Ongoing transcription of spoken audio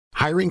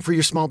Hiring for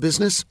your small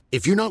business?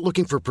 If you're not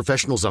looking for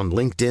professionals on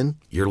LinkedIn,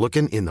 you're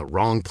looking in the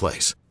wrong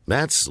place.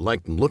 That's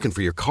like looking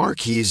for your car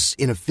keys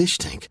in a fish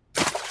tank.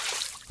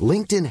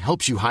 LinkedIn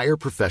helps you hire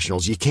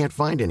professionals you can't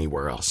find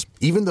anywhere else,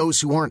 even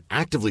those who aren't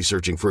actively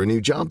searching for a new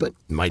job but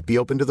might be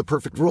open to the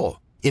perfect role.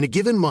 In a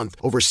given month,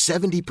 over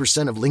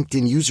 70% of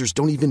LinkedIn users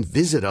don't even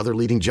visit other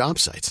leading job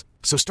sites.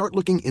 So start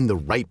looking in the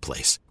right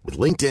place. With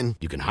LinkedIn,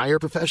 you can hire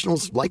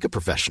professionals like a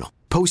professional.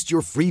 Post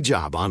your free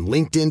job on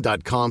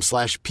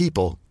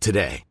linkedin.com/people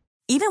today.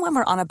 Even when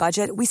we're on a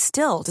budget, we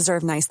still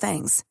deserve nice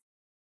things.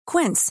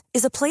 Quince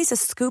is a place to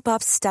scoop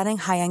up stunning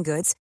high-end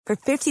goods for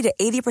 50 to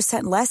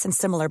 80% less than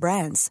similar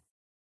brands.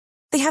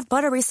 They have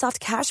buttery soft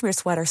cashmere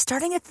sweaters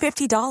starting at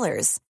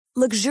 $50,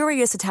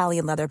 luxurious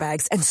Italian leather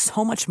bags, and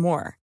so much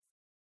more.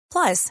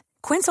 Plus,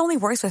 Quince only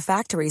works with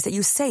factories that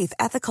use safe,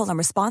 ethical, and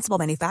responsible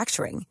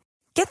manufacturing.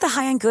 Get the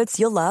high-end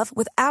goods you'll love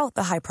without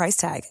the high price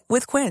tag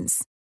with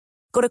Quince.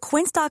 Go to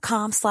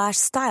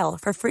quince.com/style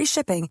for free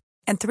shipping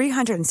and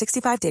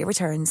 365-day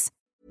returns.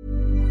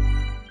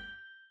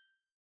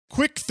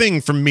 Quick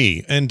thing from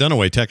me, and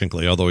Dunaway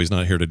technically, although he's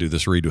not here to do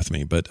this read with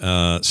me, but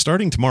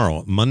starting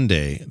tomorrow,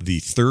 Monday, the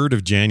 3rd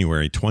of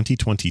January,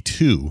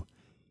 2022,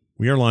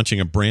 we are launching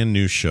a brand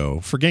new show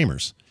for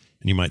gamers.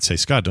 And you might say,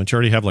 Scott, don't you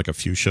already have like a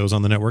few shows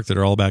on the network that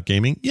are all about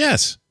gaming?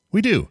 Yes,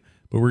 we do.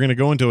 But we're going to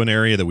go into an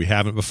area that we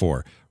haven't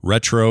before,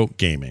 retro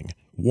gaming.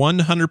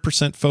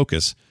 100%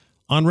 focus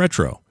on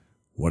retro.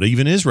 What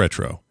even is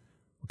retro?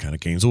 What kind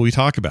of games will we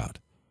talk about?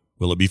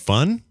 Will it be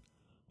fun?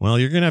 Well,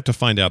 you're going to have to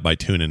find out by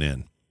tuning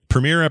in.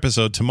 Premiere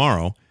episode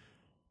tomorrow,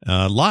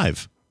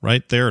 live,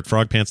 right there at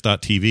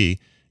frogpants.tv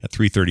at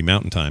 3:30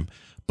 Mountain Time.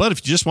 But if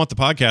you just want the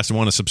podcast and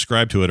want to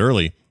subscribe to it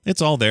early,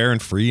 it's all there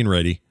and free and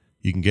ready.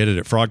 You can get it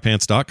at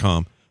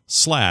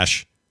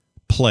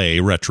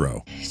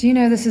frogpants.com/playretro. Do you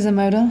know this is a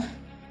modal?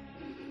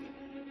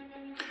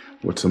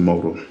 What's a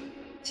modal?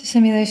 It's a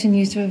simulation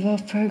used to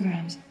evolve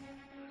programs.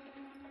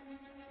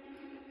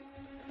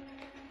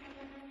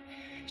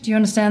 Do you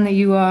understand that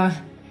you are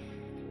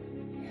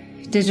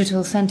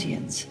digital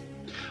sentience?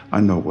 I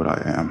know what I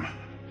am.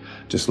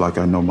 Just like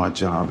I know my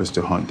job is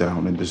to hunt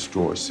down and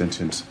destroy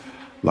sentience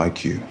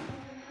like you.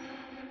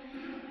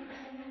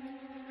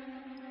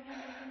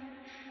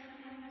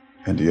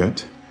 And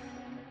yet,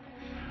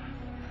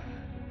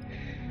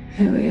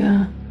 Here we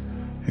are.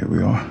 here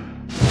we are.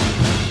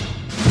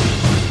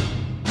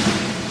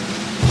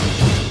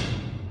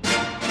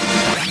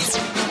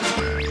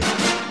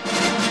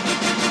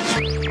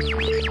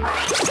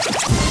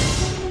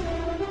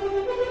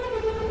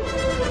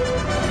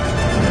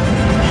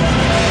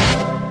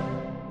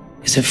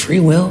 Is it free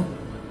will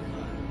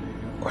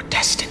or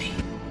destiny?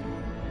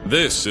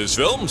 This is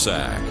Film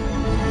Sack.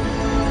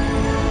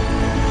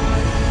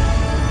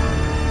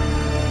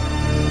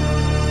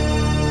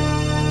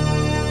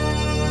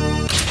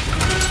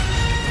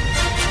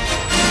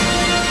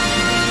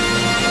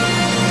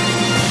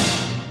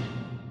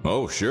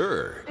 Oh,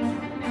 sure.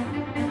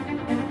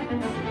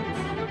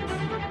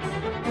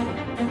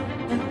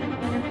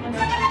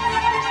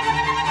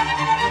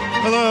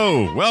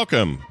 Hello,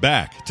 welcome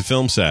back to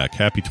Film Sack.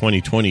 Happy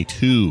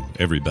 2022,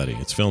 everybody.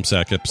 It's Film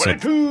Sack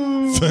episode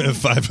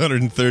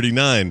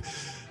 539,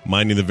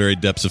 mining the very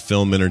depths of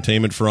film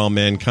entertainment for all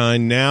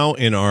mankind. Now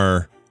in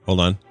our, hold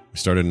on, we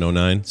started in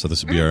 2009, so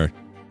this would be our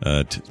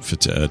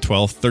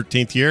 12th,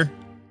 13th year?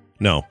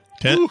 No,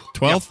 10th,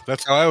 12th?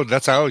 Yep,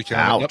 that's how we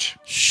count. Ouch.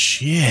 Yep.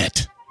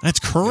 Shit. That's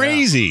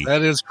crazy. Yeah,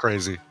 that is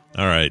crazy.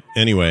 All right.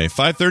 Anyway,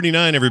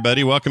 539,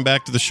 everybody. Welcome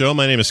back to the show.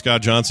 My name is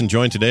Scott Johnson,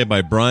 joined today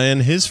by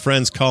Brian. His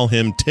friends call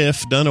him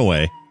Tiff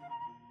Dunaway.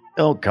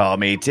 Don't call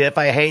me Tiff.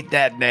 I hate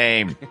that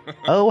name.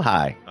 Oh,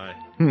 hi. Hi.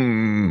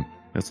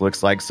 This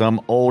looks like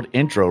some old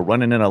intro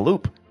running in a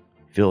loop.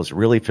 Feels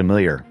really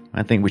familiar.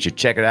 I think we should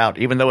check it out,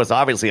 even though it's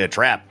obviously a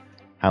trap.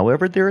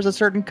 However, there is a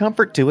certain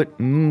comfort to it.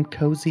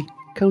 Cozy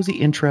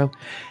intro.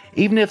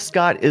 Even if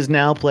Scott is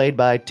now played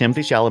by Timothée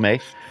Chalamet,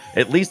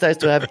 at least I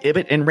still have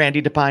Ibbott and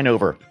Randy to pine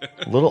over.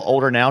 A little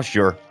older now,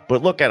 sure,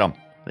 but look at them.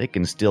 They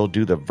can still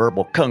do the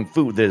verbal kung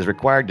fu that is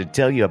required to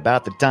tell you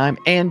about the time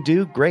and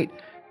do great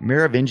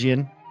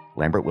Merovingian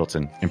Lambert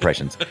Wilson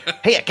impressions.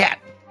 Hey, a cat!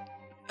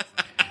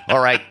 All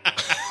right,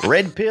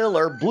 red pill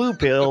or blue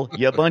pill,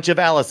 you bunch of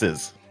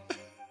Alices.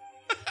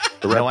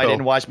 No, I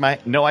didn't wash my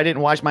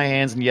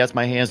hands, and yes,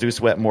 my hands do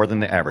sweat more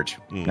than the average.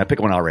 Now pick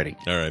one already.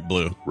 All right,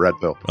 blue. Red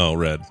pill. Oh,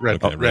 red.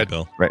 Red. Okay, Oh, red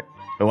pill. Right.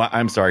 Oh,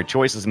 I'm sorry.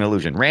 Choice is an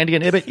illusion. Randy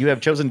and Ibbott, you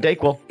have chosen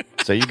Dayquil,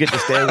 so you get to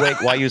stay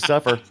awake while you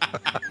suffer.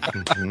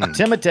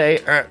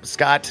 Timothée,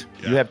 Scott,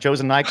 you have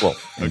chosen NyQuil.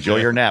 Enjoy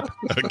your nap.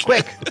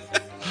 Quick!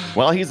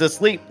 While he's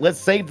asleep, let's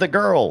save the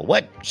girl.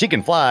 What? She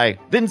can fly.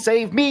 Then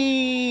save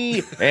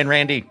me! And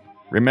Randy,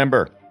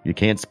 remember, you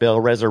can't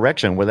spell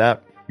resurrection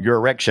without your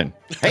erection.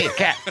 Hey,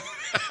 cat!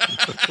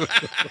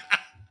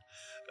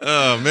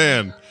 Oh,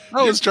 man.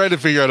 I was trying to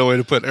figure out a way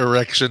to put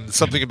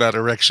something about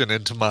erection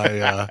into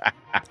my...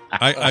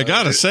 I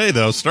gotta say,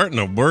 though, starting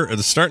off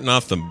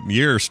the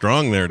year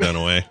strong there,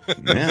 Dunaway.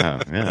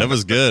 Yeah. That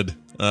was good.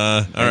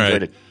 All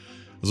right. It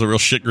was a real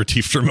shit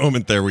gratifer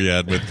moment there we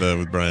had with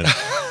Brian.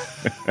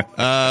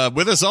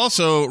 With us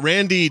also,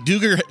 Randy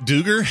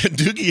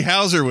Doogie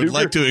Hauser would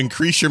like to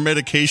increase your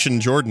medication,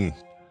 Jordan.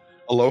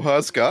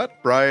 Aloha, Scott.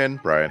 Brian,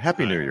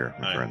 Happy New Year,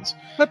 my friends.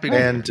 Happy New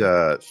Year.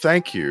 And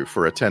thank you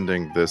for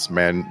attending this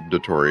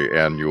mandatory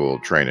annual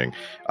training.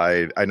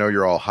 I know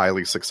you're all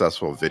highly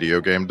successful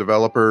video game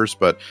developers,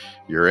 but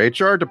your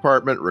HR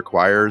department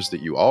requires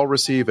that you all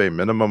receive a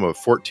minimum of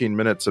 14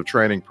 minutes of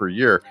training per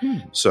year.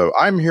 So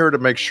I'm here to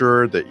make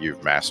sure that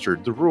you've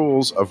mastered the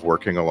rules of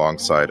working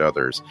alongside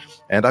others.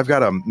 And I've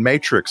got a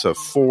matrix of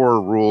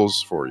 4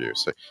 rules for you.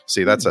 So,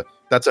 see, that's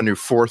a new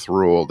 4th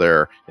rule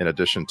there in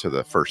addition to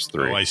the first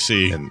 3. Oh, I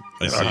see.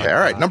 Okay, all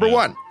right. Number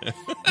 1.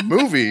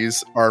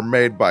 Movies are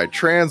made by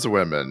trans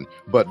women,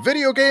 but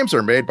video games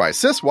are made by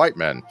cis white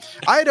men.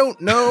 I don't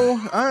know.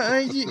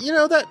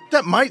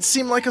 That might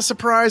seem like a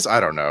surprise. I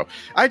don't know.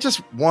 I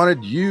just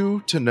wanted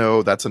you to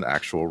know that's an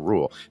actual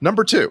rule.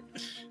 Number 2.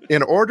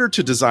 In order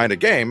to design a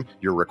game,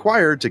 you're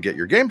required to get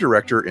your game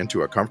director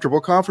into a comfortable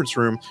conference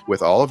room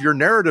with all of your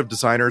narrative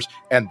designers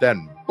and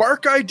then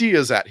bark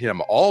ideas at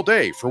him all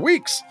day for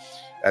weeks.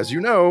 As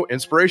you know,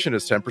 inspiration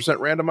is 10%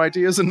 random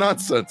ideas and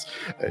nonsense.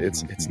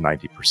 It's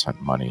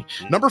 90% money.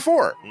 Number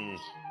 4.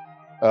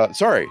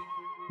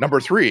 Number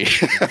 3.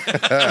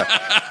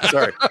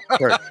 sorry.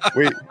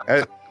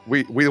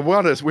 We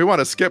want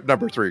to skip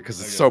number 3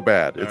 because it's so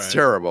bad. It's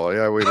terrible.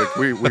 Yeah, we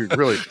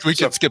really we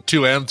could skip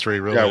 2 and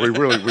 3. Really. Yeah, we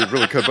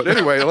really could. But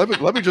anyway,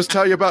 let me just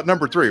tell you about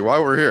number 3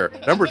 while we're here.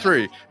 Number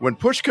 3, when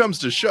push comes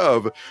to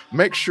shove,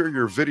 make sure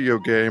your video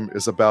game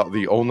is about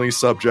the only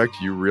subject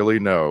you really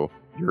know,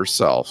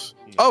 yourself.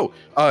 Oh,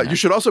 you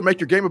should also make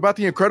your game about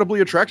the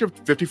incredibly attractive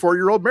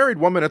 54-year-old married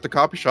woman at the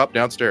coffee shop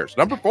downstairs.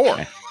 Number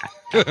 4.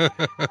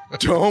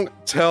 Don't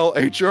tell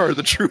HR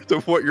the truth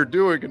of what you're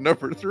doing. And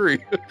number 3,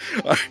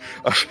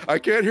 I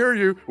can't hear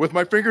you with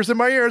my fingers in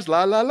my ears.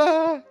 La, la,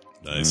 la.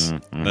 Nice.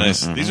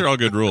 Nice. These are all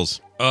good rules.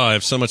 Oh, I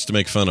have so much to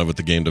make fun of with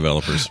the game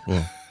developers.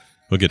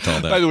 We'll get to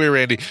all that. By the way,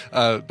 Randy,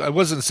 I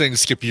wasn't saying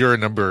skip your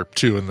number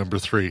 2 and number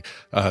 3.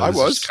 I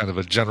was kind of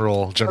a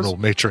general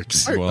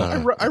matrix.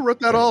 I wrote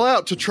that all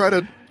out to try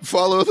to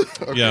follow.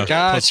 Okay. Yeah.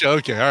 Gotcha.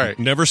 Okay. All right.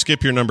 Never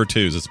skip your number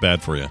 2s. It's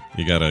bad for you.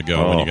 You got to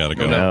go when you got to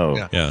go.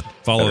 No. Yeah.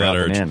 Follow that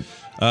urge.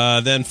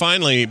 Then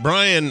finally,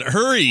 Brian,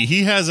 hurry.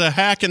 He has a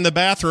hack in the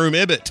bathroom,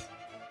 Ibbot.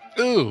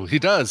 Ooh, he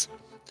does.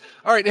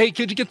 All right, hey,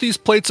 could you get these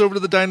plates over to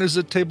the diners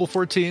at table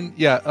 14?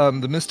 Yeah,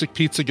 the Mystic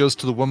Pizza goes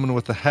to the woman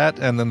with the hat,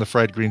 and then the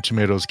fried green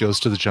tomatoes goes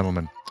to the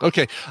gentleman.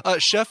 Okay,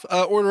 chef,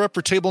 order up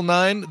for table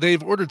 9.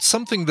 They've ordered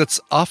something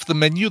that's off the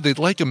menu. They'd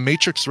like a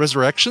Matrix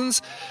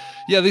Resurrections.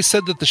 Yeah, they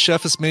said that the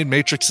chef has made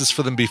Matrixes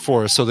for them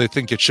before, so they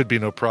think it should be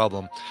no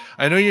problem.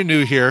 I know you're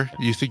new here.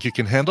 You think you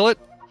can handle it?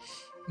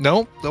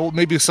 No? Well,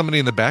 maybe somebody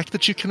in the back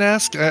that you can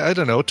ask? I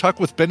don't know. Talk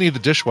with Benny the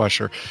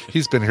dishwasher.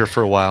 He's been here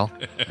for a while.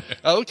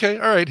 Okay,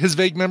 all right. His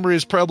vague memory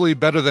is probably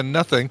better than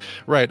nothing.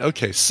 Right,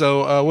 okay.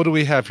 So what do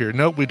we have here?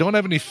 No, we don't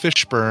have any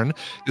fish burn.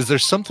 Is there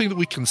something that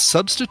we can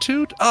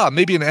substitute?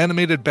 Maybe an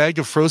animated bag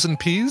of frozen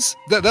peas?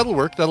 That'll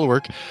work.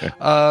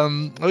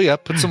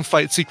 Put some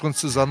fight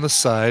sequences on the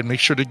side. Make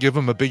sure to give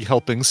them a big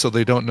helping so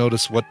they don't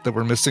notice that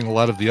we're missing a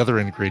lot of the other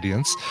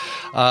ingredients.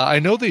 I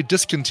know they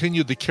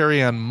discontinued the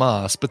carry-on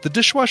moss, but the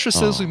dishwasher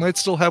says we might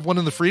still have one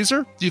in the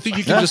freezer. Do you think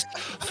you can just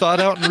thaw it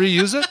out and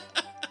reuse it?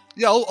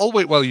 Yeah, I'll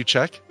wait while you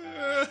check.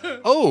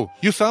 Oh,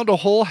 you found a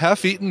whole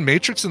half-eaten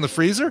Matrix in the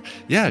freezer?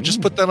 Yeah, just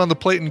put that on the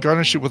plate and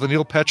garnish it with a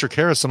Neil Patrick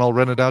Harris, and I'll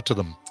rent it out to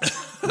them.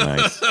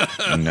 Nice.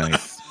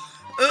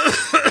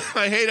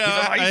 I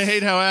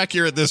hate how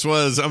accurate this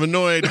was. I'm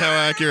annoyed how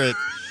accurate.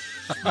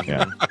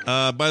 Yeah.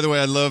 By the way,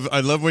 I love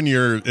when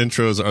your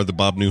intros are the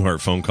Bob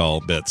Newhart phone call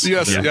bits.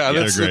 Yes,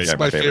 that's great. It's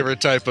my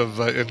favorite type of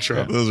intro.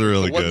 Yeah, those are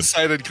really good.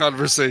 One-sided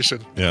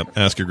conversation. Yeah,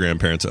 ask your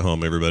grandparents at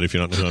home, everybody, if you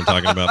don't know what I'm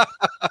talking about.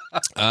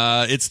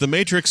 It's the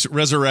Matrix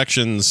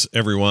Resurrections,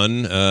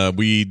 everyone.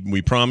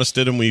 We promised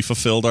it, and we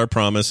fulfilled our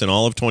promise. In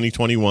all of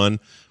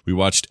 2021, we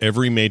watched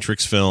every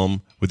Matrix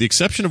film, with the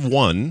exception of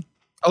one.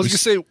 I was going to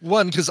say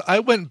one, because I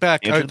went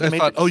back. I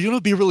thought,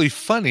 it'd be really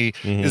funny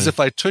is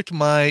if I took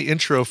my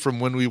intro from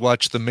when we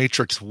watched The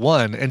Matrix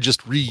 1 and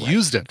just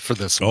reused it for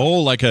this one. Oh,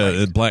 like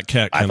a Black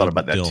Cat kind I thought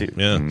about that too.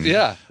 Yeah.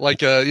 Yeah, like,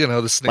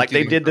 the snake. Like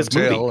they did this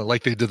movie.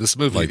 Like they did this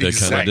movie. Like they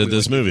kind of did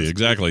this movie.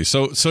 Exactly.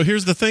 So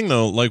here's the thing,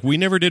 though. Like, we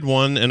never did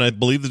one, and I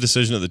believe the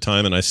decision at the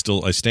time, and I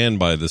stand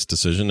by this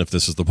decision if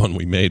this is the one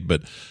we made,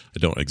 but I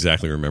don't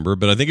exactly remember.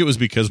 But I think it was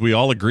because we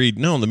all agreed,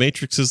 no, The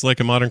Matrix is like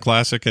a modern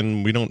classic,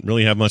 and we don't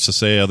really have much to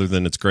say other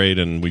than it's great,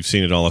 and we've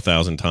seen it all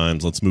 1,000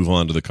 times. Let's move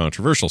on to the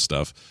controversial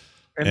stuff.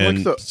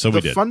 And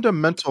the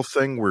fundamental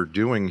thing we're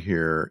doing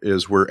here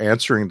is we're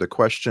answering the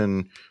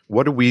question,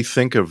 what do we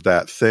think of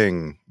that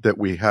thing that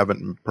we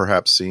haven't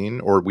perhaps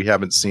seen or we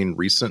haven't seen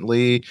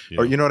recently,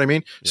 or you know what I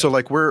mean? So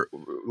like we're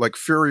like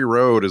Fury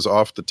Road is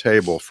off the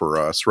table for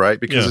us, right?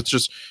 Because it's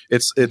just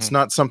it's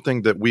not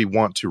something that we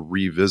want to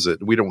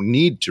revisit. We don't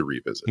need to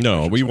revisit.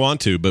 No, we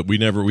want to, but we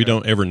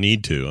don't ever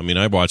need to. I mean,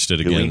 I watched it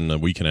again a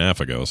week and a half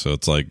ago, so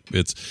it's like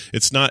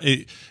it's not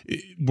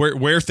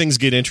where things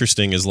get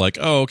interesting is like,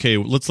 oh, okay,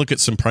 let's look at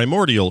some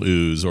Primordial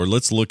Ooze, or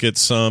let's look at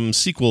some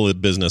sequel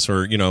business,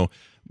 or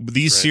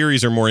these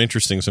series are more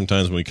interesting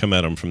sometimes when we come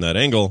at them from that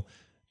angle,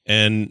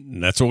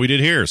 and that's what we did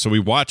here. So we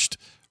watched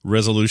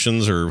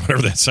Resolutions, or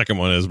whatever that second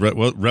one is,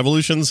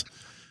 Revolutions,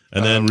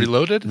 and then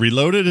Reloaded,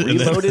 Reloaded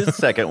is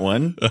second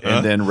one,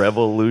 and then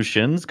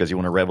Revolutions, because you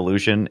want a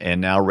revolution,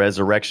 and now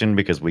Resurrection,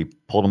 because we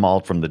pulled them all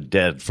from the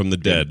dead,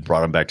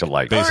 brought them back to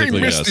life. Basically,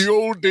 I miss the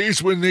old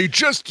days when they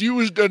just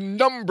used a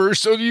number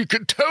so you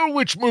could tell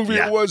which movie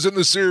it was in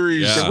the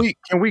series. Yeah.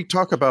 Can we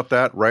talk about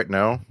that right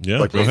now? Yeah,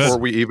 like before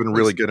we even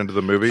really get into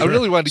the movie. I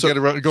really wanted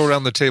to go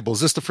around the table. Is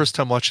this the first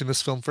time watching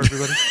this film for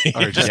everybody?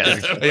 All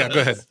right,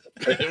 go ahead.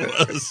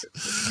 It was.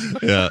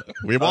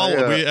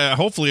 Yeah,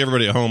 hopefully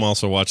everybody at home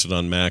also watched it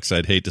on Max.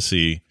 I'd hate to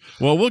see.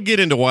 Well, we'll get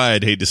into why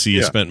I'd hate to see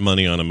you spent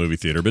money on a movie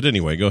theater. But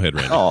anyway, go ahead,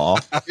 Randy.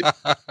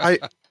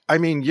 I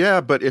mean,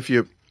 yeah, but if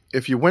you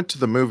went to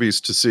the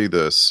movies to see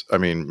this, I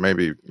mean,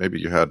 maybe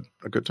you had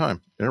a good time,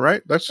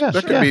 right? That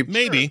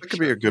could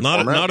be a good.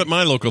 Not at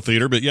my local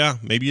theater, but yeah,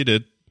 maybe you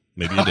did.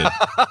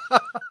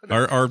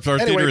 Our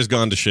theater has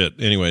gone to shit.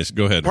 Anyways,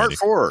 go ahead. Part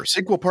 4,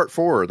 sequel part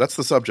 4. That's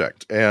the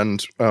subject,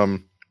 and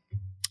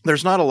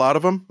there's not a lot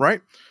of them,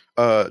 right?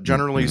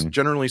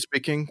 Generally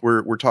speaking,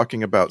 we're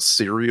talking about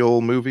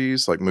serial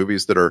movies, like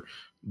movies that are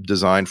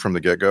designed from the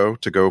get-go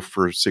to go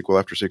for sequel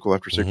after sequel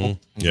after sequel.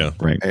 Yeah,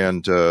 right.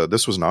 And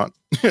this was not.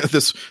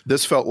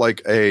 This felt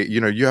like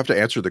you have to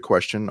answer the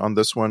question on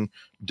this one.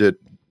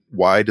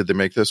 Why did they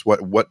make this?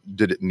 What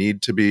did it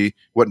need to be?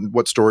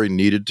 What story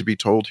needed to be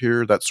told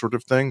here? That sort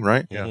of thing,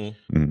 right? Yeah.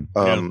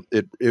 I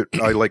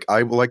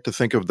like to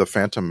think of the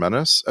Phantom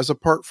Menace as a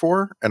part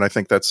 4, and I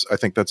think that's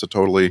a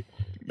totally You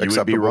acceptable.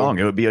 would be wrong.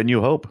 It would be A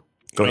New Hope.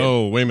 Go ahead.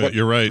 Oh, wait a minute.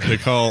 You're right. They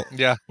call.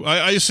 Yeah.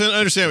 I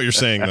understand what you're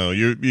saying, though.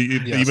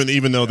 Yes.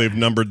 Even though they've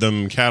numbered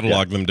them,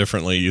 cataloged them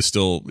differently,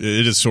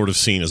 it is sort of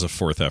seen as a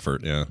fourth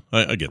effort. Yeah,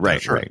 I get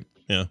that. Right.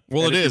 Yeah.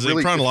 Well, And it is.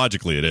 really,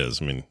 chronologically, it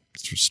is. I mean,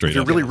 straight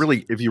up.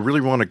 If you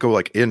really want to go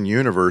like in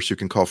universe, you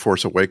can call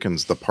Force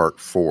Awakens the part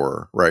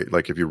 4, right?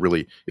 Like if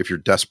you're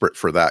desperate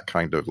for that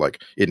kind of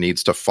like, it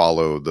needs to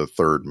follow the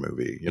third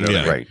movie. You know what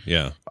I mean? Right.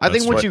 Yeah. I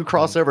think once you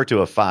cross over to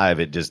a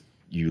 5,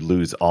 you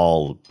lose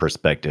all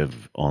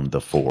perspective on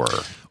the 4,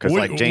 because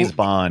like James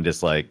Bond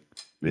is like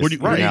you're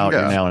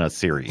now in a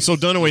series. So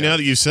Dunaway, now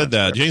that you said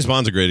that, James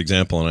Bond's a great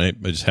example, and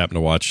I just happened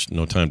to watch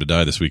No Time to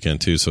Die this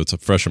weekend too, so it's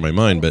fresh in my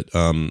mind. But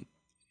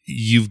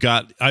you've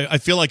got, I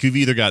feel like you've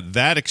either got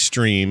that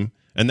extreme,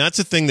 and that's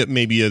a thing that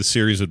maybe a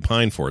series would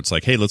pine for. It's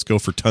like, hey, let's go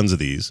for tons of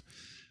these.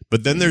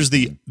 But then there's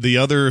the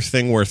other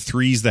thing where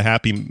 3's the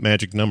happy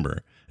magic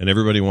number, and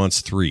everybody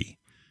wants 3.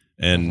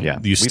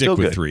 And you stick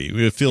with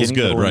 3. It feels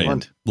good,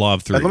 right? Law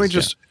of 3. And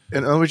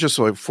let me just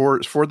like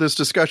for this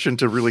discussion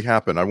to really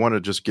happen, I want to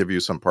just give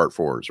you some part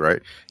 4s,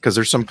 right? Because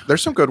there's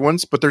some good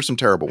ones, but there's some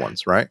terrible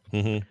ones, right?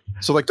 Mm-hmm.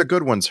 So like the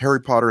good ones, Harry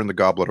Potter and the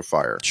Goblet of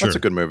Fire. Sure. That's a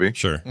good movie.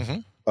 Sure. Mm-hmm.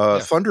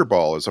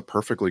 Thunderball is a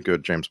perfectly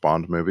good James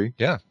Bond movie.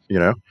 Yeah. You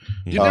know?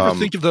 You never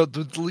think of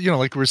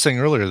like we were saying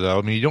earlier, though.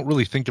 I mean, you don't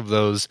really think of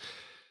those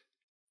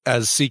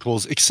as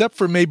sequels, except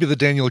for maybe the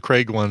Daniel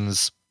Craig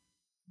ones,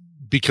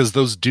 because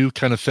those do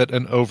kind of fit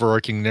an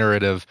overarching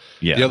narrative.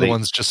 Yeah, the other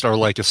ones just are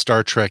like a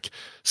Star Trek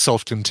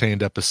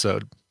self-contained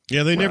episode.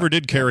 Yeah, they never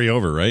did carry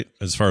over, right?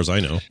 As far as I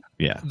know.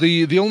 Yeah.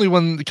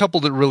 The couple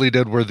that really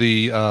did were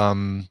the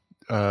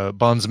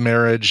Bond's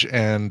marriage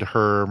and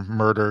her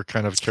murder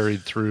kind of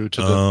carried through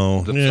to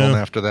the film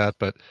after that.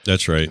 But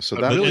that's right. So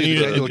that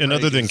and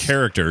other than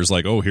characters,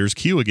 like, oh, here's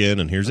Q again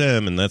and here's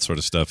M and that sort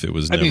of stuff, it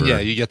was never. I mean, yeah,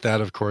 you get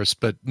that, of course,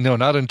 but no,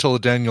 not until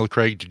Daniel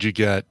Craig did you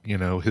get,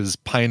 his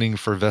pining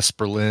for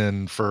Vesper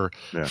Lynn for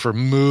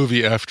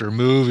movie after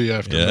movie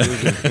after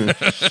movie.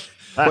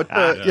 But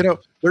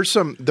there's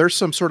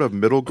some sort of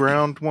middle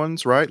ground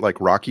ones, right? Like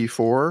Rocky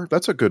IV.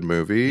 That's a good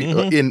movie.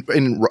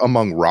 In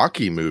among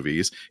Rocky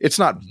movies, it's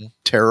not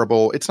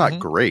terrible. It's not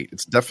great.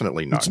 It's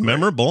definitely not. It's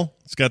memorable.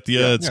 It's got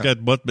the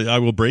got what I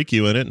Will Break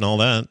You in it and all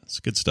that. It's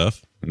good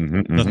stuff.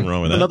 Nothing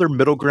wrong with that. Another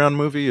middle ground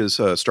movie is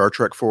Star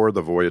Trek IV: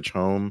 The Voyage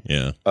Home.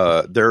 Yeah.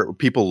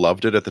 People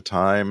loved it at the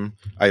time.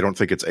 I don't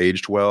think it's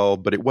aged well,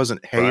 but it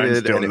wasn't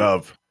hated.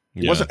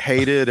 It wasn't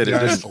hated, and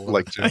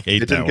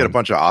it didn't get a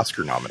bunch of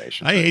Oscar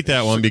nominations. I hate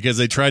that one because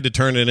they tried to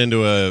turn it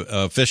into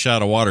a fish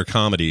out of water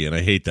comedy, and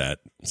I hate that.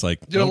 It's like,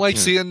 you don't like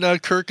seeing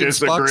Kirk and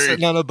Spock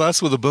sitting on a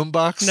bus with a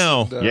boombox?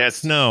 No.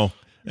 No.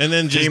 And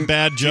then just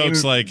bad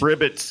jokes like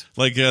Ribbits.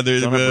 Like they're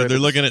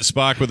looking at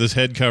Spock with his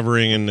head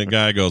covering, and the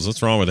guy goes,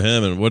 "What's wrong with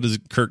him?" And what does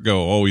Kirk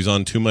go? "Oh, he's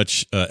on too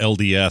much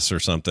LDS or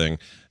something."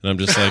 And I'm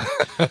just like,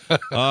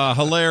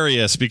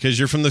 hilarious, because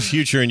you're from the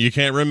future and you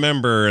can't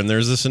remember, and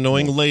there's this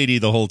annoying lady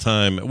the whole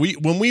time.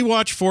 When we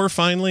watch 4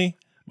 finally,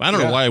 I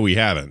don't know why we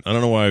haven't. I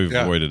don't know why we've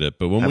avoided it,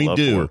 but when we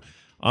do,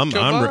 I'm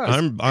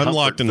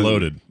locked and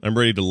loaded. I'm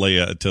ready to lay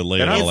it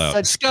all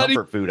out.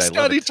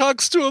 Scotty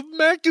talks to a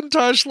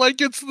Macintosh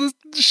like it's the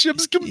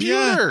ship's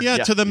computer. Yeah,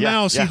 to the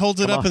mouse. He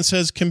holds it up and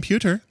says,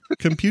 computer.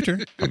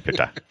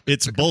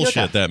 It's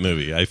bullshit, that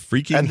movie. I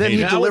freaking And then hate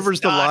he it. delivers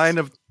the line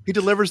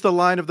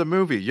of the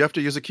movie. You have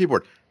to use a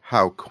keyboard.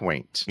 How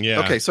quaint.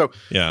 Yeah. Okay, so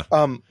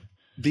on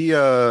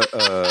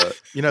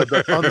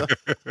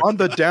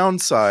the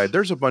downside,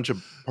 there's a bunch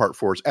of Part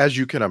 4s, as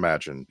you can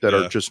imagine, that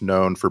are just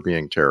known for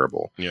being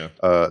terrible. Yeah.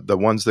 The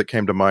ones that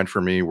came to mind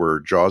for me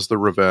were Jaws: The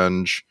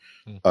Revenge,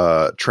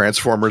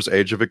 Transformers: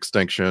 Age of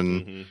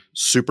Extinction,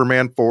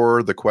 Superman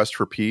 4: The Quest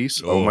for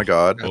Peace. Oh my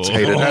God, that's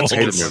hated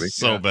movie.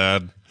 So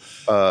bad.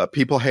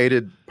 People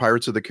hated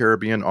Pirates of the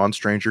Caribbean: On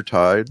Stranger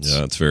Tides.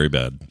 Yeah, it's very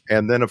bad.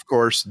 And then, of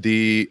course,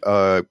 the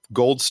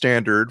gold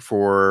standard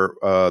for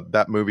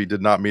that movie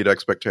did not meet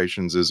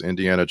expectations is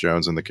Indiana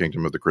Jones and the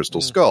Kingdom of the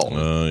Crystal Skull.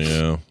 Oh,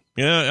 yeah.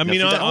 Yeah, I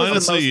mean,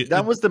 honestly...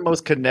 That was the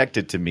most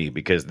connected to me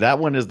because that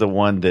one is the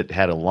one that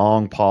had a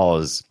long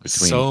pause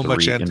between so 3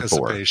 much and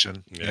 4.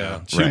 anticipation.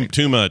 Yeah.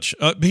 Too much.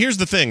 But here's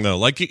the thing, though.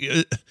 Like,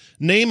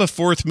 name a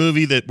fourth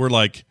movie that we're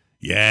like,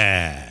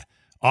 yeah...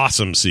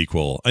 awesome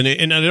sequel, and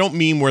I don't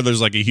mean where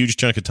there's like a huge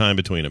chunk of time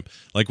between them.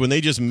 Like when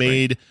they just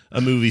made a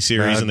movie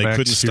series Mad and they Max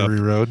couldn't stop.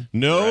 Fury Road.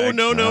 No.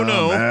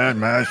 Mad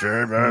Max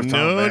Fury Road.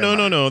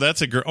 No.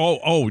 That's a girl.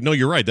 Oh, no,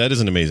 you're right. That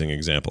is an amazing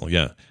example.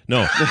 Yeah,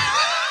 no.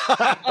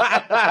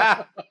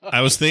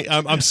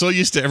 I'm so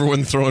used to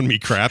everyone throwing me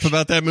crap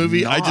about that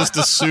movie. I just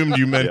assumed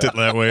you meant it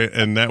that way,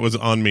 and that was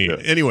on me.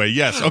 Anyway,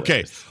 yes,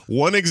 okay.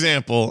 One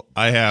example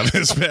I have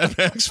is Mad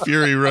Max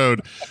Fury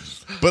Road.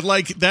 But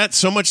like that,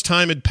 so much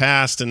time had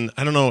passed, and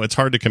I don't know. It's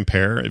hard to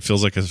compare. It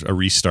feels like a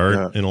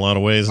restart in a lot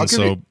of ways. And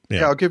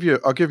I'll give you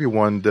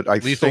one that I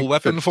Lethal think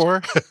Weapon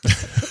 4.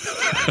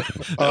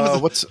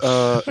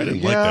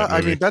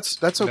 I mean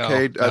that's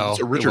okay. It's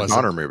a Richard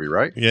Donner movie,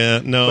 right? Yeah,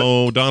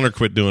 Donner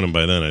quit doing them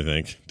by then. I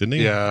think, didn't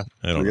he? Yeah,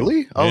 I don't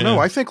really. know. Oh no,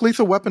 I think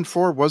Lethal Weapon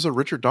 4 was a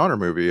Richard Donner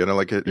movie, and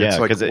it's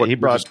like what he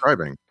brought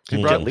describing.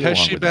 He brought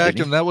Pesci back,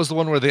 and that was the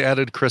one where they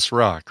added Chris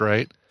Rock,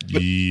 right?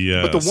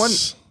 Yes. But the one.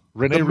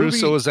 Rene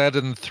Russo was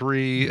added in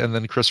 3, and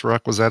then Chris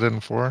Rock was added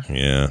in 4.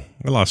 Yeah,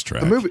 I lost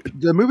track.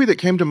 The movie that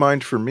came to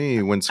mind for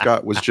me when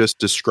Scott was just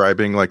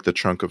describing like the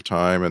chunk of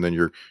time, and then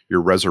you're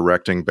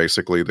resurrecting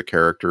basically the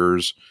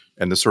characters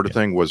and this sort of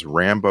thing was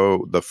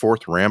Rambo, the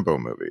 4th Rambo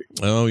movie.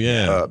 Oh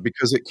yeah,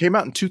 because it came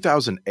out in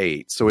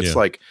 2008, so it's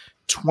like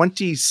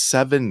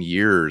 27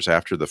 years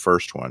after the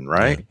first one,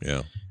 right?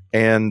 Yeah.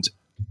 And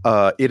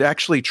it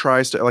actually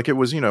tries to, like, it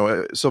was,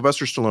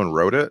 Sylvester Stallone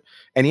wrote it,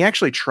 and he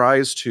actually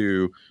tries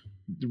to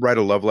write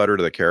a love letter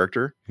to the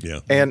character.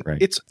 Yeah. And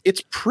it's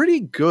pretty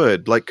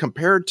good, like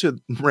compared to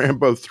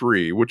Rambo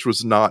 3, which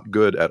was not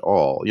good at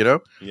all,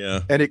 Yeah.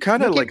 And it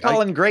kind of like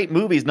calling great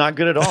movies not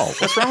good at all.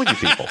 What's wrong with you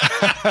people?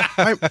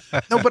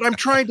 but I'm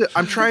trying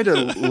to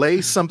lay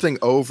something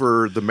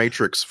over the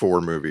Matrix 4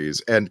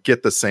 movies and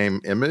get the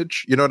same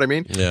image. You know what I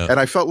mean? Yeah. And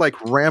I felt like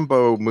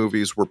Rambo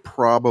movies were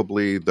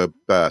probably the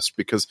best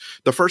because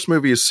the first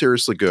movie is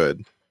seriously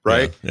good.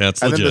 Right. Yeah,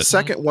 it's and legit. then the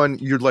second one,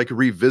 you're like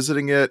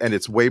revisiting it and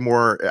it's way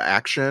more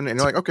action and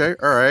you're like, okay,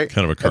 all right.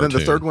 Kind of a cartoon. And then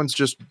the third one's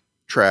just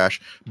trash.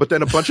 But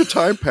then a bunch of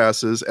time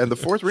passes and the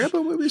 4th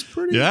Rambo movie is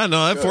pretty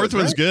that fourth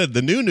one's good.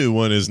 The new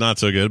one is not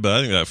so good, but I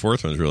think that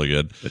 4th one's really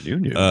good. The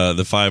new.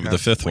 The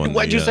 5th one.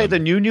 What'd you say? The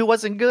new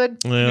wasn't good?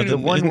 Yeah, the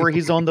one where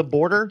he's on the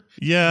border?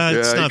 Yeah,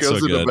 it's not so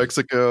good. He goes into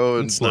Mexico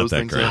and it's not that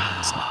things great.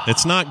 up.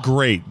 It's not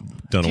great.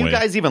 Do you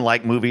guys even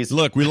like movies?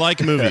 Look, we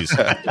like movies.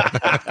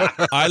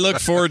 I look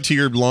forward to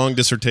your long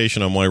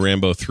dissertation on why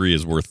Rambo 3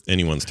 is worth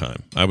anyone's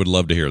time. I would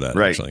love to hear that,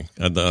 actually.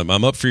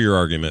 I'm up for your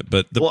argument.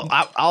 But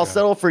I'll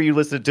settle for you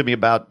listening to me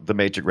about the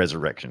Matrix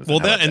Resurrections. Well,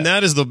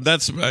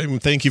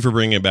 thank you for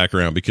bringing it back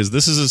around because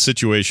this is a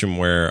situation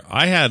where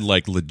I had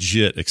like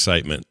legit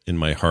excitement in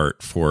my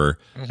heart for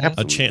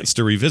a chance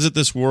to revisit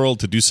this world,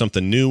 to do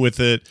something new with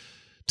it,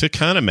 to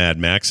kind of Mad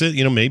Max it.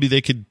 Maybe they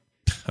could,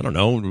 I don't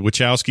know,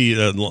 Wachowski,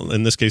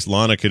 in this case,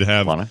 Lana could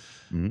have,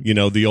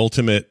 the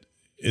ultimate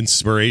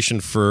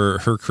inspiration for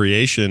her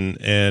creation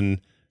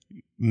and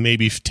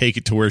maybe take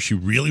it to where she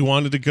really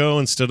wanted to go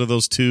instead of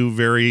those 2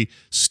 very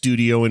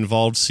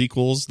studio-involved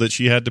sequels that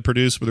she had to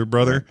produce with her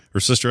brother or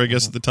sister, I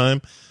guess, at the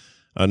time.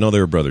 No, they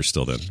were brothers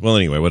still then. Well,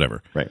 anyway,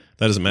 whatever. Right.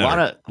 That doesn't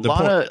matter.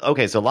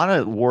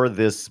 Lana wore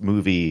this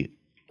movie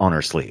on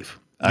her sleeve.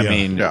 I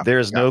mean,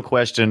 there's no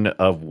question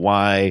of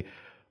why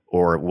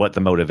or what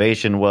the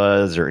motivation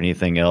was or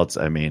anything else.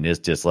 I mean, it's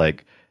just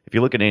like, if you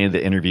look at any of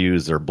the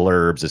interviews or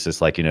blurbs, it's just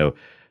like,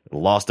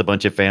 lost a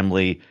bunch of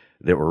family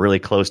that were really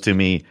close to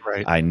me.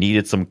 Right. I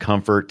needed some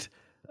comfort.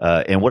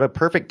 And what a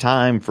perfect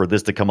time for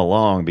this to come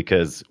along,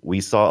 because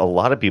we saw a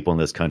lot of people in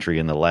this country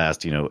in the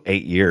last,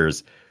 8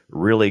 years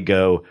really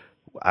go,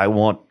 I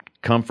want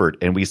comfort.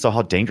 And we saw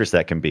how dangerous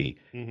that can be.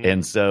 Mm-hmm.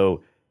 And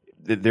so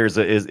it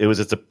was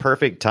just a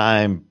perfect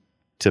time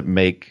to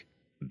make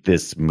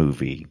this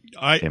movie.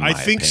 I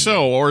think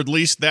so, or at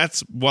least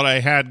that's what I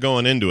had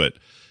going into it.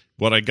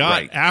 What I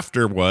got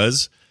after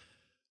was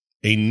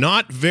a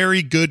not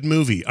very good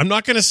movie. I'm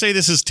not going to say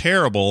this is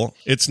terrible.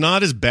 It's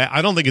not as bad.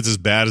 I don't think it's as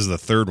bad as the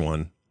third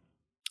one.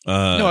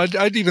 No,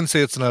 I'd even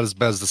say it's not as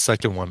bad as the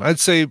second one. I'd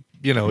say,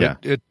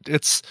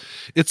 it's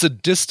a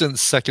distant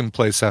second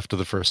place after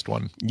the first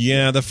one.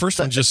 Yeah, the first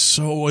one's just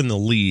so in the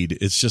lead.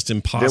 It's just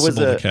impossible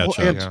to catch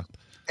up.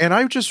 And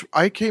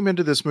I came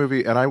into this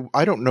movie and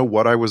I don't know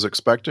what I was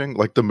expecting.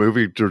 Like the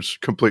movie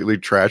just completely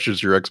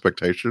trashes your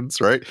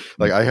expectations, right?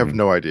 Like I have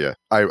no idea.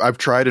 I've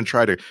tried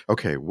to,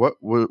 okay,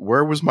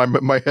 where was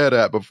my head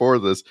at before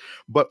this?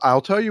 But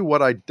I'll tell you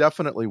what I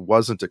definitely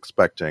wasn't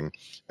expecting.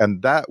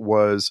 And that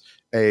was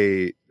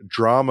a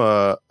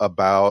drama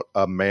about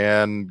a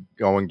man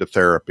going to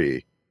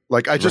therapy.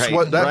 Like I just,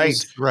 was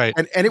right.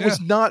 And it was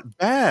not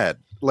bad.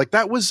 Like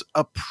that was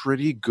a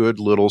pretty good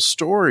little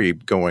story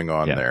going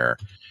on there.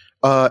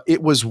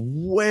 It was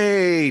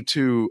way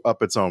too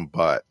up its own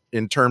butt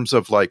in terms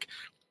of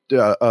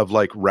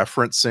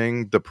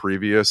referencing the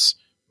previous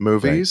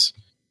movies.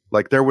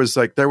 Like there was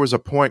a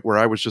point where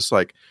I was just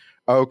like,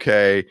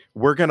 okay,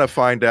 we're going to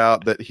find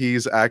out that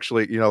he's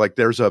actually,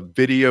 there's a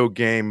video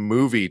game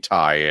movie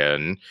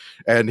tie-in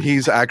and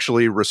he's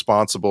actually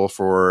responsible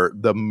for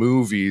the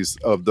movies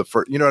of the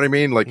first, you know what I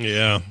mean? Like,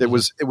 it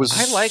was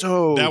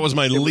that was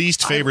my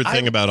least favorite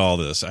thing about all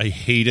this. I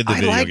hated the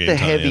video game tie-in. I like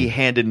the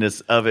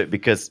heavy-handedness of it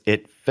because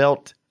it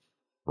felt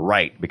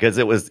right, because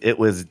it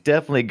was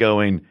definitely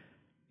going,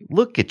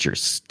 look at your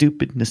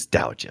stupid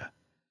nostalgia.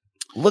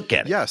 Look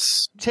at it.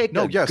 Yes. Damn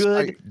look at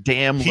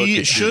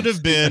He should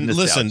have been,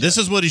 listen, this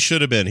is what he should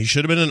have been. He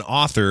should have been an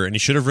author and he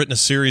should have written a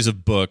series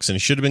of books and he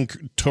should have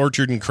been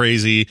tortured and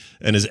crazy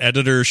and his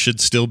editor should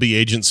still be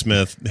Agent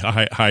Smith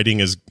hiding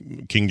as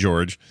King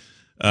George.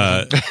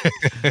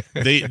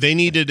 They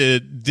needed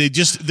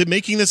they're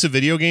making this a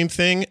video game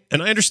thing.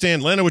 And I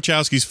understand Lana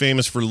Wachowski's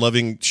famous for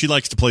she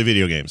likes to play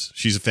video games.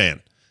 She's a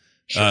fan.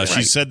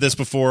 She's said this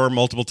before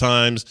multiple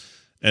times.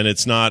 And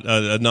it's not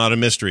a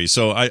mystery.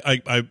 So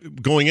I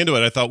going into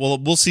it, I thought, well,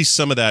 we'll see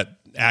some of that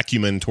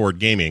acumen toward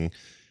gaming.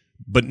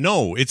 But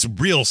no, it's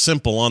real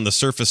simple on the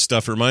surface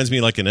stuff. It reminds me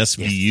like an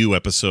SVU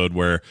episode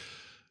where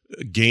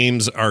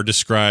games are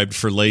described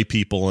for lay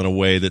people in a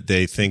way that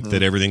they think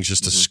that everything's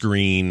just a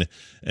screen.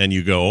 And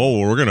you go, oh,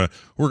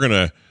 we're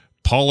gonna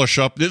polish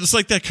up. It's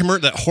like that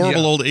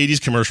horrible old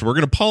 80s commercial. We're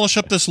gonna polish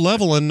up this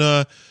level and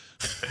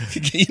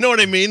you know what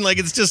I mean? Like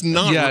it's just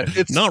not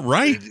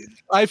right.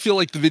 I feel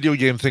like the video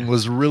game thing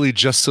was really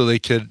just so they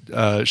could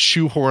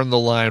shoehorn the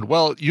line.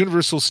 Well,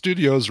 Universal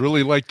Studios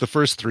really liked the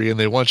first three, and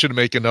they want you to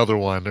make another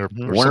one, or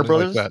Warner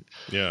Brothers. Like that.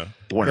 Yeah,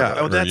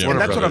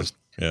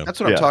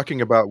 that's what I'm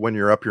talking about. When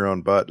you're up your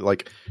own butt,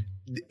 like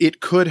it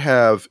could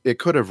have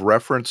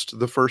referenced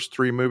the first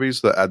three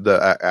movies,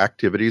 the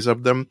activities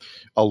of them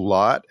a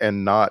lot,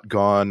 and not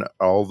gone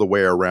all the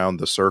way around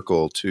the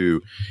circle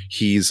to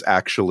he's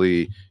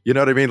actually, you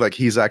know what I mean? Like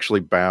he's actually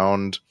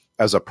bound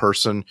as a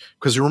person,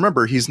 because you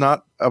remember he's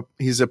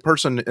a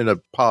person in a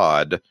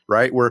pod,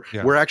 right?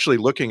 We're actually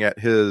looking at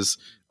his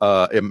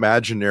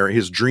imaginary,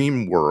 his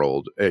dream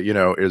world,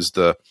 is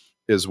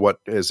what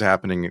is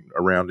happening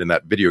around in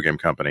that video game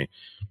company.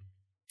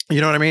 You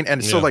know what I mean?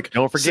 And so like,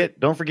 don't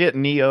forget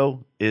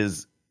Neo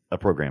is a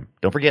program.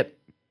 Don't forget.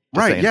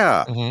 Right.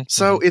 Yeah. Mm-hmm.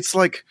 So it's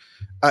like,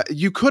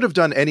 you could have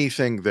done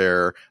anything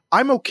there.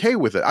 I'm okay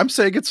with it. I'm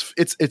saying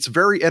it's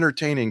very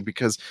entertaining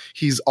because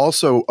he's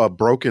also a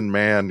broken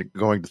man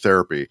going to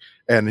therapy,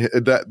 and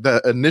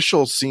the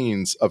initial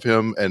scenes of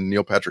him and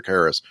Neil Patrick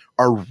Harris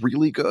are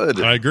really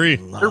good. I agree.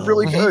 They're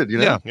really good. You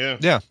know?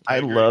 Yeah. I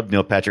love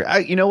Neil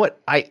Patrick. You know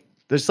what?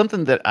 There's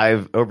something that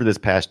I've over this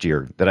past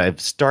year that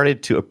I've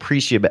started to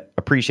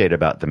appreciate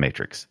about The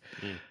Matrix.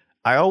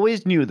 I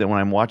always knew that when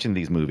I'm watching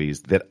these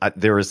movies that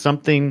there was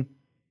something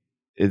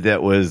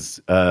that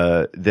was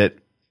that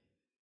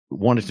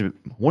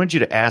wanted you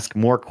to ask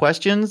more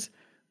questions,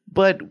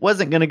 but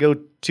wasn't going to go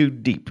too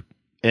deep.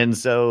 And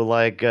so,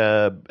 like,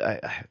 I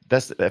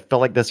felt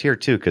like that's here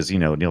too, because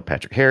Neil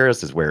Patrick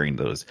Harris is wearing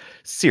those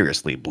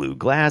seriously blue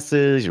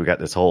glasses. You've got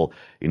this whole,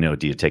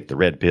 do you take the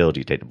red pill?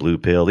 Do you take the blue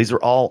pill? These are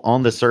all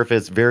on the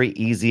surface, very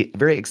easy,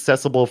 very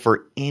accessible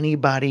for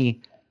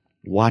anybody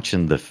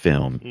watching the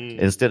film.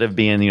 Instead of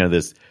being,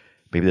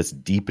 this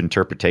deep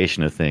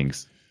interpretation of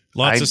things.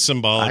 Lots of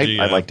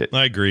symbology. I liked it.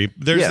 I agree.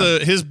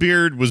 His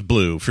beard was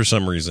blue for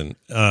some reason.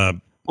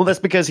 Well, that's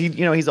because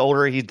he's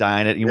older. He's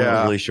dying it. He went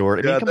really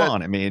short. Come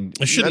on. I mean,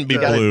 it shouldn't be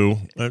blue.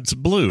 It's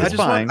blue. That's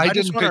fine. I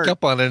didn't pick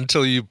up on it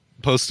until you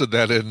posted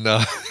that in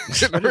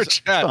our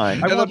chat.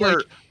 Fine. And I'm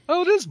like,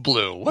 oh, it is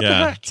blue. What the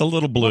heck? It's a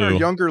little blue. I want our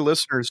younger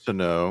listeners to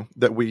know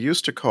that we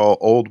used to call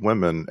old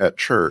women at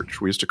church,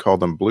 we used to call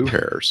them blue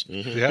hairs.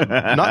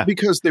 Not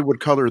because they would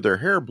color their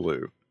hair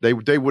blue. They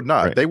would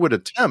not. Right. They would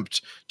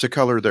attempt to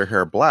color their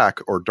hair black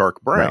or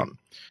dark brown. Right.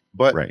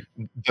 But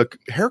the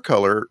hair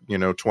color,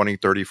 20,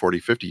 30, 40,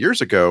 50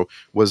 years ago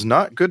was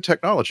not good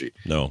technology.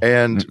 No.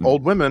 And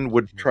old women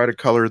would try to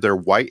color their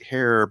white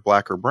hair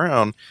black or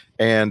brown.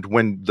 And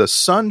when the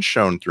sun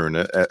shone through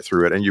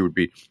it, and you would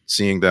be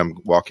seeing them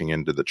walking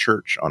into the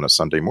church on a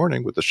Sunday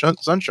morning with the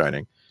sun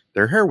shining,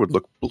 their hair would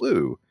look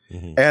blue.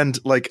 Mhm. And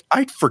like,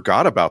 I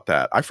forgot about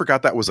that. I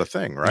forgot that was a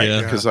thing, right?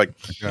 Yeah. Because like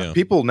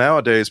people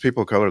nowadays,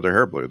 people color their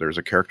hair blue. There's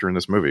a character in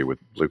this movie with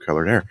blue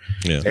colored hair.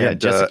 Yeah. Yeah,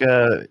 And,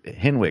 Jessica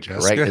Henwick,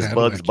 right? As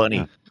Bugs Henwick,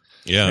 Bunny.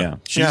 Yeah.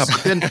 Yeah,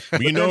 but then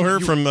You know her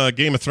from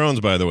Game of Thrones,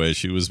 by the way.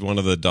 She was one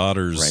of the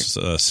daughters,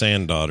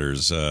 Sand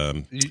Daughters,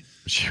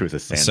 She was a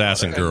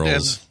Assassin daughter.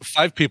 Girls. And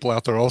 5 people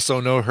out there also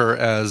know her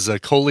as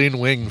Colleen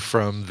Wing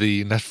from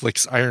the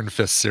Netflix Iron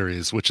Fist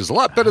series, which is a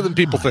lot better than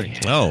people think.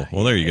 Oh,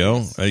 well, there you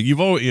go.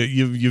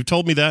 You've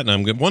told me that,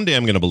 and one day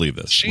I'm going to believe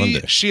this. One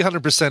day. She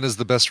 100% is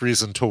the best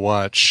reason to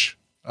watch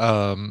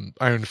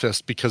Iron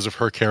Fist because of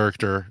her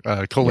character,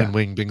 Colleen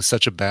Wing being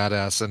such a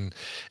badass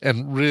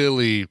and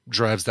really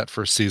drives that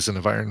first season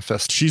of Iron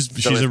Fist. She's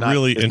So a it's not-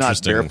 really it's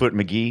interesting. Not Barefoot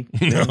McGee.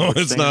 No,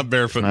 it's not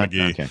Barefoot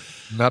McGee. Okay.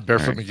 Not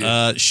Barefoot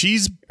McGee.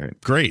 She's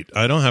great.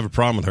 I don't have a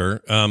problem with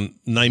her.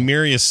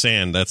 Nymeria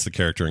Sand, that's the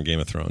character in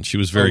Game of Thrones. She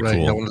was very cool.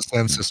 Yeah, one of the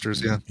Sand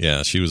Sisters, yeah.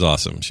 Yeah, she was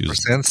awesome. She Or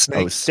was. Sand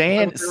Snake. Oh,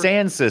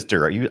 Sand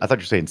Sister. I thought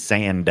you were saying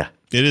Sand.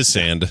 It is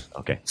Sand.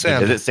 Okay.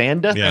 Sand. Is it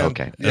Sand? Yeah.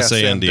 Okay. Yeah,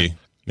 Sand.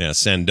 Yeah,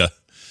 Sand.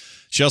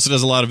 She also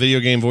does a lot of video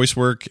game voice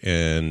work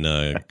and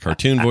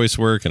cartoon voice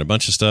work and a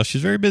bunch of stuff.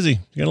 She's very busy.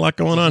 She got a lot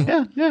going on.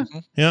 Yeah.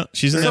 Yeah,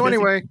 she's in So that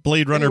anyway,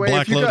 Blade Runner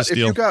Black Lotus if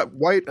deal. you got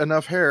white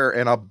enough hair,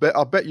 and I'll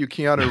bet you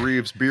Keanu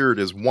Reeves' beard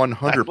is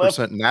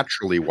 100%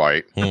 naturally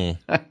white, Hmm.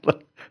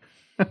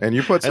 and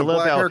you put some love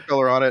black how- hair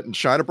color on it and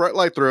shine a bright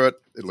light through it,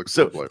 it looks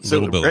so blue. So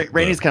Little bit,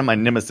 Randy's kind of my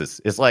nemesis.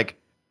 It's like,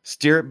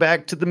 steer it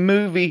back to the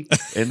movie.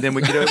 And then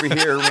we get over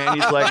here.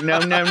 Randy's like, no.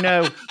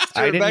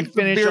 I it back didn't to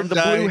finish beard on the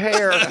dye. blue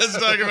hair. Let's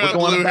talk We're about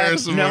going blue back, hair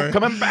some more.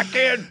 coming back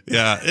in.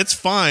 Yeah, it's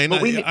fine.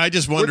 But I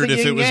just we're wondered the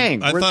if it was.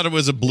 yin-yang. I thought it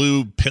was a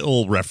blue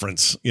pill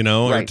reference. You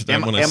know, Right.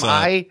 when I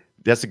saw it.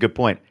 That's a good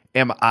point.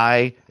 Am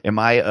I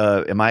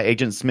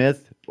Agent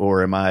Smith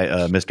or am I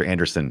Mr.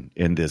 Anderson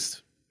in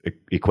this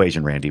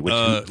equation, Randy? Which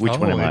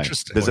one am I?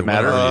 interesting. Does it Where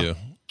matter? are you?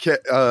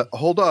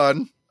 Hold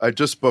on. I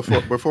just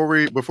before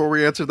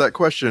we answer that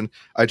question,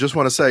 I just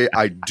want to say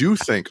I do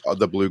think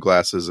the blue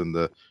glasses and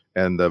the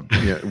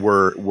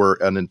were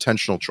an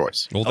intentional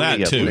choice. Well, that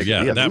yeah, too. blue-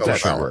 Yeah, yeah, that blue for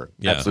power. sure.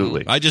 Yeah.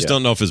 Absolutely. I just Yeah.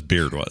 don't know if his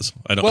beard was.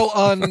 I don't. Well,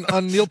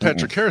 on Neil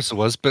Patrick Harris it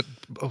was, but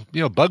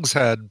Bugs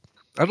had.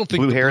 I don't think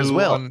Blue the hair as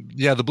well.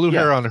 The blue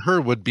hair on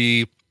her would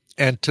be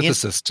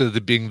antithesis to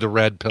being the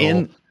red pill.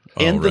 In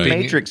the right.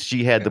 Matrix,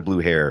 she had the blue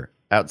hair.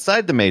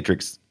 Outside the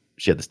Matrix,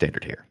 she had the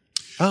standard hair.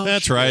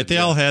 That's right. They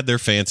all had their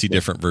fancy,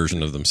 different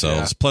version of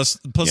themselves. Plus,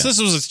 this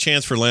was a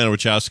chance for Lana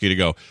Wachowski to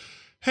go,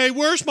 hey,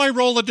 where's my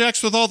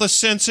Rolodex with all the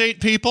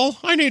Sense8 people?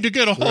 I need to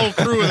get a whole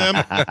crew of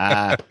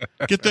them.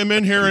 Get them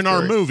in here in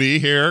our movie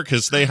here,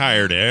 because they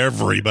hired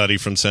everybody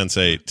from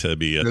Sense8 to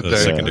be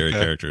secondary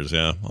characters.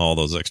 Yeah, all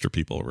those extra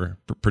people were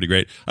pretty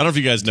great. I don't know if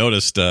you guys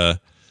noticed. I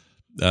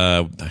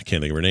can't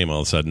think of her name all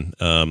of a sudden.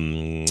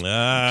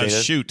 Jada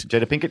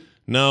Pinkett?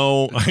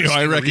 No,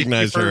 I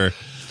recognized her.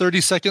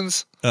 30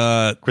 seconds.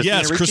 Yes,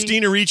 Ricci?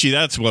 Christina Ricci.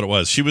 That's what it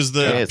was. She was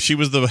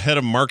the head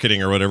of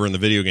marketing or whatever in the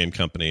video game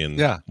company. And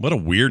what a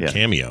weird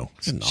cameo.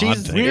 It's an odd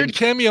thing. Weird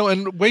cameo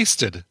and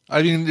wasted.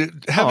 I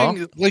mean,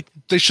 having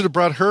they should have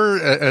brought her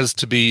as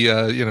to be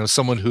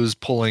someone who's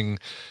pulling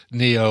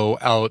Neo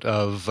out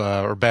of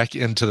or back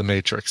into the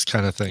Matrix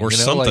kind of thing, or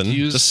something.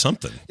 Just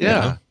something.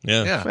 Yeah,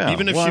 yeah. Well,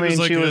 Even if well, she was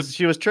like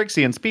she was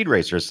Trixie in Speed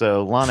Racer,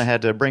 so Lana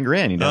had to bring her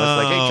in. It's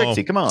like, hey,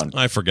 Trixie, come on.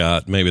 I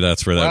forgot. Maybe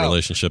that's where that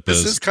relationship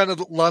is. This is kind of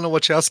Lana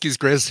Wachowski's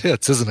greatest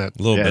hits, isn't it?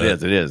 A little bit.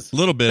 It is. A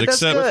little bit. But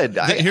that's Except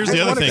good. here's the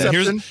other thing.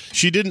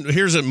 exception.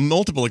 Here's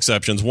multiple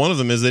exceptions. One of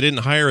them is they didn't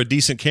hire a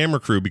decent camera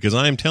crew, because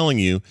I am telling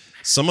you,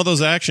 some of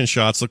those action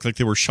shots looked like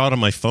they were shot on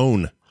my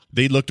phone.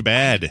 They looked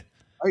bad.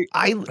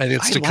 And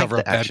it's to cover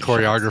up bad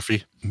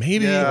choreography.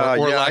 Maybe. Yeah,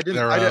 or I lack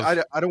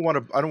thereof. don't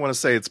want to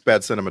say it's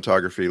bad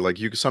cinematography. Like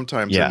you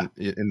sometimes Yeah.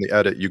 in the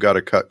edit you got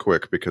to cut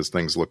quick because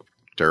things look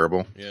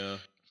terrible. Yeah.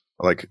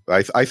 Like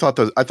I thought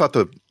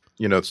the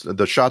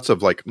the shots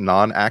of like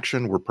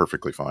non-action were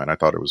perfectly fine. I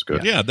thought it was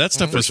good. Yeah, that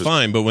stuff was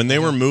fine, but when they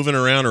were moving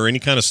around or any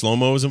kind of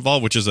slow-mo was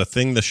involved, which is a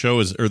thing the show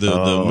is, or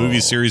the movie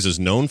series is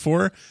known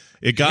for,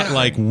 it got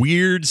like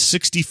weird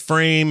 60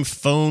 frame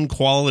phone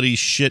quality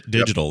shit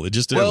digital. It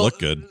just didn't look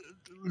good.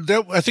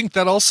 I think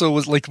that also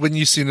was like when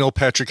you see Neil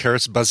Patrick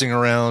Harris buzzing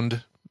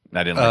around.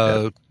 I didn't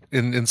like that.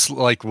 In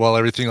like while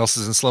everything else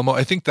is in slow mo.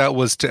 I think that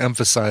was to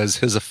emphasize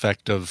his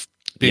effect of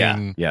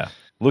being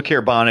Look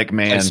here, Bionic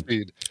Man. high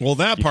speed. Well,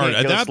 that part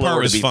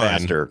was fine.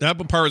 Faster. That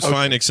part was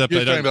fine, except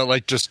You're I talking don't. about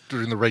like just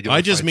during the regular.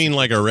 I just fight mean scene.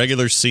 like a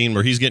regular scene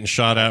where he's getting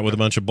shot at with a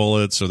bunch of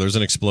bullets, or there's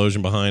an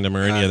explosion behind him,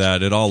 or any of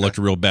that. It all looked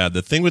real bad.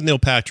 The thing with Neil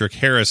Patrick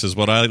Harris is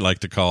what I like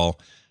to call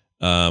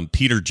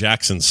Peter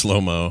Jackson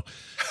slow mo.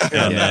 But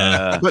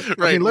I mean,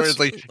 where let's, it's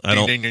like,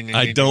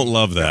 I don't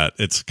love that.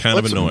 It's kind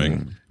of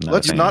annoying.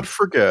 let's not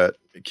forget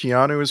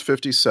Keanu is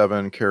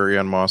 57, Carrie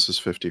Ann Moss is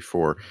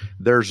 54.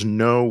 There's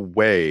no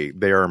way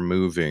they are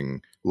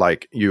moving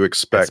like you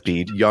expect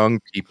young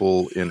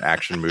people in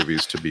action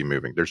movies to be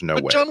moving. There's no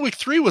But way. John Wick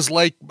 3 was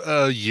like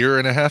a year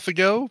and a half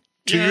ago.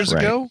 2 years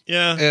ago.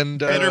 Yeah, and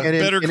better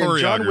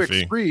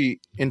choreography.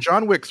 In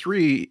John Wick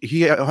 3,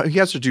 he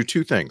has to do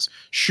two things: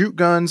 shoot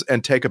guns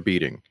and take a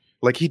beating.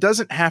 Like, he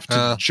doesn't have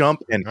to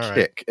jump and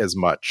kick as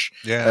much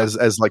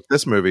as like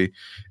this movie.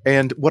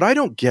 And what I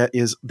don't get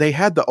is they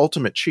had the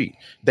ultimate cheat.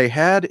 They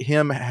had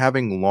him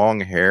having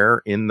long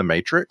hair in The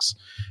Matrix.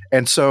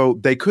 And so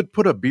they could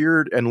put a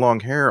beard and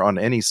long hair on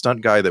any stunt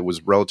guy that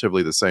was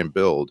relatively the same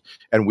build,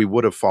 and we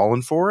would have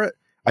fallen for it.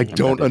 I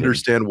don't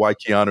understand why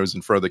Keanu's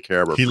in front of the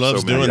camera. He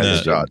loves doing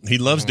that. He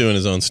loves doing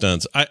his own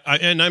stunts.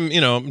 And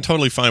I'm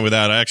totally fine with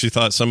that. I actually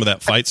thought some of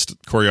that fight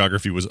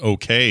choreography was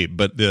okay,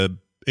 but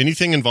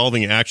anything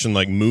involving action,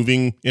 like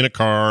moving in a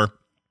car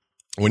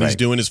when he's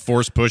doing his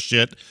force push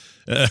shit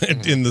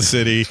in the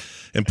city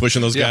and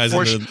pushing those guys.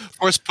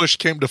 Force push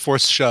came to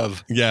force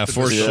shove. Yeah,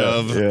 force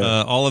shove.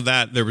 Yeah. All of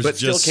that. There was but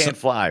just still can't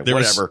fly. There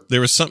whatever. There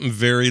was something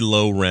very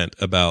low rent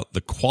about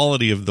the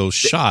quality of those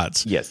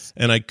shots. Yes,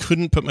 and I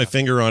couldn't put my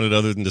finger on it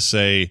other than to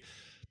say,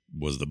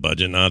 was the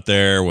budget not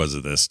there? Was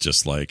it this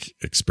just like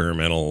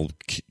experimental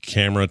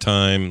camera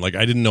time? Like,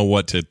 I didn't know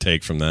what to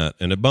take from that,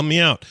 and it bummed me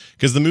out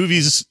because the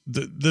movies,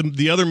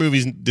 the other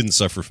movies didn't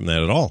suffer from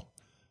that at all.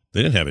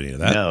 They didn't have any of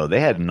that. No, they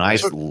had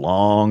nice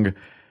long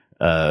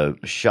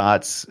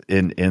shots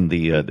in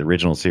the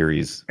original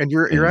series. And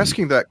you're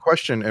asking that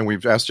question, and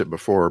we've asked it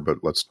before,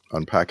 but let's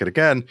unpack it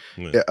again.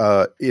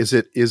 Yeah. Is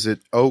it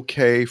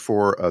okay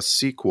for a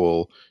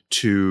sequel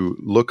to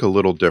look a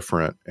little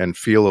different and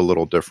feel a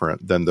little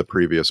different than the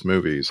previous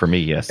movies? For me,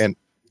 yes. And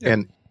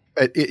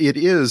it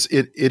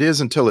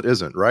is until it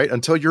isn't, right?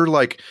 Until you're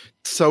like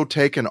so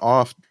taken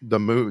off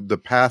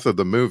the path of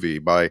the movie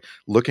by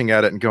looking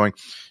at it and going,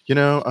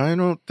 I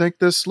don't think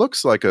this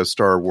looks like a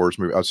Star Wars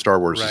movie. Star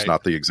Wars is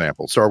not the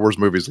example. Star Wars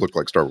movies look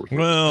like Star Wars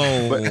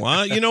movies.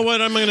 Well, you know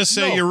what? I'm going to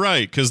say you're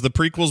right, because the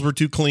prequels were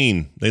too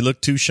clean. They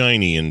looked too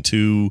shiny and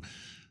too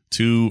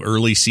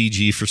early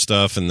CG for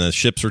stuff, and the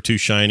ships were too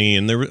shiny,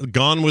 and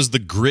gone was the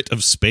grit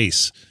of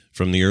space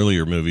from the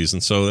earlier movies,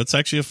 and so that's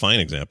actually a fine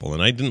example,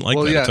 and I didn't like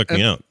that. Yeah, it took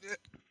me out.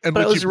 But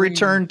it was a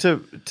return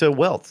to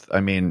wealth. I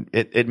mean,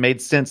 it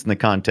made sense in the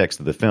context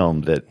of the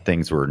film that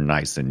things were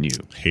nice and new.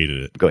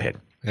 Hated it. Go ahead.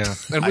 Yeah,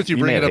 and with you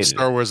bringing up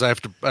Star Wars, I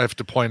have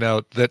to point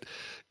out that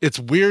it's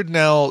weird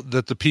now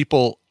that the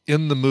people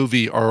in the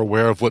movie are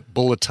aware of what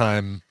bullet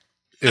time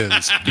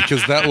is,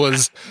 because that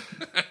was,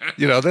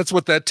 that's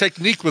what that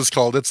technique was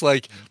called. It's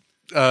like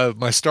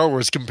my Star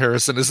Wars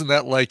comparison. Isn't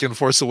that like in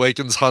Force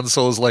Awakens, Han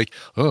Solo's like,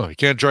 oh, I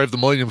can't drive the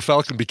Millennium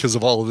Falcon because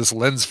of all of this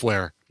lens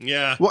flare.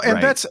 Yeah. Well,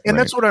 and that's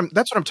what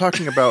I'm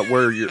talking about,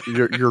 where your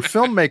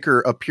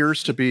filmmaker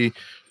appears to be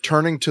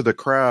turning to the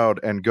crowd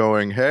and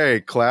going,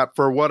 "Hey, clap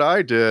for what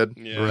I did."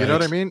 Yeah. You know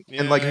what I mean?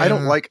 Yeah. And like, I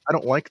don't like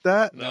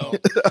that. No.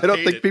 I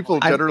don't think people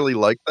generally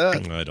like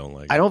that. I don't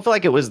like it. I don't feel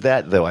like it was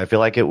that, though. I feel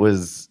like it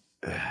was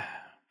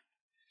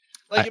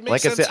Like, it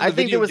makes sense in the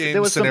video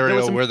game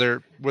scenario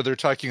where they're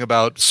talking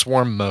about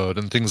swarm mode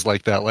and things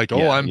like that. Like,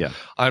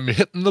 I'm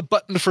hitting the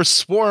button for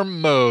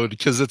swarm mode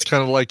because it's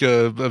kind of like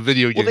a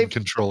video game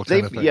control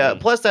kind of thing. Yeah.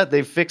 Plus that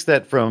they fixed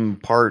that from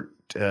part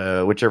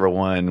whichever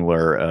one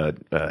where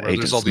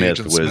Agent Smith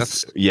was.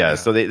 Smiths. Yeah.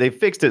 So they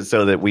fixed it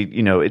so that we,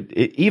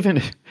 even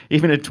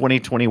in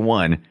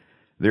 2021,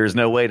 there's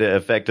no way to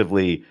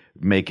effectively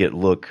make it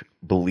look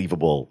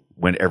believable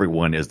when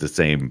everyone is the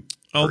same.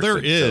 Oh,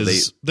 person.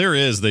 There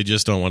is. They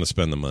just don't want to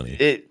spend the money.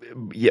 I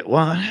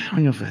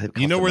don't know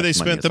if where they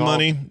spent the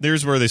money?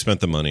 There's where they spent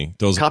the money.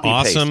 Those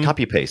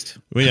copy paste.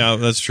 Well, yeah,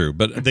 that's true.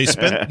 But they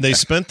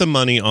spent the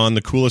money on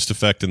the coolest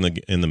effect in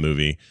the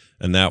movie,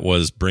 and that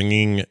was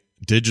bringing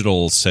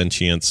digital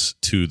sentience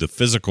to the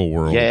physical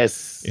world.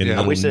 Yes, in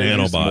little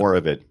nanobot. More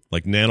of it.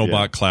 Like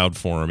nanobot cloud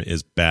form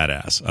is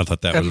badass. I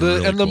thought that was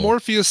really cool.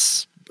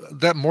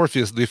 The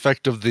Morpheus, the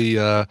effect of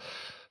the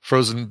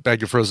frozen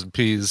bag of frozen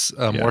peas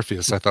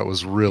Morpheus, I thought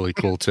was really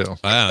cool too.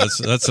 That's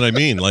what I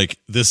mean. Like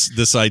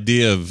this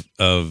idea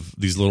of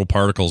these little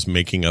particles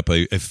making up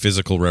a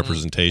physical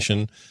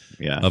representation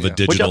of a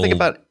digital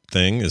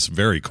thing is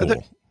very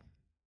cool.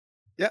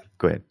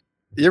 Go ahead.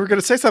 You were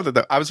going to say something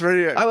though. I was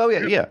ready to... Oh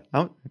yeah.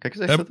 Can I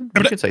say something?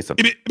 You can say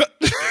something.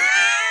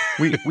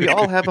 We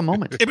all have a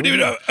moment.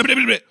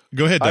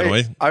 Go ahead,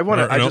 Dunaway.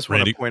 I just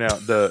want to point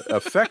out the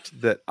effect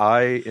that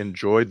I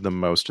enjoyed the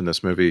most in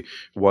this movie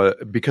was,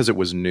 because it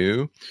was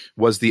new,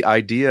 was the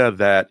idea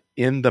that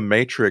in The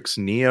Matrix,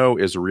 Neo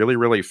is really,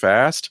 really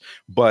fast,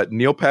 but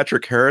Neil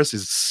Patrick Harris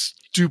is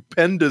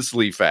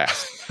stupendously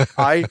fast.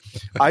 I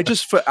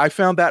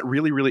found that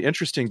really, really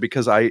interesting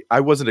because I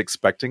wasn't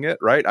expecting it,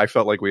 right? I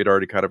felt like we had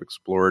already kind of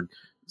explored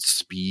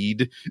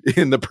speed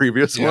in the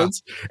previous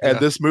ones, and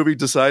this movie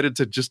decided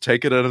to just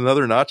take it at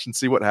another notch and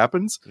see what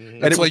happens.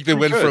 And it's like they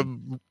went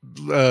from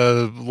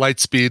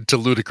light speed to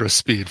ludicrous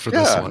speed for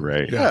this one,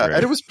 right?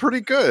 And it was pretty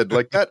good.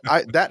 Like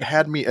that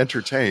had me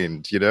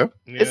entertained.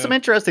 It's some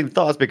interesting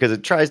thoughts because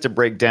it tries to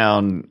break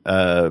down.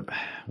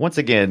 Once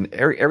again,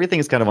 everything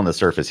is kind of on the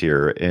surface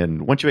here,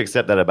 and once you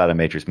accept that about a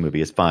Matrix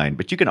movie, it's fine.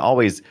 But you can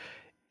always.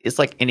 It's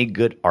like any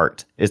good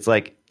art. It's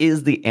like,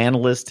 is the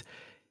analyst?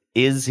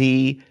 Is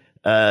he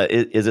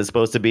Is it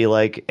supposed to be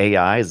like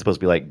AI? Is it supposed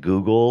to be like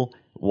Google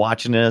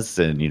watching us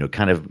and,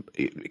 kind of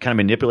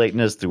manipulating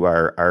us through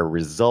our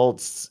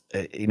results?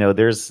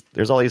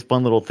 There's all these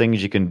fun little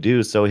things you can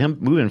do. So him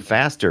moving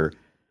faster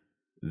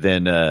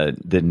than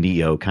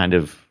Neo kind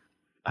of,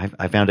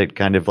 I found it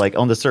kind of like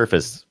on the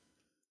surface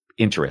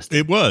interesting.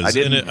 It was,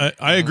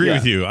 I agree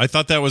with you. I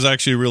thought that was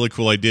actually a really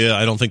cool idea.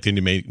 I don't think they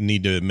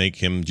need to make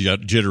him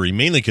jittery,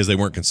 mainly because they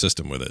weren't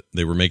consistent with it.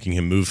 They were making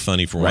him move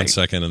funny for 1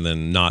 second and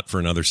then not for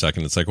another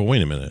second. It's like, well,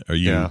 wait a minute, are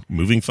you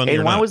moving funny?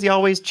 And or why not? was he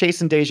always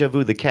chasing Deja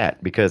Vu the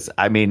cat? Because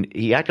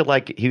he acted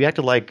like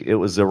it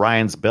was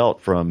Orion's belt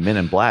from Men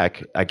in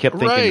Black. I kept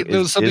thinking, there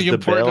was something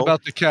important bell,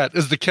 about the cat.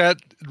 Is the cat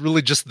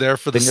really just there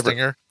for the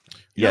stinger?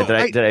 Yeah,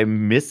 did I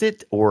miss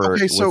it, or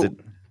was it?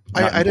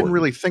 I didn't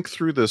really think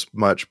through this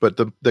much, but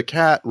the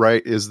cat,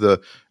 right, is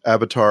the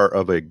avatar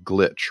of a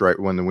glitch, right?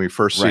 When we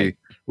first see,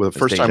 the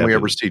first time we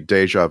ever see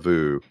Deja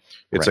Vu,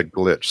 it's a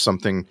glitch,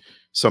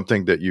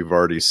 something that you've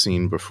already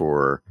seen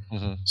before.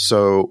 Mm-hmm.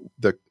 So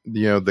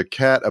the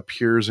cat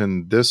appears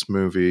in this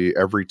movie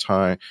every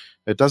time.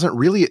 It doesn't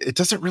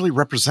really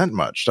represent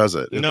much, does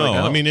it?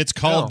 I mean, it's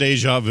called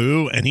Deja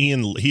Vu, and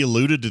he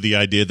alluded to the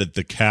idea that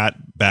the cat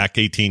back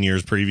 18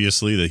 years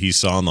previously that he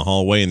saw in the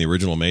hallway in the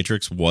original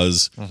Matrix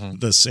was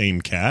the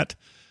same cat.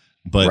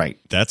 But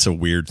that's a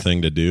weird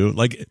thing to do.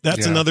 Like,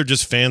 that's another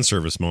just fan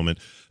service moment.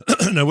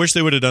 And I wish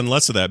they would have done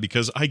less of that,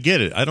 because I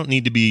get it. I don't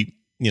need to be,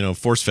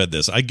 force fed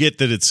this. I get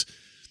that it's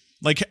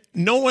like,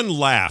 no one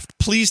laughed.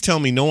 Please tell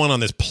me no one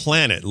on this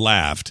planet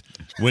laughed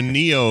when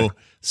Neo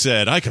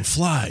said, I can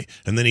fly.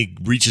 And then he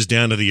reaches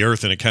down to the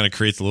earth and it kind of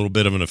creates a little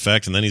bit of an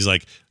effect. And then he's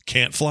like,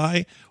 can't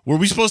fly? Were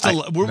we supposed to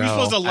laugh at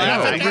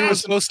that? We were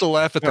supposed to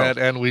laugh at that,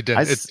 and we didn't.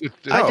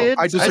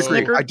 I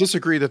disagree. I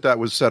disagree that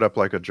was set up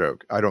like a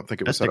joke. I don't think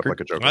it was set up like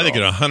a joke. I think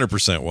it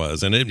 100%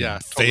 was, and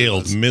it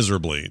failed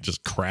miserably. It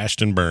just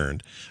crashed and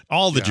burned.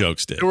 All the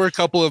jokes did. There were a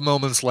couple of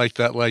moments like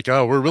that, like,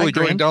 oh, we're really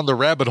going down the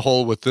rabbit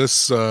hole with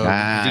this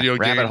video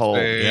game rabbit hole.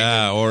 thing.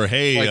 Yeah, or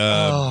hey,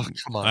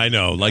 come on. I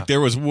know, like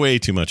there was way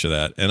too much of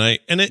that, and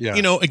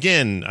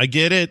again, I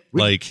get it.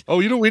 We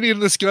need in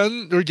this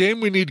gun or game.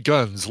 We need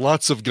guns,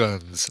 lots of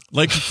guns.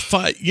 Like,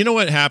 you know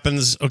what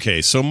happens?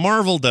 Okay, so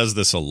Marvel does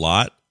this a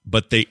lot,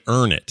 but they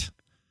earn it.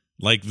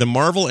 Like the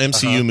Marvel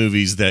MCU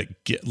movies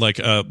that get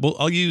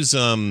I'll use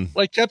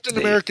like Captain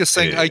America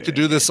saying I could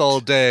do this all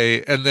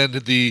day, and then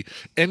the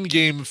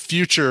Endgame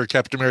future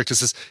Captain America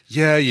says,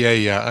 yeah,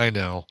 I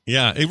know.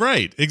 Yeah,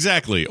 right,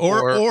 exactly.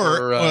 Or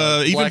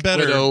even Black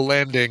better, Widow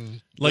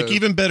landing.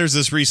 Even better is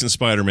this recent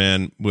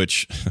Spider-Man,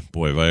 which,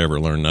 boy, have I ever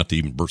learned not to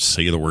even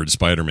say the word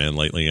Spider-Man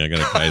lately. I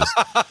got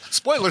guys.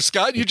 Spoiler,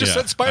 Scott, you just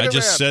said Spider-Man. I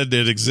just said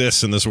it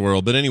exists in this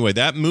world. But anyway,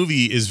 that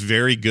movie is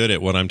very good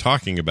at what I'm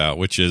talking about,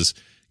 which is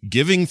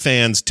giving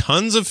fans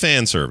tons of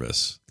fan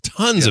service,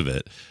 of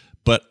it,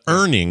 but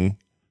earning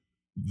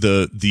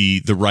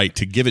the right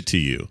to give it to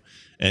you.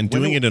 And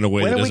doing it in a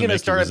way that doesn't make you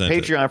resent it. When are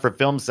we going to start a Patreon for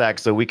Film Sack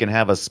so we can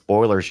have a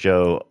spoiler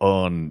show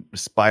on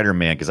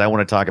Spider-Man? Because I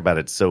want to talk about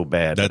it so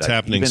bad. That's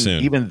happening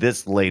soon. Even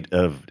this late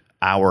of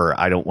hour,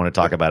 I don't want to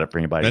talk about it for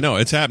anybody. I know,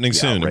 it's happening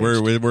soon.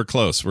 We're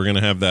close. We're going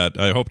to have that.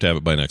 I hope to have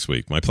it by next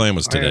week. My plan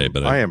was today,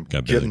 but I am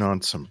getting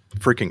on some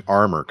freaking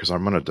armor because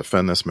I'm going to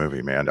defend this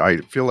movie, man. I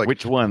feel like...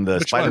 Which one?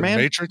 The Spider-Man?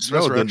 Matrix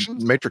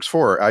Resurrections? The Matrix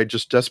 4. I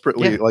just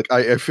desperately...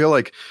 I feel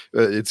like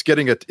it's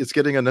getting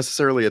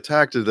unnecessarily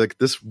attacked. Like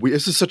this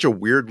is such a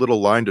weird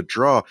little line to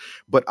draw,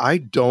 but I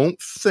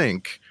don't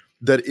think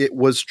that it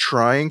was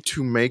trying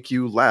to make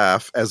you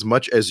laugh as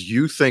much as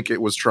you think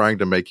it was trying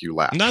to make you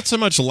laugh. Not so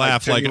much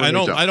laugh. Like I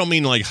don't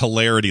mean like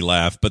hilarity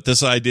laugh, but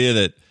this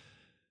idea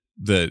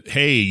that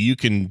hey, you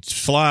can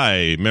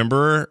fly,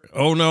 remember?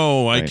 Oh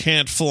no, I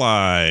can't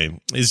fly.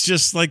 It's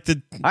just like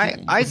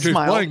I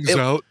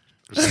smile.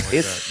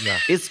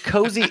 It's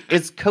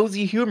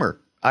cozy humor.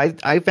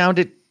 I found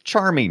it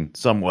charming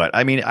somewhat.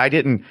 I mean, I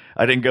didn't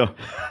go,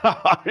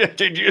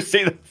 did you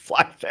see the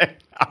fly thing?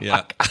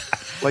 Yeah.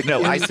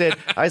 I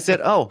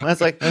said, oh,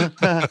 that's like,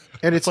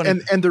 and it's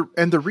funny. and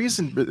the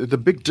reason, the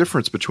big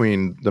difference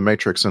between the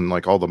Matrix and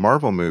like all the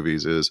Marvel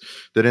movies is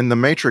that in the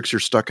Matrix you're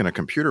stuck in a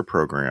computer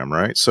program,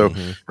 right? So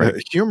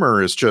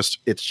humor is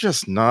it's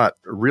just not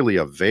really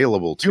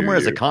available to humor you.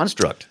 As a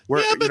construct.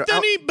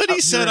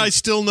 He said, I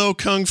still know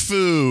kung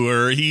fu,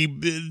 or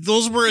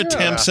those were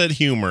attempts at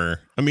humor.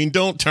 I mean,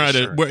 don't try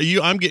to.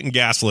 I'm getting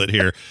gaslit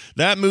here.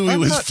 That movie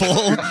was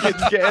full.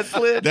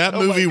 Gaslit. That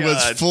movie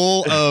was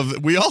full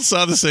of. We all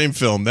saw the same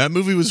film. That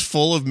movie was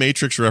full of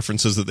Matrix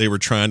references that they were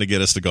trying to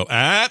get us to go.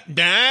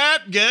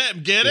 Get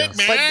it,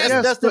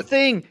 man. That's the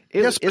thing.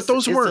 But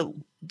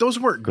those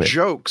weren't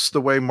jokes the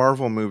way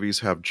Marvel movies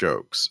have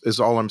jokes, is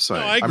all I'm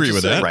saying. No, I agree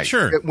with that. Right.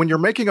 Sure. When you're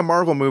making a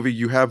Marvel movie,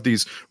 you have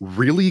these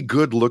really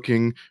good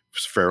looking,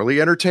 fairly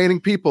entertaining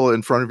people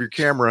in front of your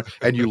camera,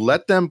 and you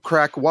let them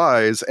crack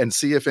wise and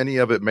see if any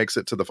of it makes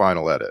it to the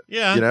final edit.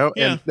 Yeah.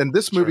 And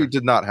this movie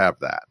did not have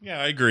that. Yeah,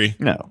 I agree.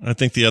 No. I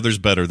think the other's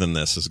better than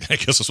this, I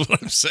guess is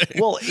what I'm saying.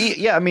 Well,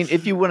 yeah, I mean,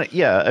 if you want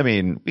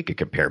to, we could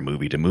compare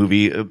movie to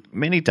movie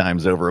many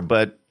times over,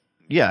 but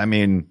yeah, I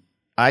mean,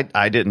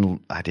 I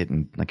didn't,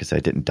 like I said, I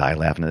didn't die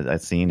laughing at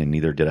that scene, and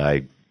neither did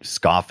I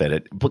scoff at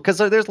it, because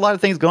there's a lot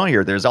of things going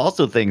here. There's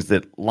also things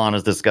that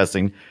Lana's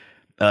discussing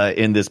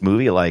in this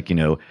movie, like,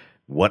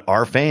 what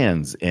are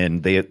fans,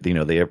 and they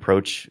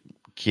approach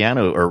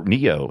Keanu or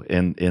Neo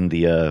in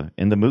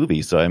the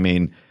movie. So I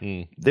mean,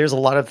 there's a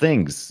lot of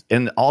things,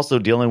 and also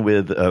dealing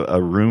with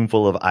a room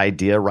full of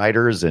idea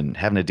writers and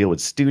having to deal with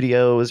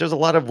studios. There's a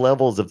lot of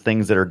levels of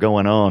things that are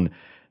going on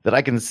that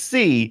I can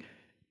see,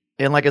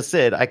 and like I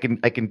said, I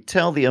can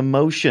tell the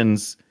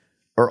emotions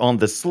are on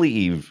the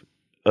sleeve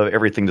of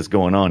everything that's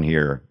going on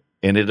here,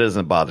 and it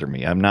doesn't bother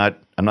me. I'm not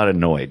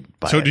annoyed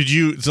by it. So did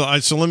you?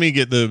 So let me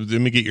get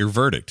your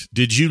verdict.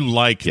 Did you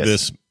like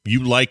this?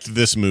 You liked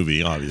this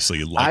movie, obviously.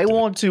 You liked it.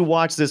 Want to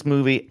watch this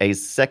movie a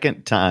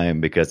second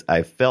time because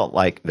I felt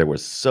like there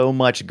was so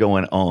much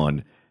going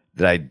on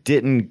that I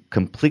didn't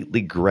completely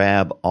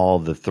grab all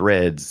the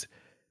threads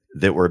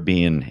that were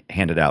being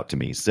handed out to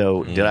me.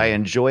 So did I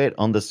enjoy it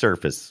on the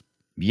surface?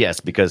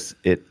 Yes, because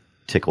it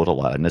tickled a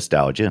lot of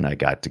nostalgia, and I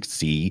got to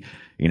see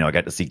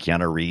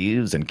Keanu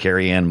Reeves and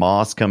Carrie-Anne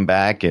Moss come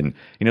back, and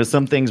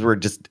some things were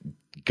just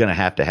gonna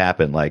have to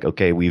happen. Like,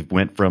 okay, we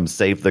went from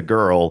Save the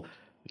Girl,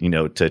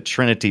 to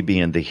Trinity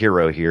being the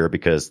hero here,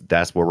 because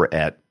that's where we're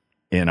at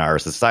in our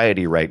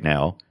society right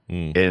now.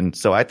 And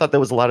so I thought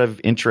there was a lot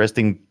of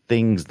interesting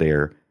things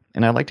there,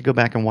 and I'd like to go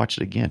back and watch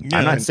it again.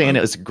 I'm not saying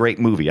it was a great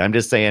movie. I'm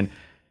just saying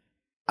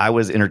I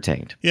was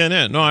entertained. Yeah,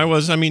 no, I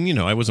was. I mean,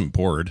 I wasn't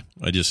bored.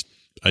 I just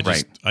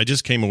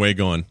came away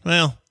going,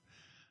 well,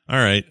 all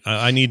right,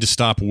 I need to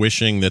stop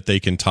wishing that they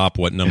can top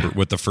what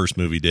the first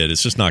movie did.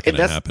 It's just not going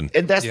to happen.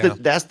 And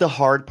that's the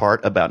hard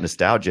part about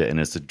nostalgia, and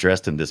it's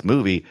addressed in this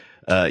movie.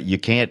 You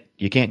can't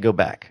go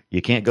back.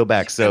 You can't go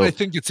back. So and I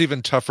think it's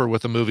even tougher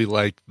with a movie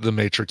like The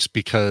Matrix,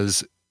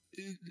 because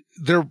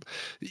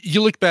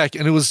you look back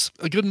and it was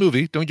a good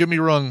movie, don't get me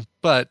wrong,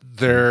 but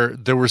there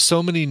were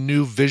so many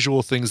new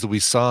visual things that we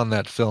saw in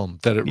that film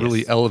that it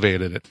really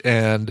elevated it.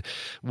 And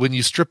when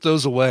you strip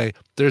those away,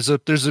 there's a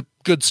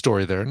good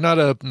story there. Not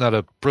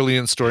a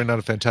brilliant story, not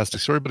a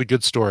fantastic story, but a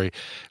good story.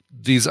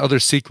 These other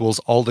sequels,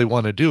 all they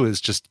want to do is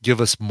just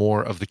give us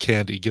more of the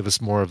candy, give us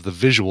more of the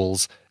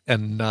visuals,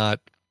 and not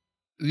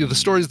the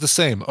story's the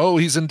same. Oh,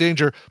 he's in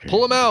danger.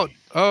 Pull him out.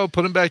 Oh,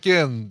 put him back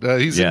in.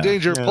 He's in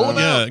danger. Pull him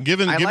out.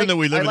 Given that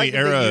we live in the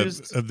era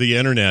of the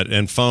internet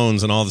and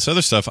phones and all this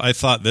other stuff, I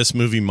thought this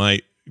movie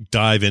might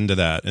dive into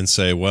that and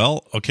say,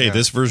 well, okay,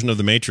 this version of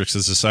the Matrix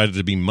has decided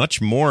to be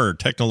much more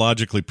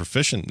technologically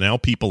proficient. Now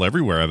people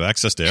everywhere have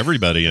access to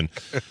everybody, and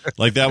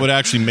like that would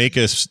actually make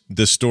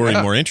the story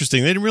more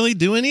interesting. They didn't really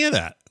do any of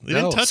that. They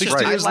didn't touch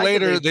 60 years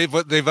later, they've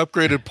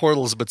upgraded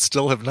portals, but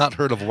still have not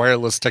heard of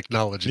wireless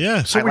technology.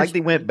 Yeah, so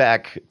they went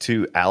back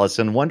to Alice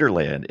in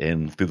Wonderland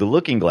and through the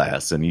Looking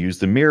Glass and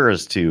used the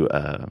mirrors to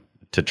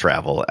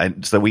travel.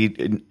 And so we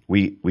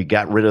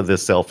got rid of the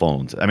cell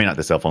phones. I mean, not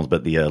the cell phones,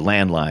 but the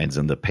landlines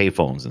and the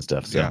payphones and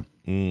stuff. So.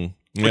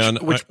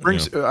 Which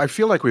brings, I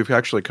feel like we've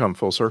actually come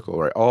full circle,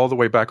 right? All the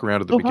way back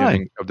around to the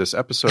beginning of this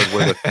episode,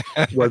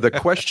 where the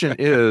question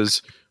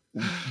is,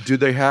 do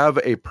they have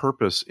a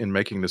purpose in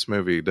making this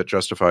movie that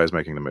justifies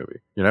making the movie?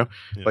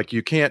 Like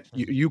you can't,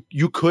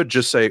 you could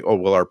just say, oh,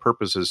 well, our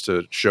purpose is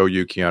to show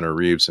you Keanu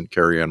Reeves and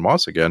Carrie-Anne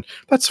Moss again.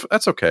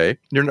 That's okay.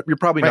 You're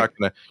probably not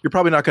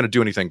gonna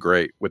do anything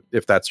great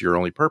if that's your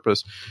only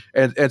purpose.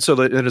 And so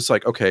then it's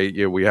like,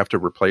 okay, we have to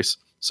replace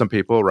some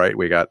people, right?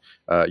 We got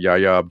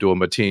Yahya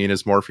Abdul-Mateen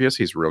as Morpheus.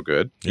 He's real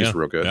good. He's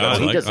real good. Yeah,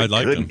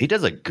 he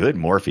does a good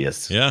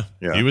Morpheus. Yeah,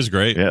 he was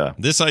great. Yeah.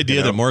 This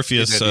idea that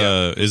Morpheus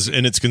is,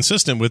 and it's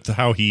consistent with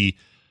how he,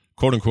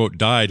 quote unquote,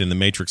 died in the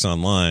Matrix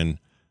Online.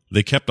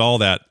 They kept all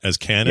that as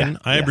canon.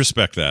 I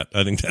respect that.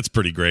 I think that's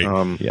pretty great.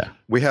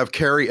 We have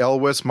Carrie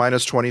Elwes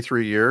minus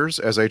 23 years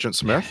as Agent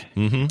Smith.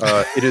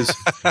 It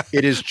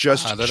is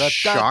just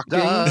shocking.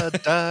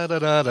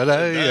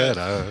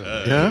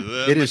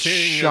 It is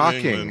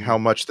shocking how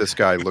much this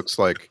guy looks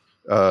like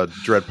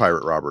Dread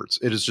Pirate Roberts.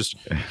 It is just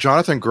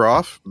Jonathan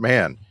Groff.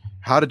 Man,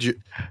 how did you?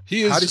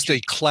 He is just a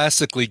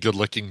classically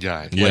good-looking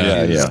guy.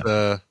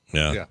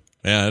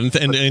 Yeah,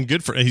 and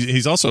good for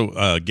he's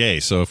also gay.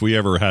 So if we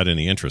ever had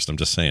any interest, I'm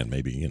just saying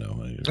maybe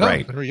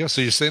right. There we go.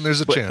 So you're saying there's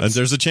a chance.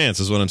 There's a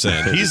chance, is what I'm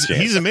saying.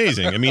 He's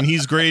amazing. I mean,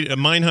 he's great.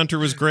 Mindhunter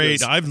was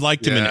great. I've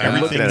liked him in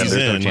everything he's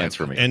in. Chance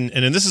for me. And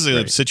this is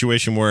a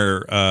situation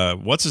where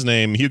what's his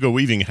name, Hugo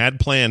Weaving, had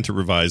planned to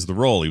revise the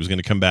role. He was going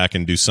to come back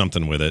and do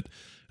something with it,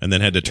 and then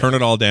had to turn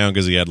it all down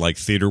because he had like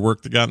theater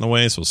work that got in the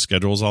way. So his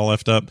schedule was all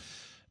left up.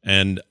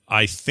 And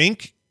I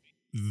think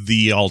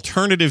the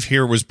alternative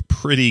here was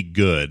pretty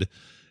good.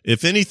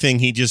 If anything,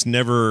 he just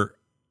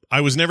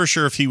I was never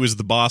sure if he was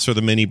the boss or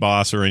the mini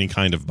boss or any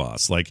kind of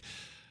boss. Like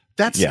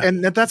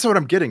and that's what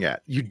I'm getting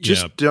at. You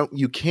just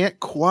you can't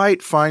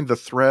quite find the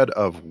thread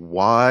of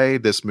why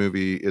this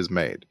movie is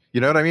made.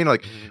 You know what I mean?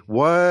 Like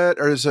what,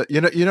 or is it,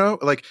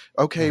 like,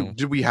 okay,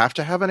 did we have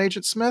to have an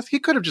Agent Smith? He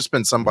could have just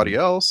been somebody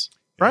else.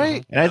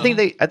 Right. And I think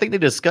they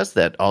discussed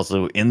that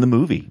also in the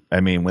movie. I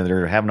mean, when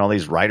they're having all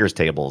these writers'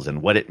 tables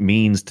and what it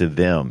means to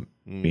them,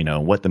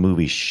 what the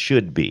movie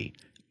should be.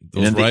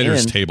 Those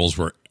writers' tables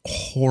were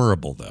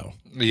horrible, though.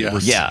 Yeah,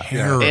 It's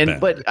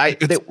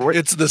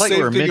the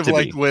same thing of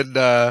like when.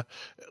 I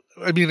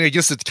mean, I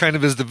guess it kind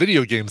of is the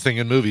video game thing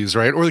in movies,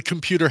 right? Or the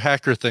computer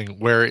hacker thing,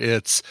 where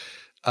it's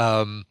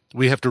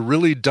we have to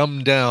really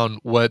dumb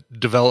down what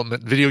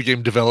video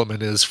game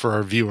development is for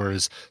our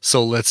viewers.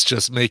 So let's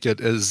just make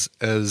it as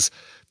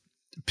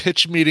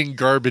pitch meeting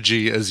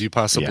garbagey as you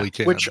possibly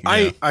can. Which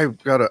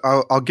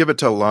I'll give it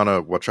to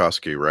Lana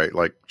Wachowski, right?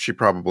 Like she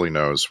probably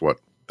knows what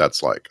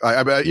that's like.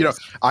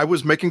 I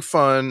was making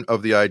fun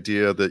of the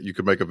idea that you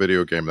could make a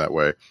video game that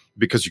way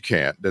because you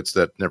can't.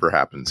 That never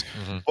happens.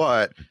 Mm-hmm.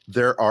 But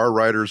there are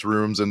writers'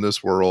 rooms in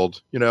this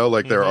world.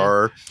 There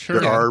are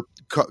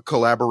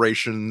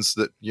collaborations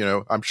that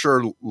I'm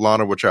sure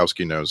Lana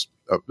Wachowski knows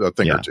a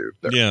thing or two.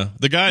 There. Yeah,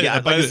 the guy.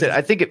 Yeah, like I said,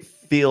 I think it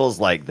feels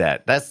like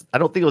that. I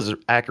don't think it was an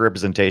accurate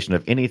representation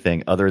of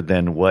anything other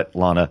than what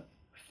Lana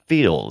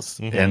feels,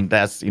 and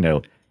that's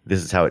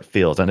this is how it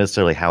feels, not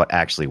necessarily how it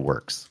actually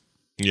works.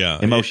 Yeah,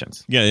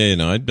 emotions.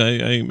 No, I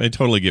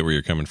totally get where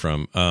you're coming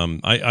from.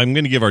 I'm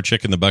going to give our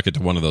chick in the bucket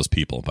to one of those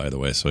people, by the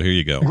way. So here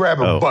you go. Grab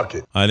a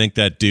bucket. I think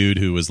that dude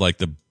who was like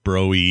the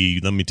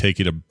broy, let me take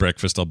you to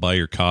breakfast, I'll buy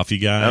your coffee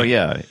guy. Oh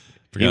yeah,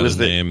 forgot his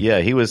name.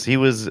 Yeah, he was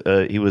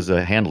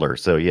a handler.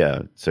 So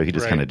yeah, so he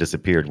just kind of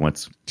disappeared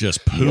once.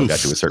 Just poof. Got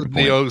to a certain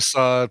point. Neo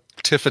saw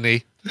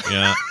Tiffany.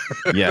 Yeah,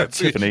 yeah,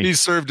 Tiffany. He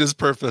served his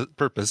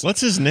purpose.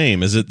 What's his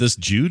name? Is it this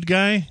Jude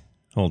guy?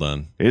 Hold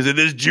on. Is it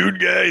this Jude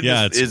guy?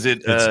 Yeah, it's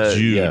Jude.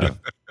 Yeah.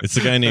 It's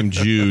the guy named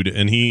Jude,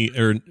 and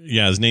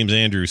his name's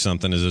Andrew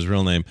something is his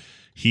real name.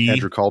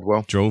 Andrew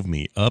Caldwell drove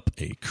me up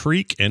a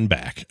creek and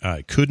back.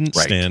 I couldn't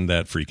stand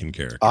that freaking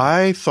character.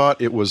 I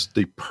thought it was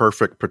the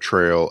perfect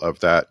portrayal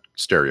of that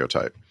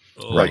stereotype.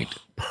 Right.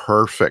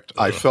 Perfect.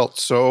 I felt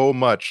so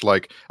much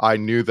like I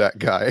knew that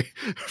guy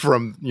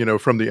from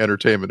the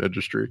entertainment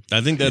industry.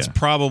 I think that's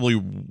probably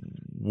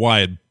why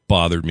it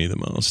bothered me the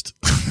most.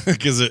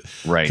 Because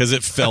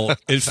it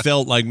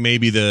felt like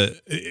maybe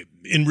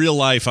in real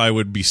life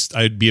I'd be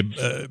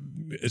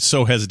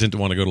so hesitant to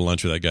want to go to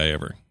lunch with that guy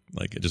ever.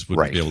 Like I just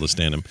wouldn't be able to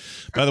stand him.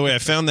 By the way, I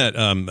found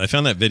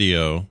that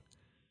video.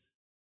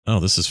 Oh,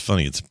 this is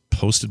funny. It's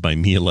posted by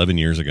me 11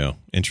 years ago.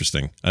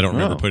 Interesting. I don't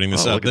remember putting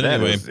this up. But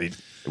anyway,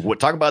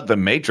 talk about the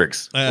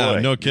Matrix.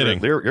 No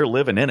kidding. You're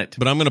living in it.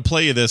 But I'm going to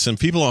play you this, and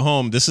people at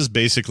home, this is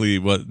basically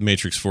what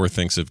Matrix 4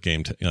 thinks of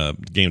game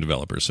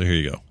developers. So here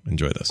you go.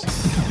 Enjoy this.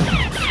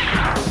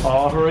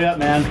 Oh, hurry up,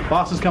 man.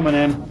 Boss is coming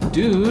in.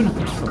 Dude,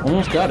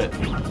 almost got it.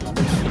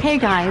 Hey,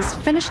 guys.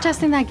 Finished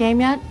testing that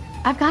game yet?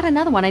 I've got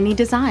another one I need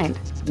designed.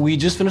 We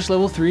just finished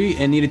level 3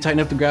 and need to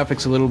tighten up the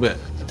graphics a little bit.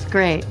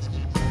 Great.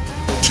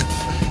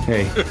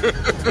 Hey,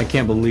 I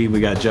can't believe we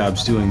got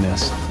jobs doing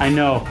this. I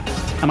know.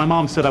 And my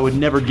mom said I would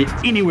never get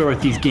anywhere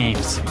with these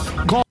games.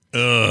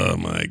 Oh,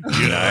 my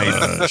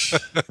gosh.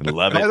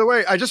 Love it. By the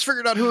way, I just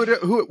figured out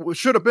who it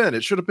should have been.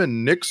 It should have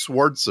been Nick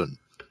Swardson.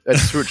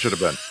 That's who it should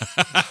have been.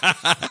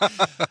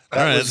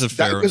 All right,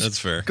 that's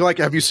fair. Like,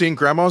 have you seen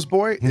Grandma's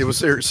Boy? It was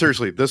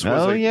seriously. This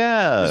was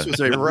this was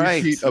a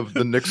repeat of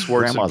the Nick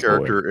Swardson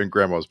character in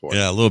Grandma's Boy.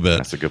 Yeah, a little bit.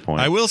 That's a good point.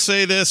 I will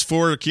say this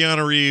for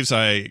Keanu Reeves.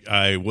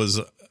 I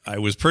was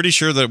pretty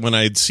sure that when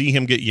I'd see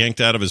him get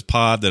yanked out of his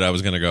pod, that I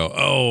was going to go,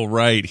 oh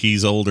right,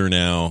 he's older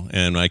now,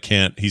 and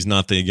he's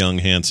not the young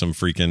handsome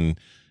freaking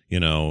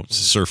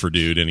surfer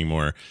dude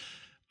anymore.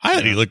 I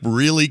thought he looked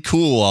really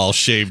cool, all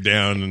shaved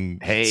down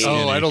and. Hey,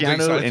 I don't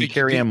think so. And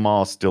Carrie-Anne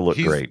Moss still look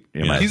great.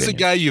 In my he's opinion.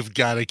 the guy you've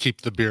got to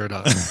keep the beard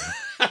on.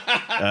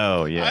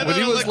 Oh yeah, when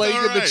he was laying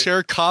in the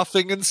chair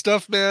coughing and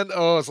stuff, man.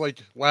 Oh, it's like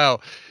wow.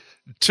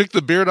 Took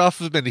the beard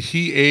off of him and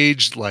he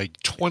aged like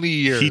 20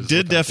 years. He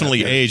did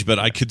definitely age, but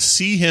I could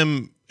see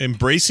him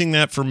embracing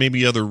that for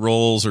maybe other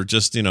roles, or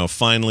just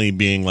finally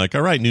being like,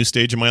 all right, new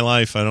stage of my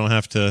life. I don't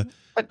have to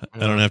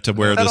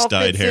wear this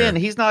dyed hair.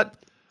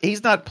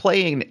 He's not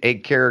playing a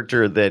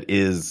character that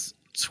is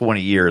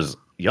 20 years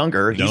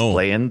younger. He's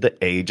playing the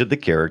age of the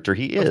character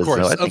he is. Of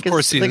course, so I think he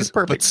is,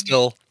 perfect. But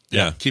still,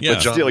 keep a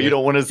John. Still, you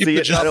don't want to see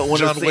it. I don't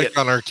want to see Wick it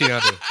on our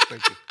Keanu.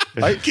 Thank you.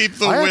 Keep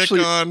the wick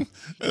on.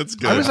 That's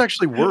good. I was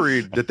actually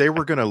worried that they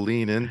were going to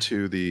lean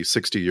into the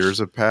 60 years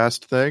have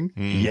passed thing.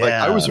 Yeah. Like,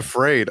 I was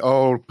afraid.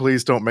 Oh,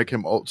 please don't make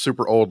him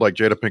super old like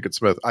Jada Pinkett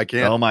Smith. I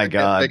can't. Oh my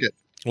God. Take it.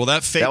 Well,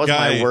 that fake that was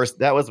guy. my worst.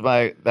 That was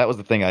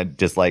the thing I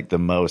disliked the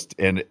most,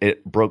 and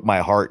it broke my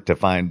heart to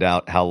find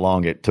out how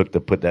long it took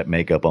to put that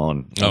makeup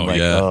on.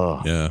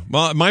 Yeah.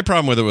 Well, my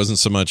problem with it wasn't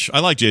so much. I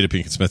like Jada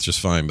Pinkett Smith just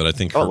fine, but I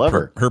think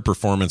her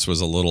performance was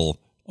a little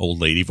old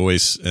lady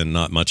voice and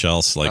not much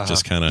else. Like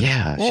just kind of.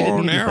 Yeah.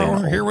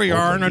 Now here we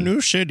are in a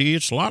new city.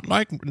 It's a lot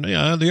like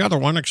the other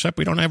one, except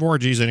we don't have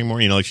orgies anymore.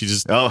 Like she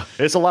just. Oh,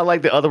 it's a lot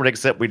like the other one,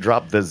 except we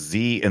dropped the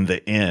Z and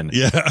the N.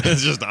 Yeah,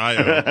 it's just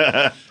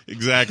IO.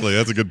 Exactly,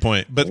 that's a good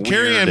point. But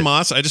Carrie-Anne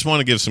Moss, I just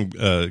want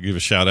to give a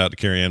shout out to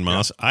Carrie-Anne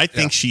Moss. I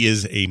think she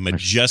is a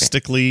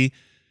majestically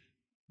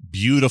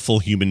beautiful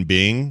human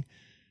being,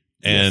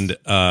 and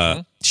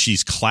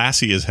she's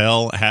classy as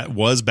hell.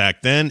 Was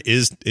back then,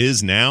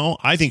 is now.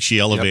 I think she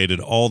elevated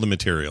all the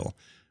material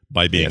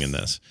by being in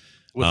this.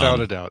 Without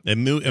a doubt. A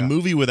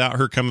movie without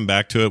her coming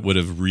back to it would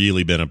have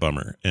really been a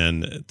bummer.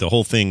 And the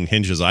whole thing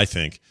hinges, I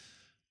think,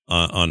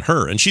 on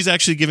her. And she's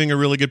actually giving a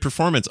really good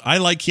performance. I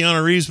like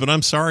Keanu Reeves, but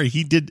I'm sorry,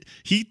 he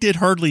did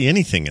hardly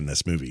anything in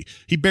this movie.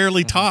 He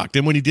barely talked,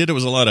 and when he did, it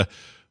was a lot of,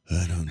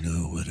 I don't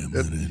know what I'm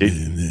gonna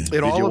do.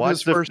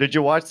 Did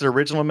you watch the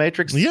original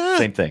Matrix? Yeah,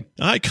 same thing.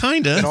 I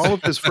kind of. In all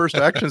of his first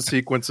action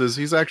sequences,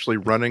 he's actually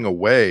running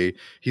away.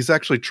 He's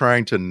actually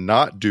trying to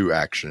not do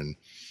action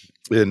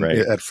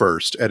at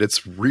first, and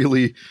it's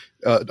really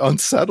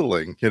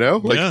unsettling. You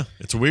know,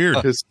 it's weird.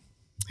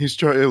 He's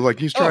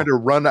trying to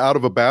run out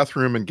of a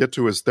bathroom and get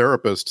to his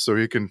therapist so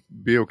he can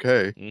be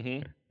okay.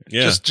 Mm-hmm.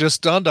 Yeah,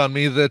 just dawned on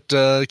me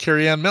that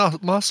Carrie-Anne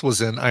Moss was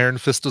in Iron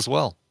Fist as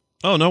well.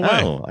 Oh, no way!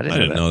 Oh, I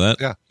didn't know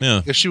that.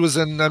 Yeah. She was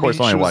in. She was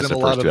in a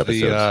lot of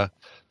the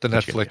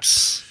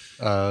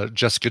Netflix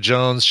Jessica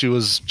Jones. She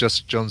was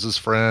Jessica Jones's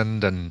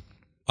friend, and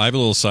I have a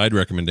little side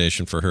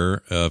recommendation for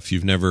her. If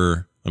you've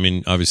never,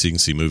 obviously you can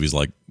see movies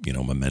like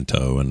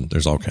Memento, and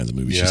there's all kinds of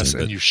movies. Yes,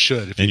 and you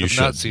should. If you have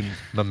not seen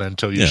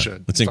Memento, you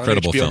should. It's an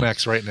incredible on HBO film.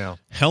 Max right now.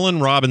 Helen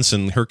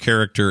Robinson, her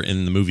character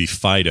in the movie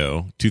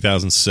Fido,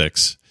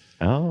 2006.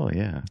 Oh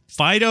yeah,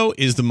 Fido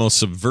is the most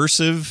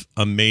subversive,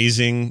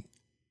 amazing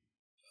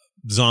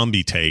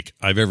zombie take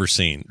I've ever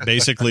seen.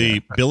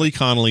 Basically, Billy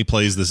Connolly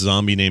plays this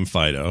zombie named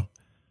Fido,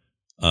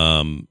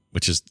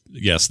 which is,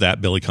 that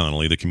Billy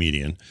Connolly, the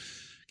comedian.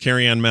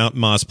 Carrie-Anne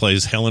Moss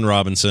plays Helen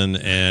Robinson,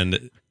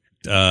 and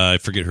I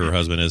forget who her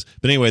husband is.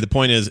 But anyway, the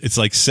point is, it's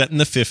like set in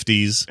the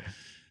 50s,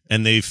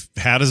 and they've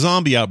had a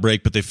zombie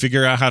outbreak, but they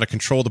figure out how to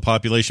control the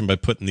population by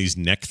putting these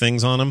neck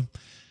things on them.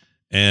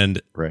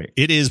 And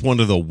it is one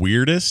of the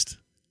weirdest,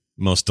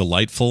 most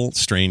delightful,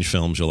 strange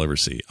films you'll ever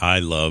see. I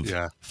love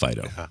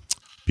Fido. Yeah.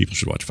 People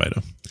should watch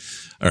Fido.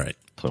 All right.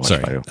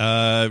 Sorry.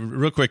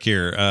 Real quick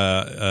here.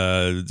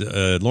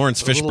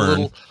 Lawrence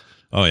Fishburne.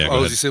 Go ahead.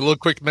 You say a little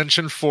quick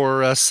mention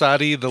for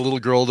Sadie, the little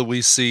girl that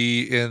we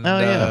see in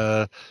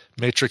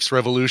Matrix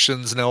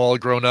Revolutions, now all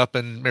grown up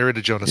and married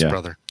a Jonas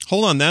brother.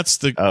 Hold on, that's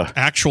the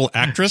actual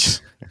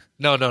actress?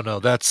 No.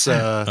 That's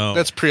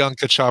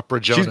Priyanka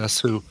Chopra Jonas,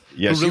 who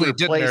really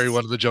did marry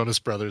one of the Jonas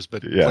brothers,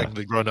 but playing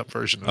the grown-up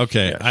version.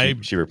 Okay,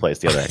 she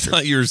replaced the other actress. I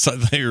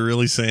thought you were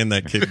really saying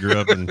that kid grew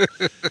up and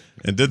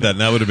did that,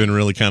 and that would have been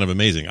really kind of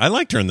amazing. I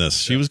liked her in this.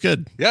 She was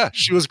good. Yeah,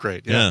 she was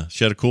great. Yeah,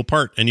 she had a cool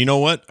part. And you know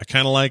what? I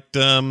kind of liked.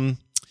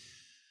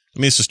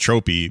 It's just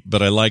tropey,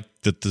 but I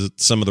liked that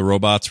some of the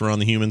robots were on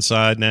the human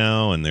side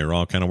now, and they were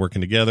all kind of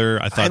working together.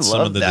 I thought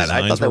some of the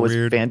designs were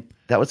weird.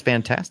 That was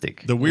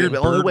fantastic. The weird. The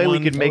only way we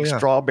could make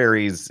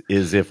strawberries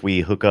is if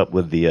we hook up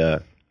with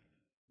the.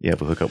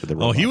 If we hook up with the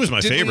robot. Oh, he was my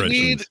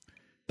favorite.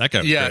 That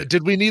guy. Yeah.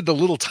 Did we need the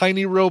little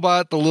tiny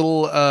robot? The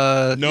little.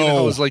 No.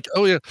 I was like,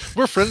 oh yeah,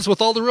 we're friends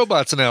with all the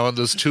robots now, and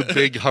those two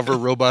big hover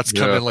robots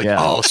come in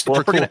oh,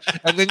 super cool.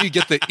 And then you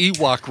get the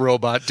Ewok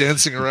robot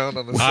dancing around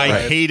on the side.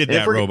 I hated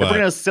that robot.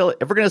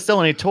 If we're gonna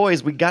sell any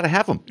toys, we got to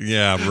have them.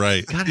 Yeah,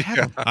 right. Gotta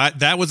have them.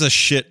 That was a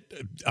shit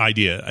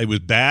idea. It was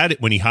bad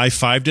when he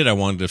high-fived it. I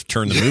wanted to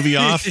turn the movie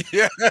off.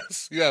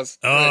 Yes.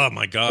 Oh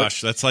my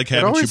gosh, that's like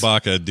having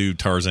Chewbacca do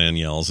Tarzan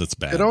yells. It's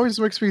bad. It always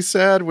makes me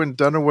sad when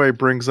Dunaway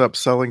brings up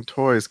selling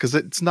toys, because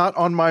it's not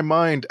on my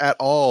mind at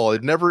all.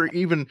 It never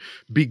even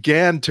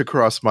began to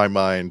cross my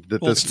mind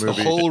that this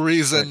movie. The whole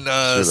reason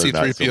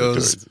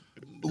C-3PO's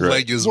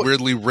leg is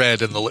weirdly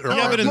red in the.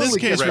 But in this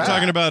case, we're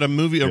talking about a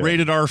movie, a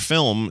rated R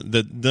film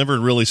that never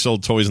really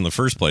sold toys in the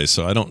first place.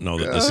 So I don't know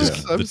that this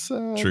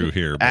is true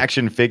here. But.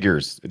 Action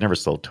figures. It never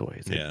sold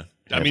toys. Yeah.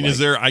 Is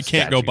there? I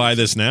can't go buy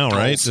this now, dolls.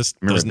 Right? This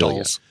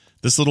dolls.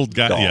 This little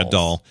guy,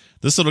 doll.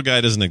 This little guy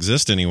doesn't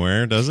exist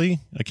anywhere, does he?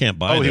 I can't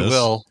buy this. He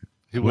will.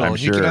 He will.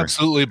 Sure. You can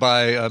absolutely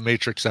buy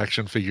Matrix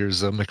action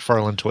figures.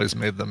 McFarlane Toys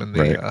made them in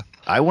the.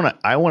 I want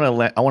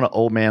an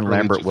old man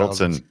Lambert 2000s.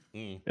 Wilson.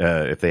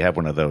 If they have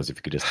one of those, if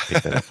you could just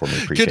pick that up for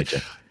me, appreciate you.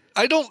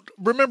 I don't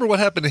remember what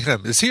happened to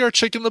him. Is he our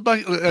chick in the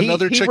bucket?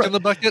 Another chick in the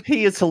bucket?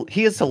 He is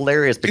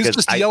hilarious because he's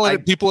just yelling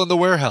at people in the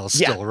warehouse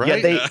still,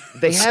 right? Yeah,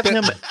 they have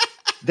him.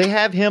 They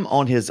have him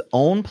on his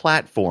own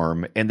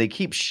platform, and they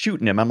keep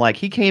shooting him. I'm like,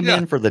 he came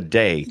in for the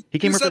day. He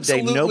came in for the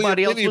day.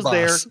 Nobody else was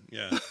there.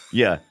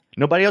 Yeah.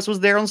 Nobody else was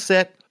there on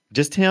set.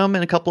 Just him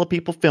and a couple of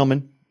people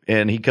filming.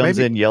 And he comes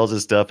in, yells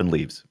his stuff, and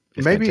leaves.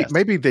 It's fantastic.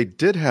 Maybe they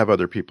did have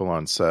other people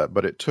on set,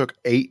 but it took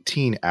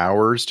 18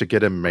 hours to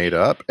get him made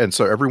up, and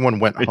so everyone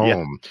went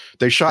home.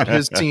 They shot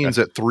his scenes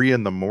at 3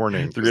 in the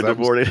morning. 3 in the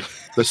morning,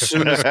 the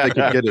soonest they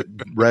could get it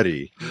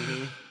ready.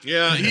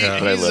 Yeah,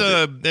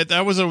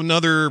 that was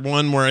another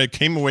one where I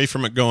came away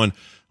from it going,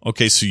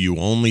 okay, so you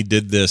only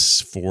did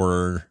this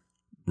for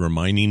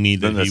reminding me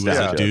that he was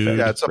a dude.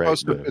 Yeah,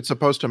 it's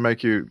supposed to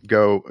make you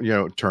go,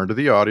 turn to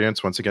the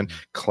audience once again,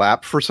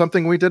 clap for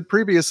something we did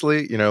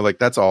previously.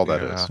 That's all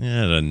that is.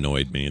 Yeah, it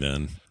annoyed me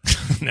then.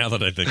 Now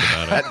that I think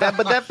about it,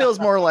 but that feels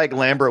more like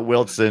Lambert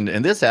Wilson,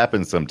 and this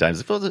happens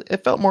sometimes.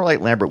 It felt more like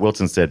Lambert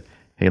Wilson said,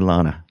 "Hey,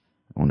 Lana,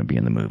 I want to be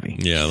in the movie."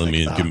 Yeah,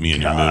 get me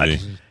in your movie.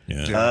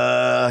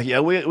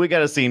 Yeah, we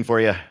got a scene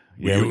for you.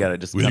 Yeah, we got to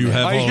just. Will you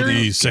have I all hear the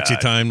you. sexy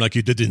time like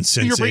you did in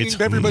Sense8? You're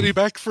bringing everybody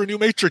back for a new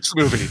Matrix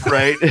movie.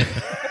 Right.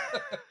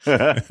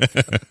 I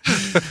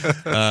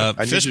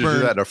need you to do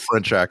Fishburne. that in a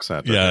French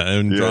accent. Yeah,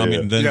 and draw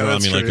me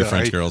that's like true, the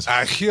French girls.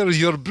 I hear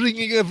you're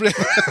bringing every.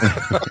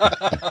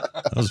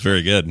 That was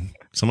very good.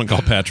 Someone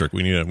call Patrick.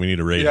 We need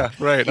a rating. Yeah,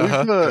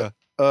 right.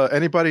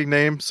 Anybody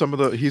name some of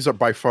the? He's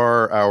by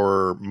far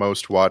our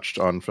most watched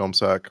on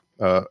FilmSack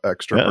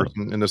extra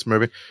person in this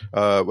movie.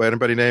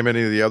 Anybody name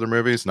any of the other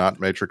movies, not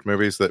Matrix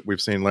movies, that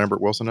we've seen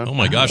Lambert Wilson in? Oh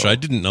my gosh, I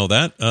didn't know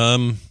that.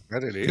 I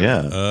didn't either.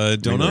 Yeah.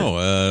 Don't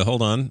know.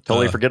 Hold on.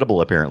 Totally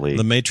forgettable, apparently.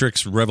 The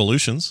Matrix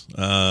Revolutions.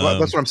 Well,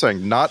 that's what I'm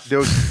saying. Not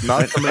those.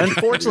 Not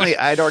Unfortunately,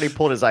 I'd already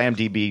pulled his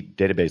IMDb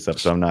database up,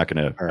 so I'm not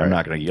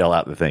gonna yell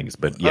out the things.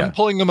 But yeah, I'm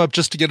pulling them up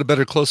just to get a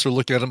better, closer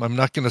look at him. I'm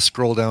not going to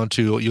scroll down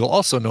to. You'll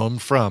also know him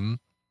from.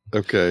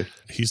 Okay.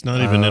 He's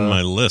not even in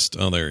my list.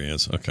 Oh, there he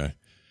is. Okay.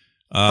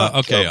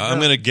 Okay, I'm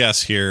going to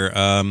guess here.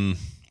 Oh,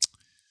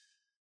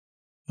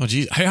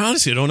 geez. I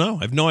honestly don't know.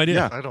 I have no idea.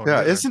 Yeah, I don't yeah.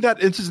 either. Isn't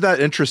that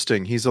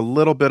interesting? He's a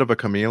little bit of a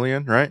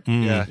chameleon, right?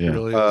 Yeah, he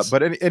really is.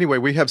 But anyway,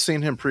 we have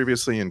seen him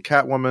previously in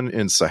Catwoman,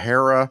 in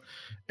Sahara,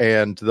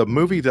 and the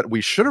movie that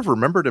we should have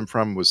remembered him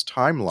from was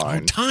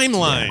Timeline.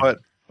 Timeline. But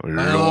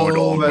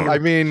I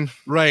mean,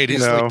 right?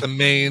 He's like the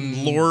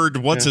main Lord.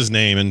 What's his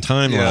name in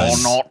Timeline?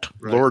 Yes.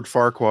 right. Lord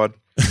Farquaad.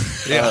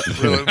 Yeah,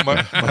 really,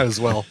 might as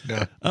well.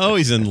 Yeah. Oh,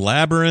 he's in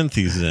Labyrinth.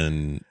 He's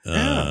in.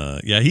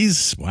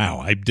 He's wow.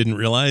 I didn't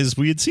realize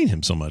we had seen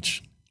him so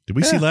much. Did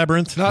we see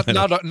Labyrinth?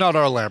 Not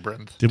our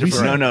Labyrinth. Did we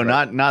see? No,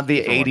 not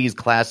the '80s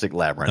classic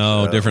Labyrinth.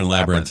 Oh, different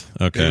Labyrinth.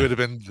 Okay, It would have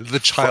been the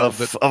child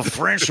a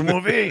French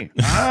movie.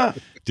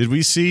 Did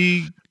we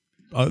see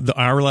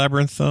our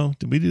Labyrinth though?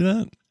 Did we do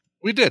that?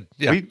 We did.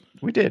 Yeah,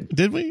 we did.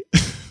 Did we?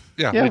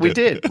 Yeah, we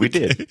did. We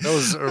did. That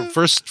was our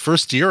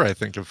first year, I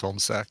think, of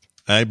FilmSack.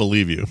 I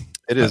believe you.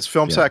 It is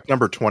FilmSack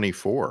number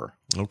 24.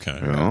 Okay.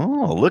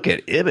 Oh, look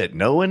at Ibbott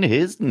knowing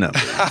his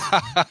numbers.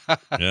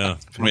 Yeah.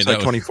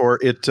 FilmSack 24.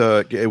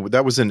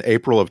 That was in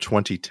April of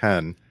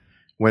 2010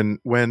 when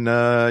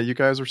you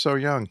guys were so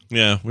young.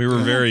 Yeah, we were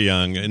very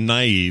young and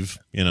naive.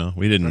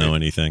 We didn't know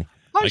anything.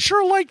 I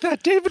sure like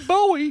that David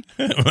Bowie.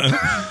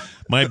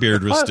 My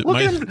beard was Look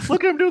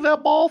at him do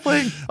that ball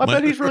thing. I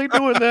bet he's really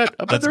doing that.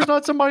 I bet there's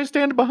not somebody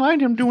standing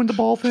behind him doing the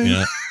ball thing.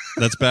 Yeah.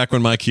 That's back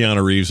when my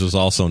Keanu Reeves was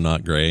also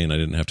not gray, and I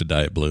didn't have to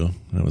dye it blue.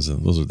 Those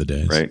were the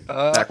days, right?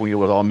 Back when you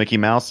was all Mickey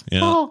Mouse.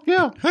 Yeah. Oh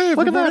yeah. Hey,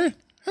 look everybody. at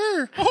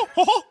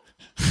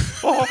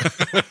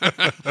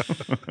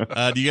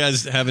that. Do you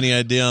guys have any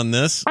idea on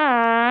this?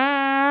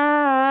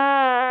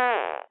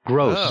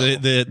 Gross.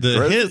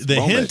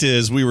 The hint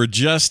is we were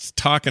just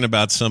talking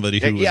about somebody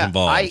who was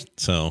involved.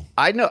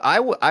 I know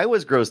I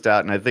was grossed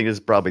out, and I think it's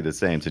probably the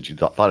same since you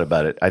thought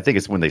about it. I think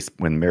it's when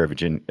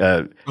Merovingian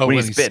when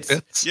he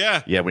spits.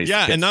 Yeah, when he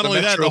spits. And not only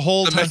that, the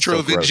whole the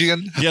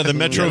Metrovingian. Yeah, the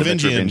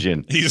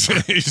Metrovingian.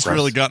 Metrovingian. He's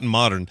really gotten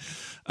modern.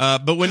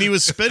 But when he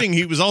was spitting,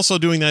 he was also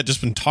doing that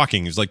just when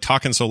talking. He was like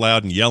talking so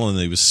loud and yelling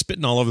that he was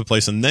spitting all over the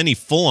place, and then he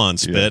full on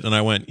spit. And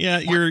I went, "Yeah,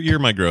 you're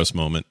my gross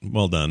moment.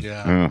 Well done."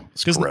 Yeah,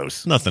 it's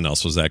gross. Nothing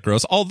else was that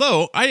gross.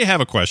 Although I have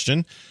a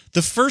question: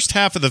 the first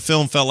half of the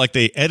film felt like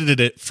they edited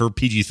it for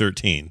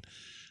PG-13.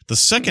 The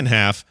second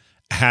half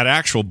had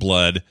actual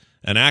blood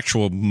and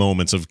actual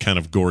moments of kind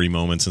of gory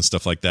moments and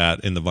stuff like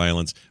that in the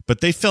violence, but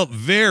they felt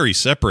very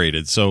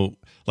separated. So,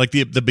 like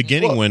the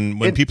beginning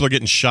when people are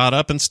getting shot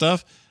up and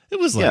stuff. It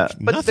was like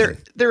but nothing.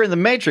 they're in the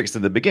Matrix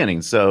in the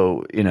beginning,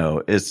 so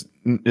it's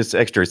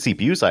extra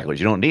CPU cycles.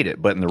 You don't need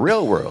it, but in the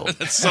real world,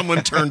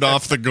 someone turned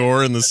off the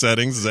gore in the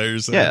settings. Is that what you're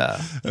saying?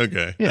 Yeah.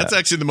 Okay. Yeah. That's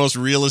actually the most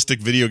realistic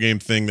video game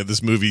thing that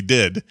this movie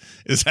did.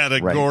 Is had a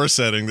gore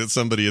setting that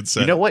somebody had set.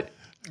 You know what?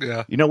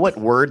 Yeah. You know what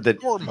word that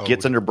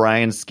gets under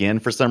Brian's skin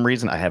for some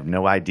reason? I have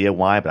no idea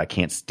why, but I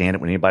can't stand it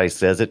when anybody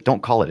says it.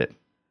 Don't call it.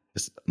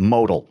 It's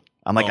modal.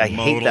 I'm like, I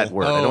hate that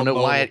word. I don't know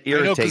why it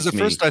irritates me. Because at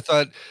first I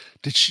thought,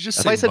 did she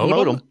just say I said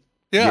modem?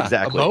 Yeah,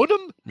 exactly. A modem?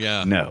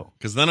 Yeah. No.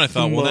 Because then I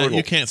thought, well,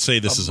 you can't say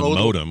this is a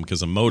modem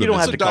because a modem you don't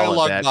is have a to call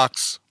dialogue it that.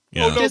 box.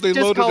 Yeah. Oh, no, they just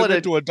loaded call it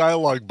into a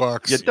dialogue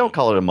box. Yeah, don't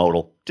call it a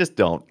modal. Just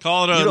don't.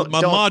 Call it a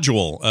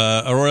module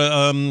or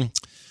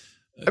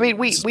I mean,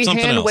 we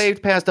hand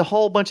waved past a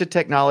whole bunch of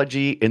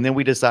technology, and then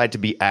we decide to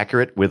be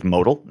accurate with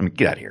modal. I mean,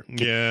 get out of here.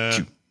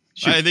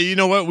 Shoot. You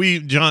know what?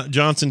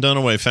 Johnson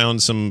Dunaway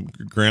found some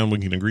ground we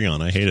can agree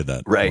on. I hated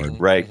that. Right. It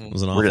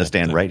was an We're awful going to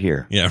stand thing. right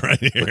here. Yeah, right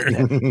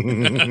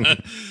here.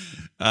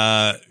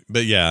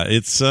 But yeah,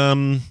 it's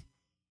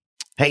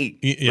Hey,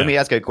 let me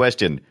ask you a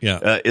question.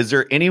 Yeah. Is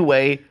there any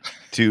way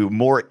to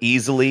more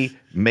easily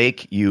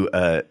make you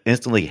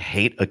instantly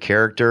hate a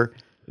character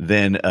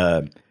than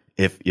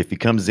if he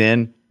comes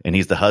in and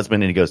he's the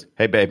husband and he goes,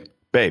 "Hey, babe,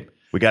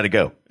 we got to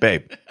go,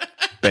 babe."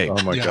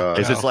 Oh my God!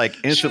 It's just like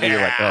instantly you're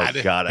like, "Oh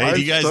God!" Hey,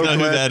 do you guys know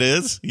who that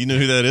is? You know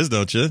who that is,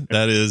 don't you?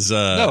 That is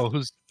no.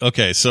 Who's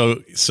okay? So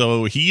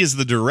he is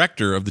the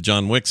director of the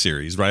John Wick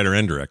series, writer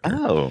and director.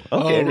 Oh,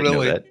 okay. I didn't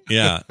know that.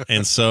 Yeah,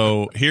 and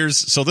so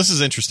this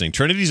is interesting.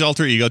 Trinity's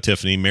alter ego,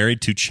 Tiffany,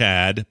 married to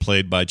Chad,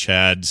 played by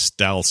Chad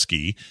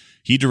Stahelski.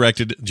 He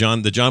directed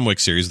the John Wick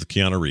series with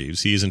Keanu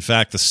Reeves. He is, in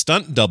fact, the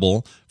stunt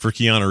double for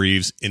Keanu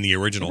Reeves in the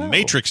original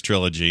Matrix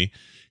trilogy.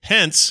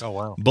 Hence,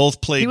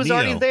 both played Neo. He was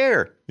already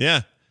there.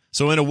 Yeah.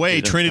 So in a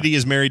way, Trinity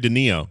is married to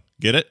Neo.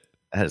 Get it?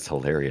 That is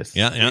hilarious.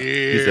 Yeah.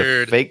 He's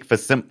a fake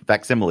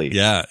facsimile.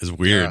 Yeah, it's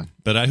weird. Yeah.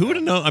 But who would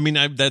have known? I mean,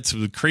 that's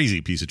a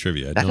crazy piece of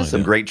trivia. That is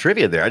some great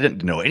trivia there. I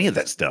didn't know any of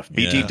that stuff.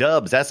 BT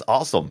Dubs, that's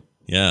awesome.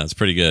 Yeah, it's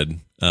pretty good.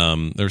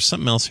 There's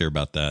something else here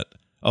about that.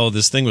 Oh,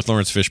 this thing with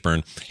Lawrence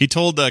Fishburne. He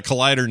told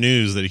Collider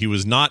News that he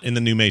was not in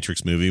the new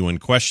Matrix movie. When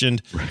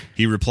questioned,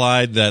 he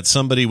replied that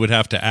somebody would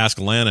have to ask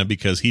Lana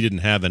because he didn't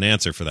have an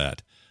answer for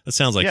that. That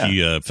sounds like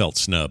he felt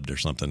snubbed or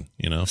something,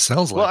 you know?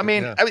 Sounds like. Well, I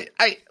mean,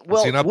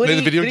 Does he not play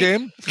the video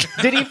game?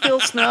 Did he feel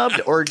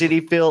snubbed or did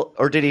he feel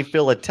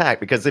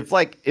attacked? Because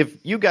if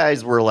you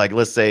guys were like,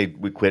 let's say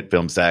we quit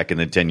Film Sack and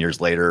then 10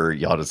 years later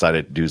y'all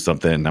decided to do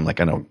something, and I'm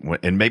like, I know,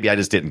 and maybe I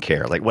just didn't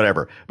care, like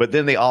whatever. But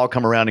then they all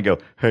come around and go,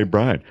 hey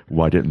Brian,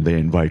 why didn't they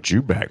invite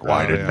you back?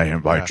 Why didn't they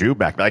invite you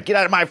back? Like, get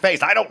out of my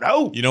face. I don't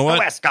know. You know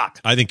what? No, Scott.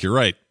 I think you're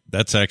right.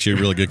 That's actually a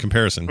really good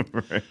comparison.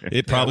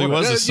 It probably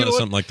was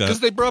something like that.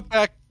 Because they brought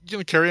back,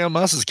 Carrie Ann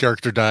Moss's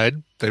character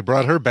died. They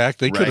brought her back.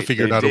 They could have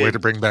figured out a way to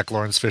bring back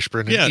Lawrence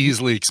Fishburne and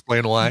easily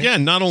explain why. Yeah,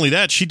 not only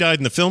that, she died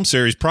in the film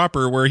series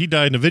proper, where he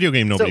died in a video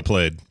game nobody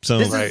played. So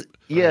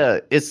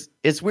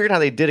it's weird how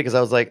they did it, because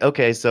I was like,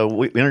 okay, so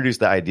we introduced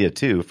the idea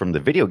too from the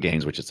video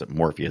games, which is that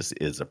Morpheus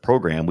is a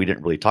program. We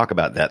didn't really talk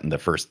about that in the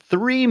first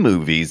 3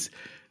 movies,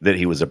 that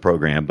he was a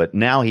program, but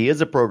now he is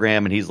a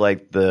program, and he's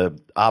like the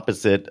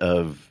opposite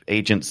of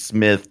Agent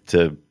Smith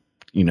to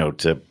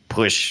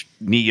push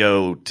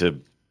Neo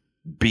to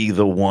be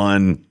the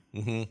one,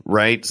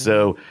 right?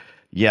 So,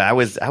 yeah, I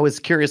was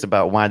curious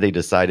about why they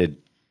decided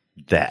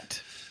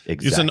that.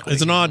 Exactly.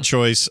 It's an odd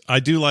choice. I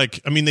do like.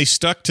 I mean, they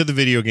stuck to the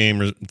video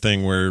game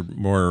thing where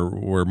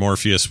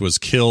Morpheus was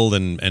killed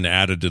and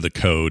added to the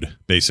code,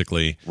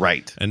 basically.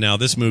 Right. And now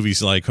this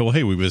movie's like, oh,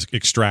 hey, we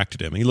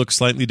extracted him. He looks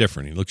slightly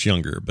different. He looks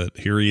younger, but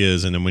here he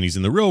is. And then when he's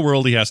in the real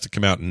world, he has to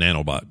come out in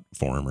nanobot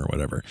form or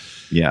whatever.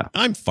 Yeah,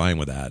 I'm fine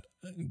with that.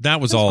 That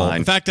was all. Fine.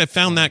 In fact, I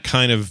found that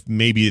kind of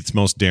maybe its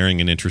most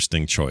daring and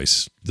interesting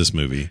choice, this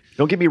movie.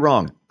 Don't get me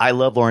wrong. I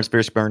love Lawrence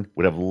Fishburne.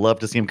 Would have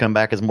loved to see him come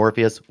back as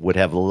Morpheus. Would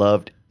have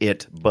loved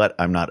it, but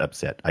I'm not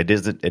upset. It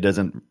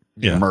doesn't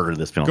murder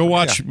this film. Go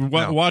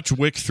watch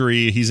Wick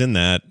 3. He's in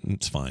that.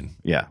 It's fine.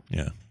 Yeah.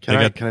 Yeah. Can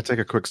I take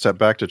a quick step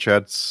back to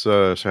Chad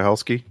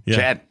Stahelski? Yeah.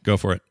 Chad. Go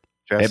for it.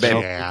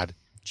 Chad.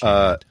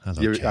 I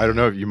don't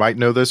know. You might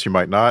know this. You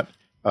might not.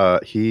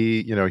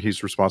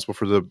 He's responsible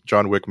for the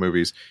John Wick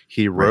movies.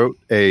 He wrote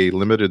a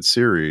limited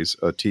series,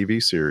 a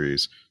TV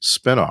series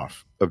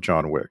spinoff of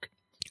John Wick.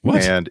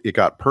 What? And it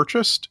got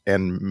purchased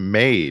and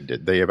made.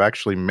 They have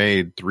actually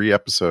made 3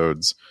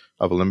 episodes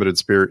of a limited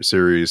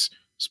series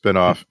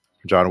spinoff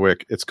John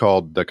Wick. It's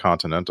called The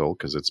Continental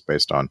because it's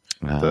based on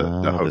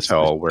the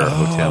hotel where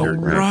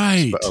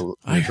right.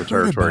 I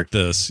heard about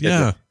this.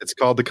 Yeah, it's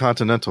called The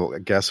Continental.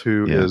 Guess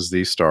who is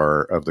the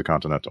star of The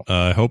Continental?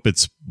 I hope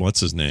it's what's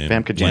his name?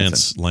 Famke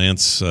Janssen.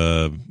 Lance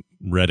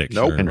Reddick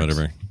or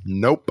whatever.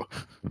 Nope.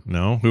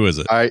 No, who is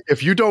it?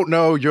 If you don't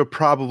know, you're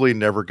probably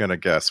never going to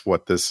guess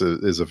what this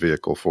is a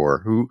vehicle for.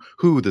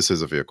 Who this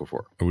is a vehicle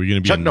for? Are we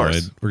going to be annoyed?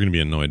 Norris. We're going to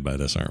be annoyed by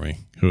this, aren't we?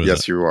 Who is it?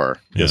 Yes, you are.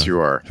 Yeah. Yes, you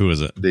are. Who is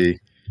it?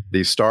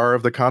 The star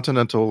of the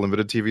Continental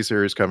limited TV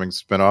series coming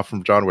spinoff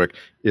from John Wick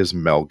is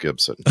Mel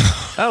Gibson.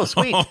 Oh,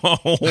 sweet.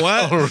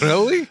 What? Oh,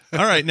 really?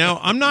 All right. Now,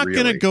 I'm not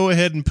going to go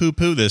ahead and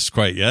poo-poo this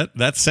quite yet.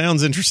 That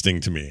sounds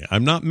interesting to me.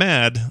 I'm not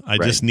mad. I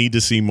just need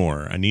to see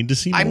more. I need to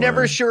see more. I'm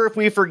never sure if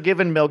we've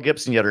forgiven Mel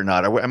Gibson yet or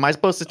not. Am I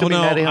supposed to still be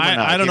mad at him or not?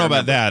 I don't know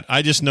about that.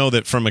 I just know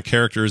that from a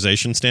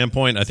characterization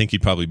standpoint, I think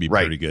he'd probably be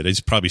pretty good.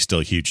 He's probably still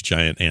a huge,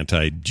 giant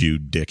anti-Jew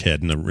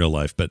dickhead in the real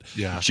life. But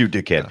Jew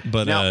dickhead.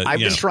 But now, I've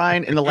been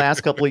trying in the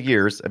last couple of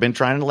years.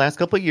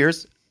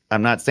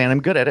 I'm not saying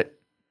I'm good at it,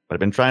 but I've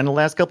been trying the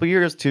last couple of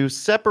years to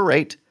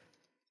separate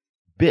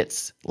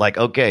bits. Like,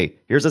 okay,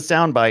 here's a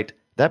soundbite.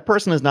 That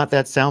person is not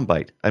that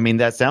soundbite. I mean,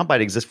 that soundbite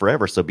exists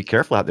forever, so be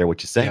careful out there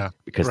what you say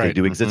because they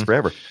do exist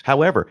forever.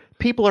 However,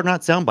 people are not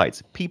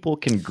soundbites. People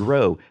can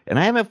grow. And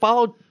I haven't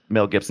followed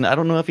Mel Gibson. I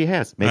don't know if he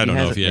has. Maybe I don't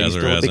know if he has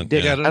or hasn't. I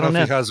don't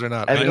know if he has or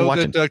not. I know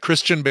that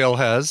Christian Bale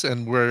has,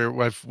 and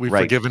we've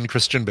forgiven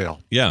Christian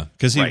Bale. Yeah,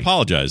 because he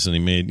apologized and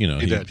he made,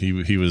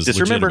 he was just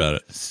legit remember, about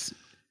it.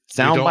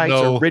 Sound bites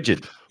are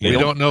rigid. We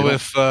don't know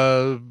if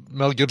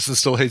Mel Gibson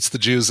still hates the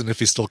Jews and if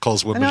he still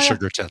calls women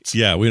sugar tits.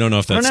 Yeah, we don't know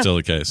if that's still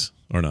the case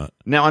or not.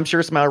 Now, I'm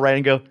sure somebody will write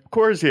and go, of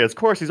course he is. Of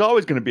course, he's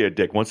always going to be a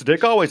dick. Once a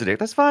dick, always a dick.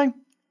 That's fine.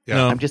 Yeah.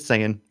 No, I'm just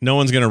saying. No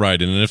one's going to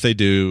write it, and if they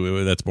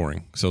do, that's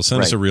boring. So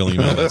send us a real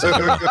email.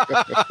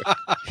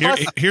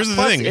 Here's the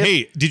thing.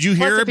 Hey, did you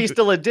hear? If he's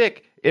still a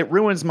dick, it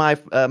ruins my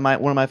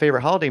one of my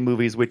favorite holiday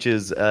movies, which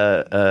is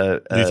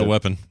Lethal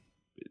Weapon.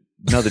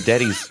 No, the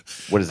Daddies.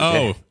 What is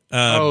it?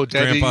 Daddy's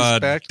Grandpa,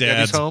 back.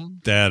 Daddy's home.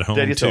 Dad home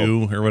Daddy's 2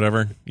 home. or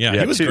whatever. Yeah,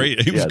 he was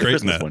great. He was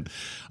great in that.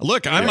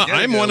 Look,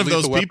 I'm one of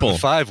those people.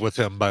 5 with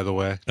him, by the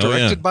way. Oh,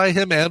 Directed by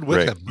him and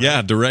with him.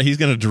 Yeah, he's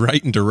going to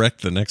write and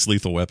direct the next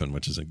Lethal Weapon,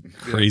 which is a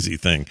crazy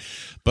thing.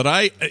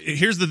 But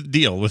here's the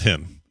deal with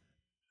him.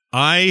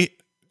 I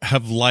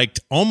have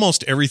liked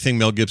almost everything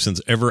Mel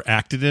Gibson's ever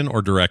acted in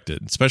or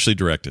directed, especially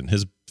directed.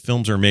 His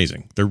films are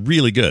amazing. They're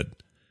really good.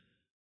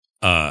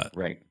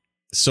 Right.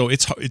 So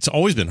it's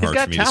always been hard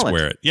for me to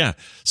square it. Yeah.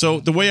 So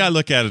the way I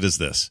look at it is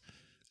this.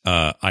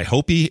 I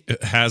hope he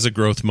has a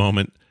growth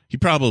moment. He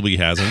probably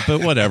hasn't,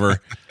 but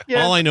whatever.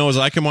 All I know is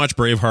I can watch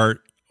Braveheart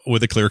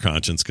with a clear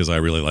conscience because I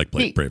really like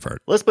Braveheart.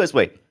 Let's put it this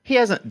way. He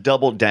hasn't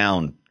doubled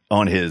down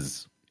on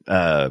his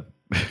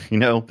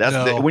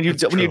when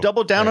you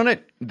double down on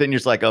it, then you're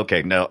just like,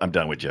 okay, no, I'm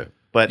done with you.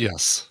 But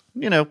yes.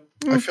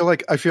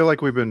 I feel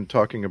like we've been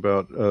talking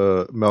about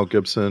Mel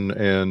Gibson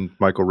and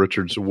Michael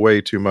Richards way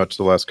too much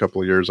the last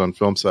couple of years on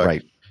Film Sack.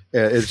 Right.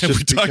 It's just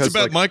we talked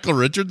about Michael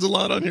Richards a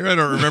lot on here. I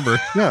don't remember.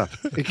 Yeah,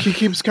 he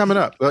keeps coming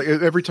up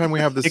every time we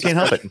have this. He can't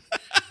help it.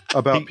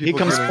 About he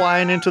comes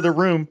flying into the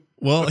room.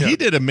 Well, he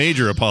did a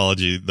major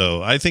apology,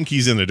 though. I think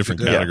he's in a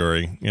different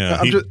category.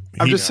 Yeah,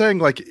 I'm just saying,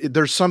 like,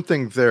 there's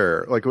something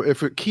there. Like,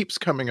 if it keeps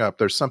coming up,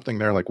 there's something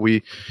there. Like,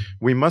 we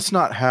must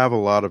not have a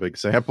lot of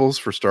examples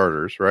for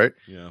starters, right?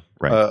 Yeah,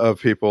 right.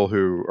 Of people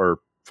who are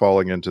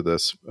falling into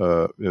this,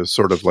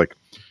 sort of like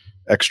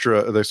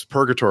this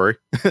purgatory.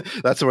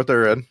 That's what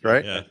they're in,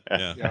 right?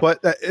 Yeah. But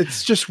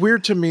it's just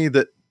weird to me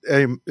that.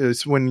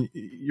 Is when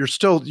you're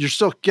still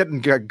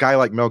getting a guy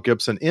like Mel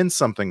Gibson in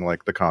something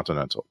like The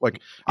Continental. Like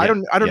I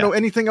don't know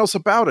anything else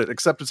about it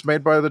except it's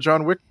made by the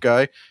John Wick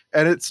guy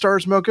and it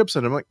stars Mel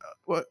Gibson. I'm like,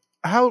 what?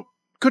 How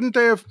couldn't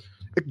they have?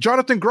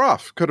 Jonathan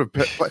Groff could have.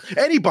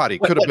 Anybody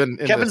could have been.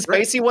 Kevin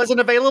Spacey wasn't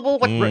available.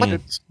 What? You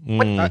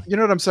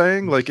know what I'm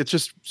saying? Like it's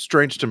just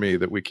strange to me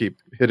that we keep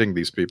hitting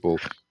these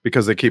people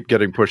because they keep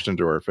getting pushed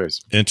into our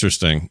face.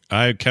 Interesting.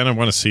 I kind of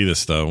want to see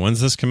this though.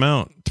 When's this come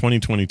out?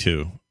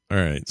 2022. All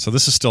right, so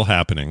this is still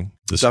happening.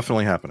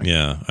 Definitely happening.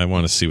 Yeah, I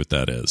want to see what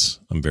that is.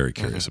 I'm very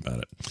curious about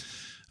it.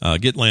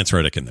 Get Lance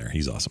Reddick in there.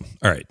 He's awesome.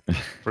 All right,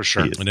 for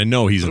sure. And I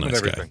know he's a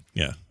nice guy.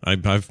 Yeah,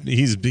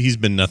 he's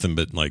been nothing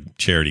but like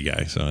charity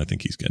guy, so I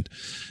think he's good.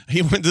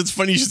 It's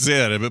funny you should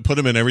say that, but put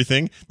him in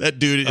everything. That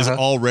dude is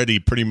already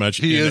pretty much.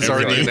 He is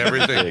already in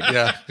everything.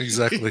 Yeah,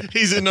 exactly.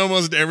 He's in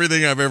almost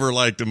everything I've ever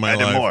liked in my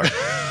life. More.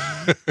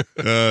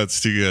 It's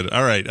too good.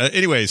 All right.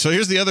 Anyway, so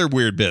here's the other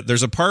weird bit.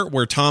 There's a part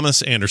where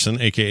Thomas Anderson,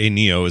 aka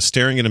Neo, is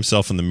staring at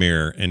himself in the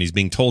mirror, and he's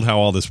being told how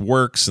all this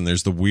works. And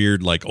there's the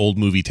weird, like, old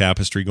movie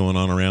tapestry going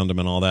on around him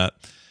and all that.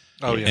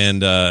 Oh yeah.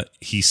 And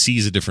he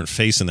sees a different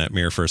face in that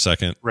mirror for a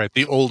second. Right.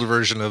 The old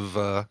version of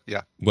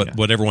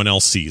what everyone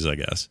else sees, I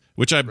guess.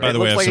 Which by the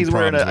way, I have some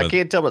problems with. I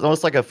can't tell. It's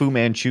almost like a Fu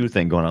Manchu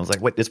thing going on. I was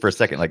like, wait, this for a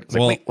second. Like,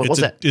 wait, what was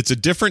that? It's a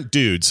different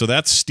dude. So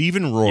that's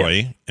Stephen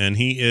Roy, and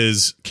he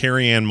is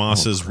Carrie Ann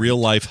Moss's real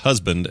life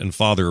husband and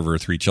father of her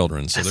 3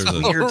 children. So there's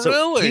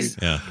really?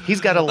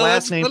 He's got a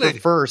last name for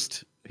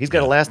first. He's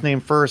got a last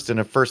name first and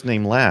a first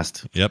name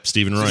last. Yep,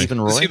 Stephen Roy.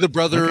 Is he the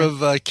brother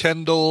of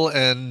Kendall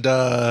and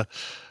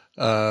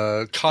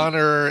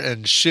Connor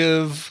and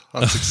Shiv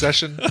on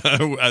Succession?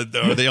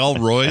 Are they all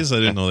Roys? I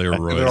didn't know they were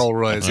Roys. They're all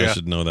Roys. I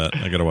should know that.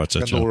 I got to watch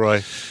that Kendall show.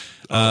 Roy.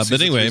 But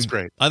anyway,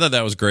 I thought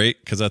that was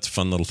great because that's a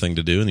fun little thing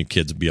to do, and the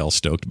kids would be all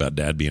stoked about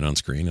Dad being on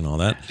screen and all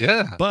that.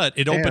 Yeah. But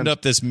it opened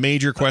up this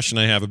major question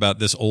I have about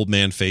this old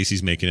man face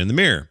he's making in the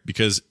mirror,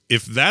 because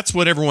if that's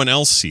what everyone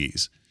else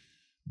sees,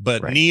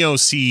 but Neo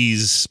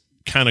sees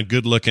kind of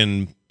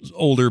good-looking,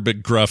 older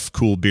but gruff,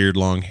 cool beard,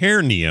 long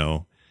hair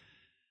Neo.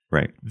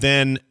 Right.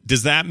 Then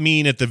does that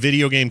mean at the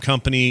video game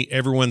company,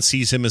 everyone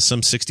sees him as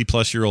some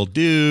 60-plus-year-old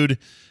dude,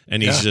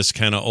 and he's just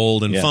kind of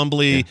old and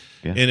fumbly?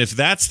 Yeah. And if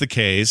that's the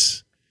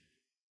case,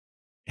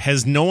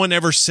 has no one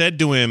ever said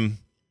to him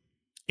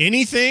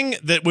anything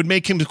that would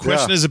make him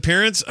question his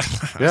appearance?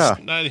 Yeah.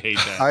 I hate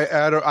that.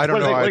 I don't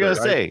know. What are they going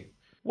to say?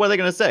 What are they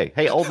going to say?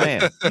 Hey, old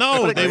man.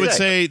 No, they would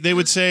say.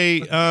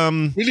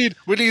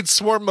 We need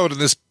swarm mode in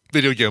this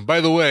video game.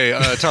 By the way,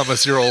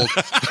 Thomas, you're old.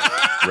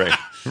 Right.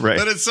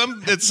 But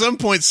at some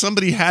point,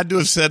 somebody had to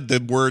have said the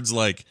words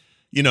like,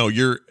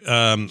 you're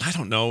I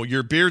don't know,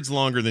 your beard's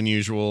longer than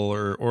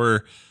usual,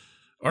 or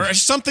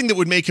something that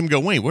would make him go,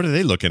 wait, what are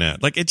they looking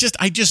at? Like,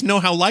 I just know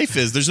how life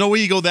is. There's no way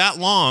you go that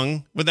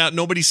long without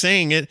nobody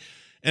saying it.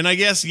 And I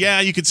guess,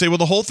 you could say, well,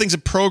 the whole thing's a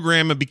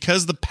program, and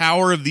because the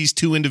power of these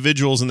 2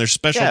 individuals and their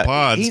special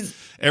pods,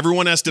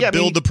 everyone has to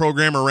build the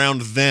program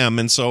around them,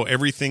 and so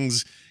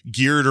everything's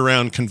geared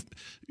around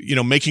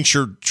making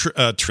sure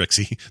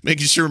Trixie,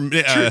 making sure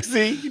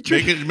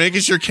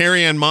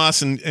Carrie Ann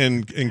Moss and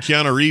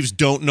Keanu Reeves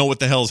don't know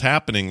what the hell's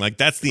happening. Like,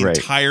 that's the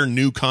entire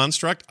new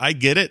construct. I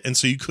get it, and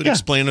so you could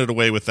explain it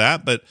away with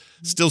that, but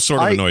still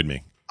sort of annoyed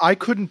me. I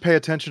couldn't pay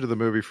attention to the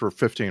movie for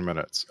 15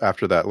 minutes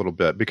after that little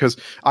bit because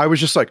I was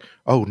just like,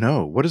 oh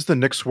no, what does the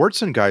Nick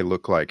Swartzen guy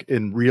look like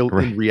in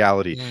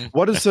reality?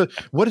 What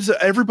is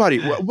everybody?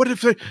 What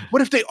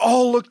if they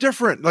all look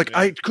different? Like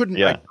I could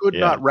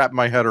not wrap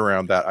my head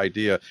around that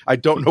idea. I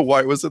don't know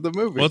why it was in the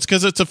movie. Well, it's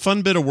because it's a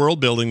fun bit of world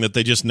building that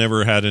they just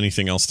never had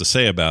anything else to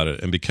say about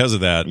it, and because of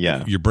that,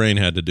 your brain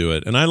had to do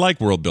it. And I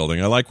like world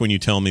building. I like when you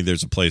tell me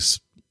there's a place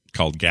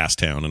called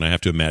Gastown, and I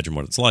have to imagine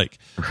what it's like.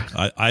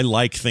 I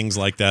like things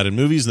like that in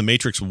movies. The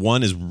Matrix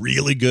 1 is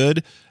really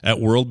good at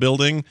world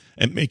building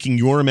and making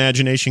your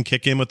imagination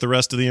kick in with the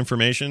rest of the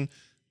information.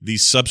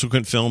 These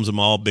subsequent films have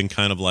all been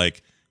kind of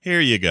like, here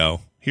you go.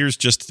 Here's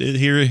just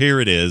here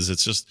it is.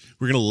 It's just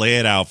we're going to lay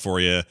it out for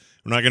you.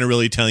 We're not going to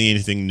really tell you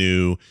anything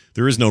new.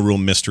 There is no real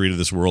mystery to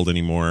this world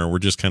anymore. We're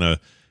just kind of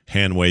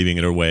hand waving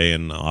it away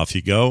and off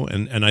you go.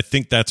 And I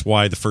think that's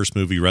why the first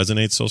movie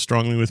resonates so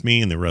strongly with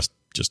me and the rest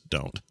just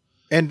don't.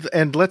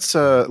 And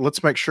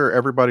let's make sure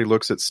everybody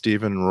looks at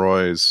Stephen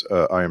Roy's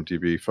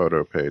IMDb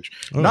photo page.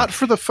 Oh. Not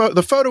for the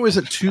photo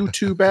isn't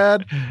too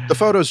bad. The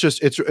photo is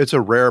just it's a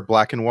rare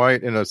black and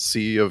white in a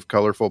sea of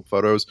colorful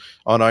photos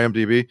on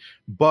IMDb.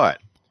 But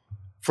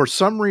for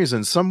some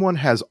reason, someone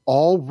has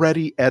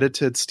already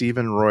edited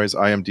Stephen Roy's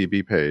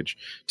IMDb page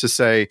to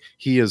say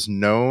he is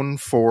known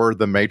for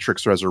The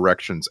Matrix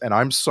Resurrections, and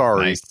I'm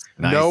sorry, Nice.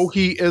 no,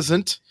 he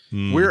isn't.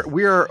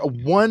 We are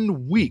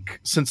 1 week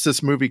since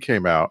this movie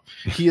came out.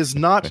 He is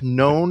not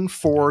known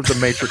for The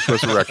Matrix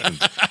Resurrections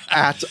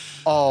at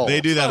all. They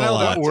do that a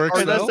lot. That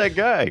works. That's that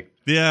guy.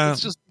 Yeah.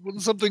 It's just when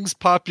something's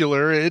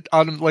popular,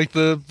 like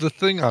the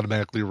thing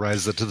automatically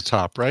rises it to the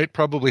top, right?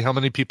 Probably how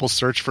many people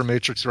search for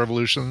Matrix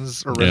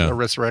Revolutions or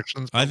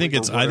Resurrections? I think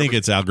it's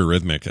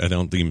algorithmic. I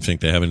don't even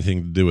think they have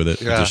anything to do with it.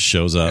 Yeah. It just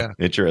shows up.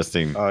 Yeah.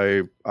 Interesting.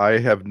 I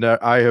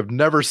have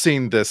never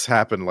seen this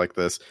happen like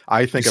this.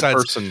 I think Besides, a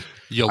person.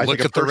 You'll I look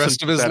think a at the person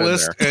rest of put his that in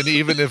list, there. and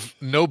even if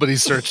nobody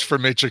searched for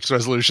Matrix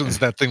Resolutions,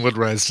 that thing would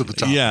rise to the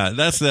top. Yeah,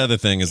 that's the other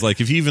thing is like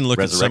if you even look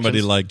at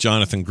somebody like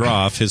Jonathan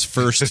Groff, his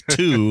first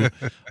two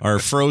are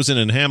Frozen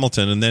and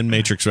Hamilton, and then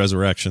Matrix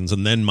Resurrections,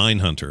 and then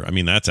Mindhunter. I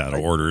mean, that's out of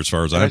order as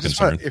far as I'm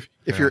concerned.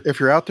 If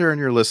you're out there and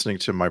you're listening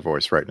to my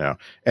voice right now,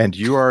 and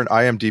you are an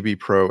IMDb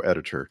Pro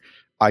editor,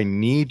 I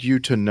need you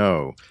to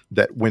know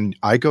that when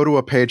I go to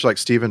a page like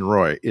Stephen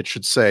Roy, it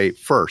should say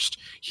first,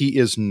 he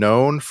is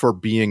known for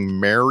being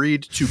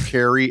married to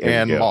Carrie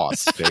Ann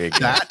Moss.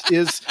 That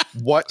is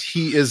what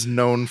he is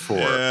known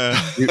for.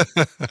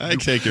 I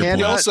take your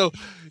point.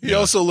 He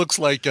also looks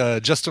like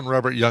Justin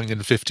Robert Young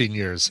in 15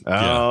 years.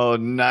 Oh,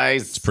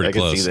 nice. It's pretty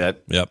close. I can see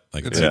that. Yep. I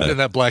can It's see that. in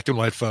that black and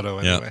white photo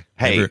anyway.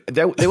 Hey,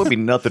 there would be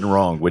nothing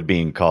wrong with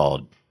being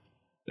called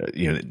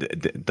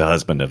the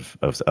husband of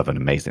an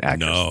amazing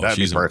actress. No, that'd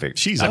she's be perfect.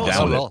 She's I'm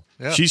down with it.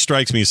 Yeah. She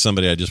strikes me as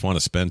somebody I just want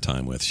to spend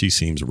time with. She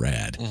seems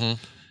rad.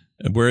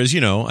 Mm-hmm. Whereas,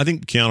 I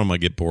think Keanu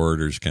might get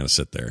bored or just kind of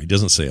sit there. He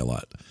doesn't say a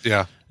lot.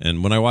 Yeah.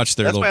 And when I watch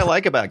their That's what I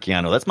like about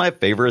Keanu. That's my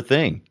favorite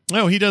thing.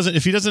 No, he doesn't.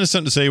 If he doesn't have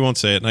something to say, he won't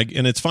say it,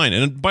 and it's fine.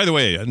 And by the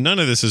way, none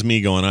of this is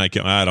me going, I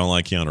don't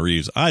like Keanu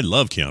Reeves. I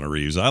love Keanu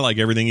Reeves. I like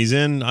everything he's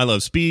in. I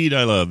love Speed.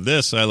 I love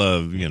this. I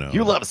love,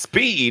 You love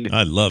Speed?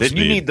 I love then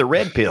Speed. You need the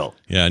red pill.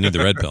 Yeah, I need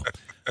the red pill.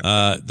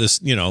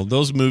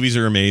 Those movies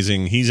are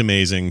amazing. He's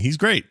amazing. He's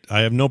great.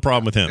 I have no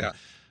problem with him. Yeah.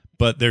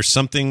 But there's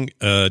something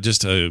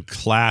just a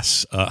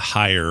class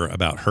higher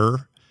about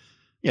her.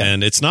 Yeah.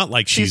 And it's not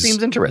like She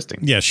seems interesting.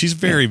 Yeah, she's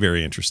very,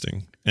 very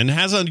interesting and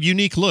has a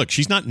unique look.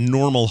 She's not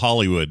normal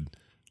Hollywood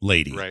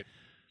lady. Right.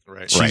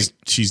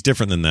 She's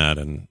different than that.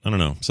 And I don't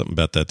know, something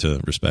about that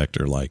to respect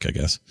or like, I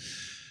guess.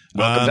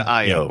 Welcome to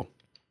I.O.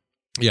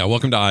 Yeah,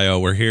 welcome to I.O.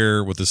 We're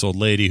here with this old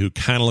lady who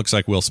kind of looks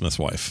like Will Smith's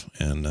wife.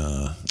 And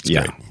it's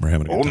great. We're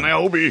having a good time.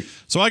 Naomi.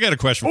 So I got a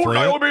question for you.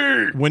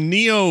 Naomi. When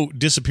Neo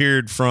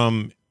disappeared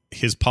from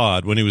his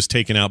pod, when he was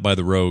taken out by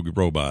the rogue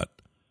robot,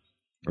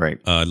 right?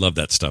 I love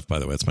that stuff. By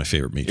the way, it's my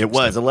favorite Matrix. It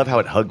was. Stuff. I love how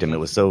it hugged him. It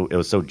was so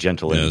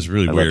gentle. Yeah, it was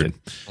really I weird. loved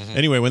it.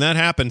 Anyway, when that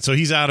happened, so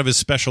he's out of his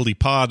specialty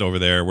pod over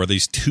there, where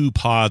these two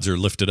pods are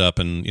lifted up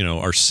and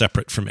are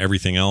separate from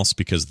everything else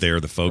because they're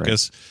the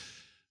focus.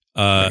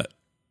 Right.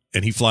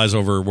 And he flies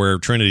over where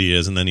Trinity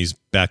is, and then he's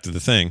back to the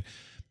thing.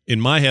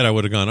 In my head, I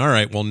would have gone, all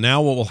right, well,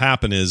 now what will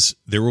happen is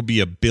there will be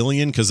 1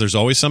 billion, because there's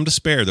always some to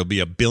spare. There'll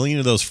be 1 billion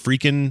of those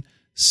freaking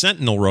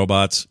Sentinel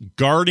robots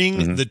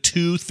guarding the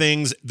two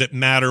things that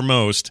matter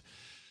most.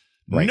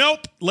 Right.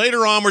 Nope.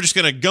 Later on, we're just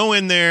going to go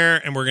in there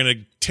and we're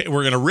going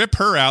to rip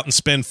her out and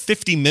spend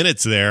 50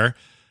 minutes there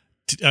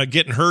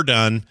getting her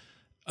done.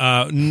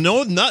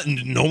 No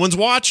one's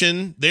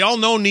watching. They all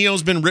know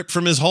Neo's been ripped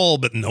from his hull,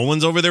 but no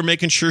one's over there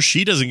making sure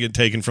she doesn't get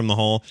taken from the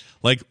hull.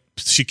 Like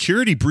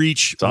security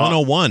breach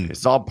 101.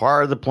 It's all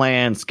part of the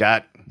plan,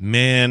 Scott.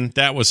 Man,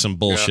 that was some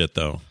bullshit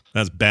though.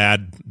 That's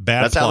bad.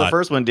 That's plot. how the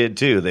first one did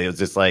too. It was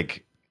just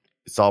like,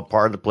 it's all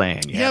part of the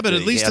plan. But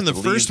at least in the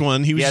first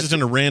one, he was just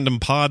in a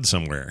random pod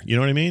somewhere. You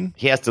know what I mean?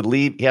 He has to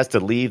leave. He has to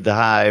leave the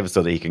hive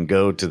so that he can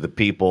go to the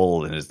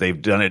people. And they've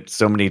done it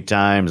so many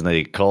times, and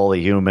they call the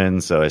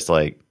humans. So it's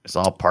like, It's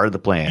all part of the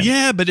plan.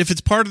 Yeah, but if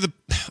it's part of the...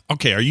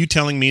 Okay, are you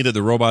telling me that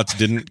the robots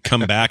didn't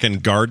come back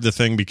and guard the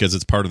thing because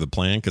it's part of the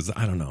plan? Because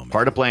I don't know, man.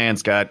 Part of the plan,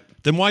 Scott.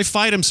 Then why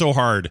fight him so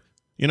hard?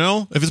 You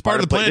know? If it's part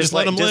of the plan, just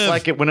let him live. Just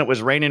like it when it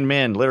was raining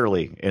men,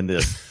 literally, in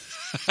this.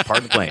 Part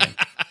of the plan.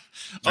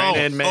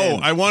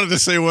 I wanted to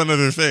say one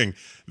other thing.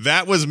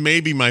 That was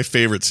maybe my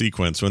favorite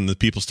sequence when the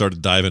people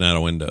started diving out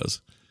of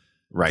windows.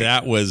 Right.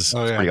 That was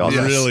pretty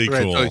awesome. really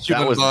cool.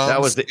 That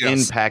was the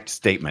impact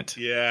statement.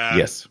 Yeah.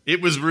 Yes.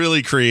 It was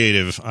really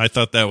creative. I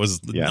thought that was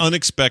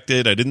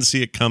unexpected. I didn't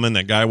see it coming.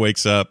 That guy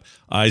wakes up,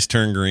 eyes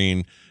turn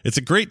green. It's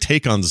a great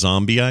take on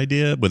zombie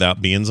idea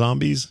without being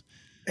zombies.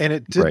 And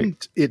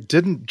it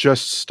didn't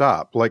just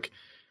stop. Like,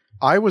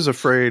 I was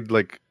afraid,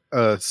 like,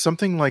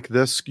 something like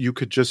this, you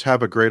could just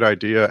have a great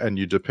idea and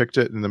you depict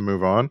it and then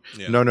move on.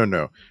 Yeah.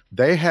 No.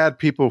 They had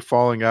people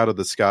falling out of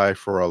the sky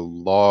for a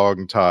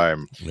long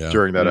time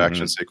during that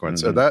action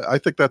sequence. So I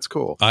think that's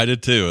cool. I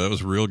did too. That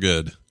was real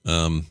good.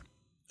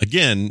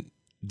 Again,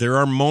 there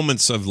are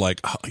moments of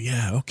like, oh,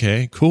 yeah,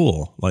 okay,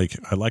 cool. Like,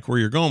 I like where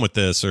you're going with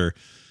this or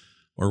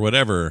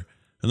whatever.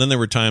 And then there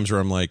were times where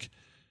I'm like,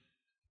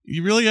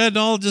 you really had to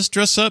all just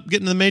dress up, get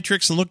in the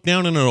Matrix, and look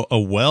down in a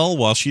well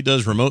while she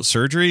does remote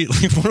surgery?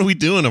 Like, what are we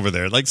doing over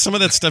there? Like, some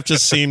of that stuff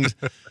just seemed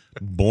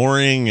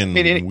boring and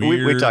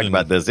weird. We talked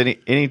about this.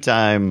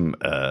 Anytime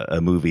a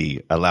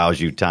movie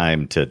allows you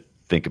time to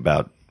think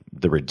about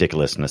the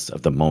ridiculousness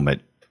of the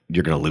moment,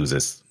 you're going to lose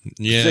this.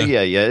 Yeah.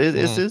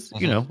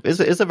 So,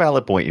 it's a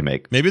valid point you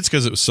make. Maybe it's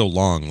because it was so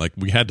long. Like,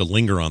 we had to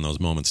linger on those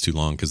moments too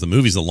long because the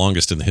movie's the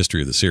longest in the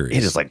history of the series.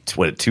 It is like,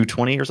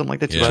 220 or something like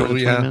that?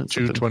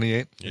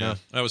 228. Yeah.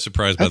 I was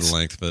surprised by the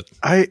length, but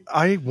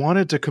I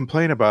wanted to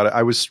complain about it.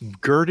 I was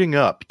girding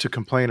up to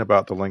complain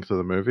about the length of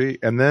the movie.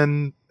 And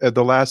then at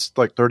the last,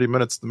 30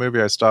 minutes of the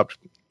movie, I stopped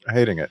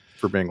hating it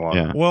for being long.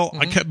 Yeah. Well,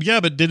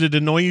 but did it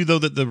annoy you though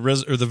that the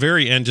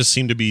very end just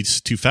seemed to be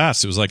too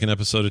fast? It was like an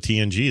episode of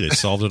TNG. They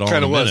solved it all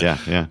in a minute.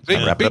 Yeah.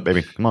 Wrap it up,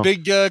 baby. Come on.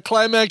 Big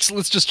climax.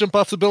 Let's just jump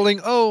off the building.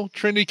 Oh,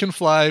 Trinity can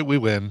fly. We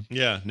win.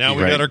 Yeah. Now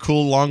we got our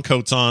cool long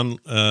coats on.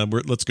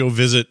 Let's go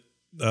visit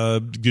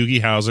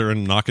Doogie Howser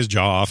and knock his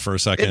jaw off for a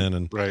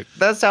second.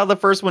 That's how the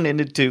first one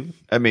ended too.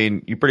 I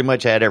mean, you pretty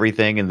much had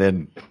everything, and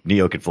then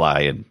Neo could fly,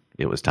 and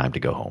it was time to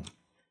go home.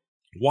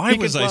 Why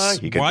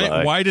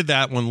did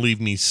that one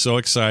leave me so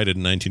excited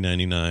in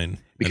 1999?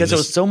 Because there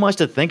was so much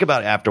to think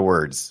about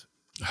afterwards.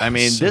 I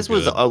mean, this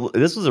was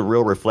a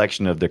real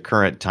reflection of the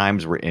current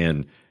times we're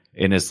in,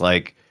 and it's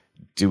like,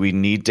 do we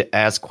need to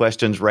ask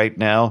questions right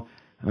now?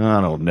 I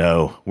don't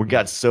know. We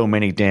got so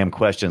many damn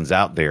questions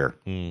out there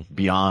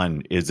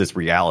beyond, is this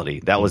reality?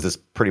 That was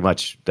pretty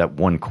much that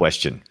one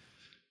question.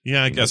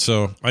 Yeah, I guess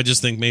so. I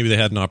just think maybe they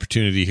had an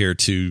opportunity here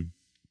to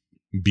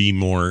be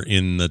more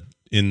in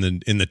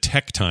the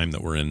tech time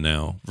that we're in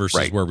now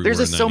versus where we were in 99.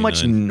 There's so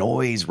much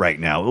noise right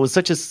now. It was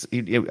such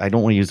I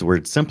don't want to use the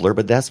word simpler,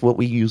 but that's what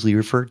we usually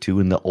refer to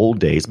in the old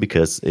days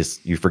because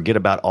you forget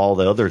about all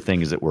the other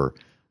things that were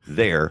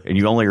there and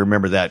you only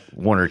remember that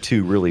one or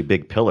two really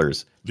big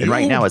pillars.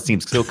 Right now it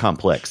seems so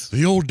complex.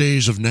 The old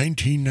days of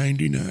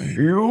 1999.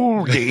 The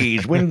old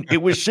days when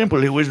it was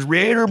simple. It was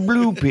red or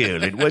blue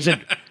pill. It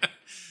wasn't...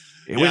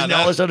 It wasn't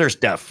all this other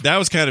stuff. That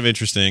was kind of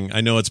interesting.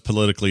 I know it's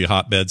politically a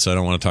hotbed, so I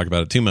don't want to talk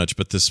about it too much.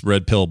 But this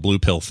red pill, blue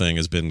pill thing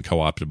has been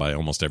co-opted by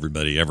almost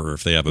everybody ever.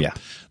 If they have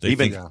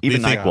even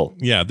NyQuil.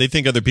 Yeah, they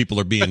think other people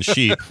are being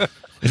sheep.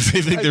 If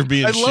they think they're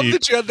being sheep. I love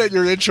that you had that in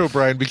your intro,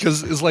 Brian,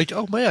 because it's like,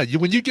 oh man,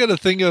 when you get a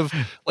thing of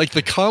like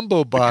the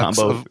combo box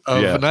of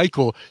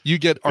NyQuil, you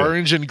get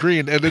orange and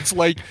green, and it's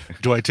like,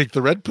 do I take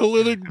the red pill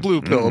or the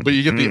blue pill? But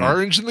you get the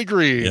orange and the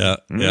green. Yeah.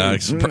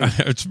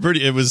 It's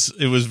pretty. It was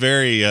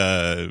very.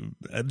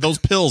 Those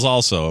pills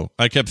also.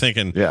 I kept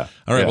thinking, all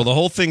right, well, the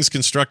whole thing's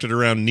constructed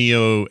around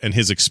Neo and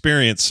his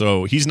experience,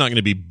 so he's not going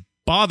to be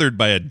bothered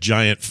by a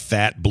giant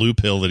fat blue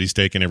pill that he's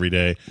taking every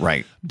day.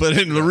 Right. But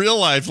in the real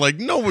life, like,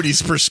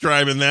 nobody's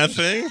prescribing that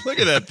thing. Look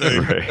at that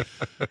thing. Right.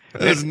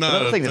 It's not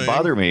another thing that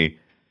bothered me.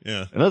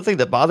 Yeah. Another thing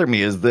that bothered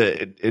me is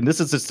that, and this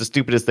is just the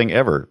stupidest thing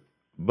ever,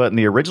 but in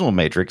the original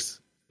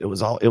Matrix, it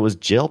was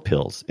gel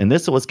pills, and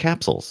this was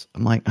capsules.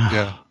 I'm like,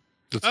 yeah.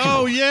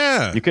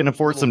 You couldn't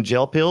afford some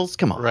gel pills?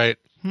 Come on. Right.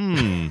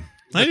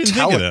 I didn't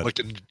think of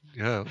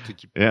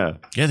that.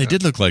 Yeah, they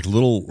did look like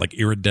little, like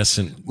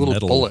iridescent little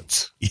metal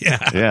bullets.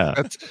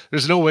 Yeah.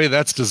 There's no way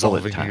that's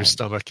dissolving in your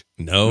stomach.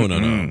 No.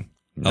 No,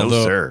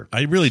 Although, sir.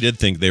 I really did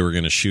think they were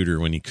going to shoot her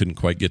when he couldn't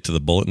quite get to the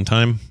bullet in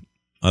time.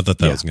 I thought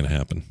that was going to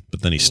happen,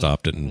 but then he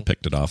stopped it and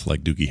picked it off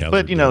like Doogie Howser.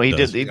 But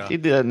he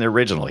did that in the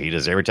original. He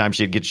just every time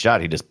she'd get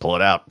shot, he'd just pull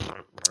it out.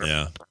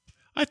 Yeah,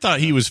 I thought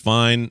he was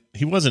fine.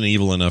 He wasn't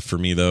evil enough for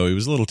me though. He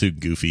was a little too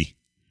goofy.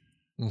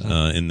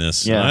 In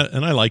this,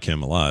 and I like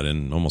him a lot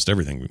in almost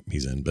everything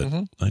he's in. But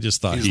I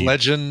just thought he's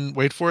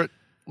legendary.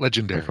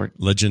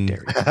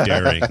 Legendary.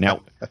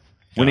 Now,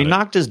 when he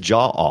knocked his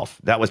jaw off,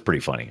 that was pretty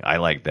funny. I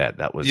like that.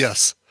 That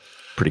was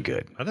pretty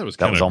good. I thought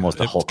that was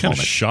almost a Hulk kind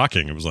moment. Of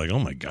shocking. It was like, oh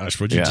my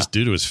gosh, what did you just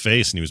do to his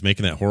face? And he was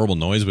making that horrible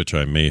noise, which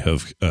I may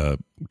have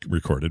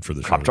recorded for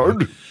the show.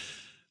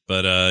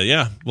 But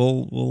yeah,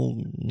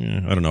 we'll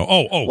I don't know.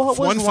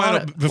 One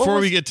final before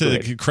we get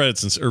to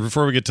credits or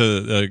before we get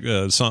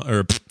to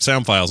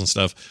sound files and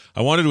stuff,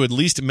 I wanted to at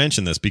least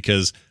mention this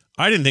because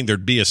I didn't think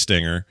there'd be a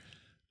stinger,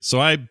 so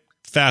I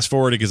fast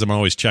forwarded because I'm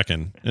always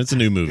checking. It's a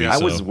new movie. I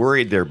was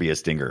worried there'd be a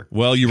stinger.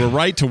 Well, you were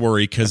right to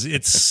worry because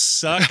it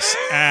sucks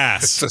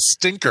ass. It's a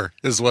stinker,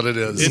 is what it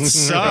is. It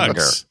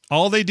sucks.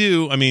 All they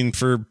do, I mean,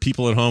 for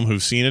people at home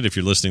who've seen it, if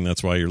you're listening,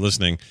 that's why you're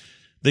listening.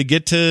 They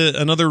get to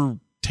another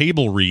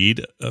table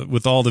read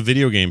with all the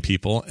video game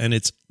people, and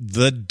it's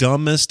the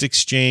dumbest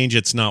exchange.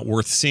 It's not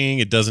worth seeing.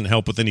 It doesn't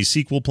help with any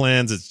sequel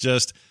plans. It's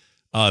just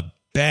a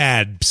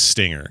bad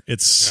stinger.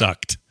 It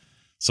sucked.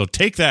 So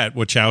take that,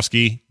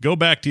 Wachowski. Go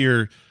back to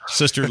your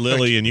sister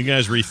Lily, and you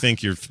guys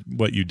rethink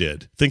what you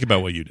did. Think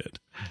about what you did,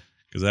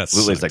 because that's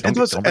Lily's like, and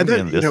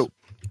then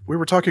we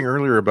were talking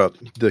earlier about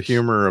the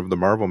humor of the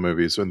Marvel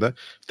movies, and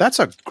that's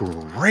a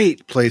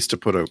great place to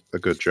put a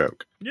good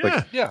joke.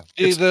 Yeah,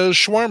 the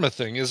shawarma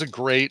thing is a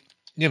great,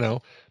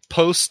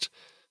 post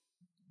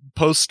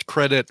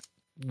credit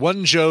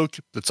one joke.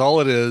 That's all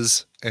it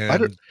is.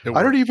 And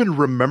I don't even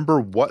remember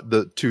what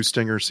the two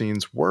stinger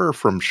scenes were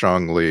from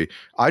Shang-Li.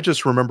 I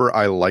just remember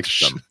I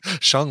liked them.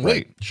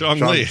 Shang-Li.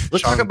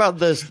 Let's talk about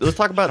this. Let's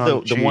talk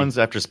about the ones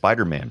after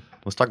Spider-Man.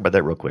 Let's talk about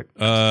that real quick.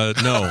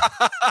 No.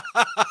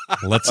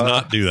 Let's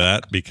not do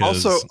that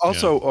because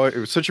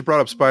also since you brought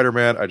up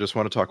Spider-Man, I just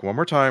want to talk one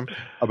more time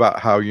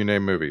about how you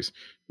name movies.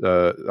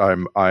 I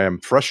am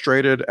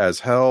frustrated as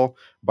hell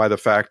by the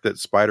fact that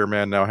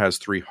Spider-Man now has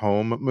 3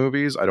 home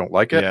movies. I don't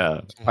like it.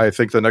 Yeah. I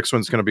think the next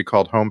one's going to be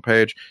called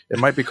Homepage. It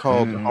might be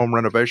called Home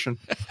Renovation.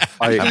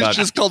 I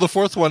just call the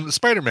 4th one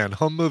Spider-Man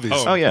Home Movies.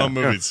 Oh yeah, Home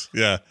Movies.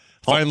 Yeah.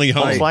 Finally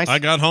home. I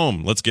got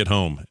home. Let's get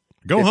home.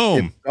 Go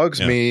home. It bugs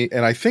me,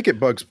 and I think it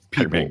bugs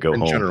people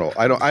in general.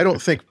 I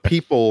don't think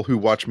people who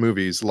watch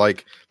movies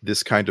like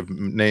this kind of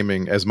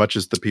naming as much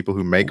as the people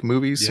who make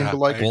movies seem to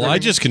like it. Well, I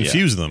just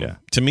confuse them. Yeah.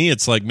 To me,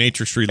 it's like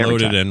Matrix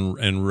Reloaded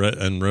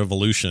and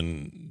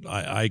Revolution.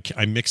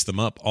 I mix them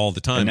up all the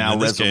time. And now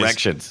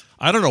Resurrections.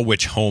 I don't know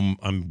which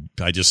home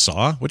I just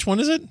saw. Which one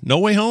is it? No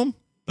Way Home?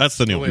 That's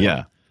the new one.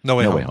 Yeah. No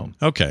Way Home.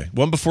 Okay.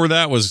 One before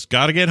that was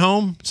Gotta Get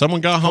Home.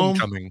 Someone got home.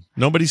 Homecoming.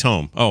 Nobody's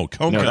home. Oh,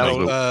 Homecoming.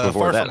 No, that was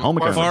before that.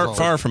 Homecoming.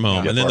 Far from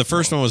home. And then the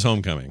first one was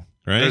Homecoming.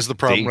 Right? There's the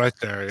problem right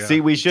there. Yeah.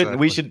 See,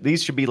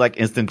 these should be like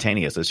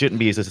instantaneous. It shouldn't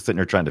be just sitting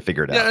there trying to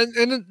figure it out. Yeah,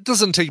 and it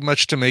doesn't take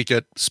much to make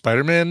it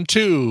Spider-Man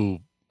 2.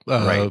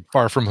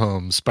 Far From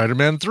Home,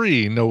 Spider-Man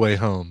 3, No Way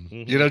Home.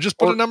 Mm-hmm. Just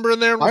put a number in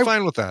there and we're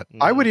fine with that.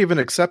 I would even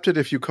accept it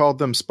if you called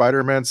them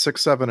Spider-Man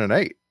 6, 7, and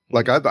 8.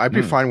 Like I'd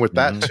be fine with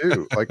that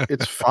too. Like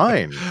it's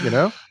fine,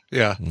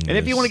 Yeah. And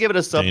if you want to give it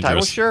a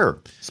subtitle,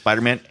 sure.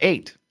 Spider-Man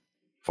 8,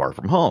 Far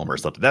From Home or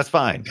something. That's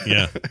fine.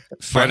 Yeah.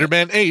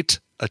 Spider-Man 8,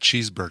 a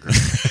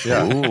cheeseburger.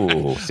 Yeah.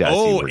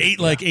 Ooh, 8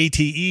 like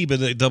ATE,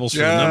 but it doubles for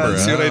the number.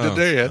 See what I did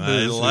there?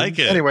 I like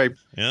it.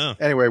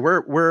 Anyway,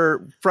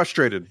 we're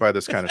frustrated by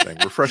this kind of thing.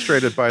 We're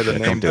frustrated by the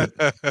name.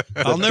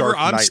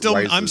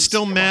 I'm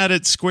still mad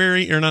at Square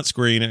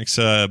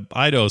Enix,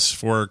 Eidos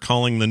for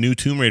calling the new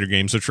Tomb Raider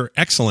games, which are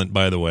excellent,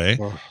 by the way.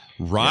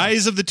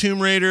 Rise of the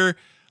Tomb Raider,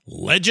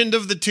 Legend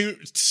of the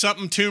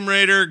Tomb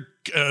Raider,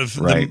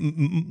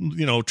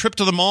 Trip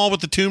to the Mall with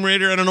the Tomb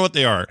Raider. I don't know what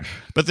they are,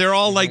 but they're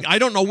all like, I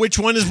don't know which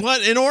one is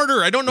what in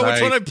order. I don't know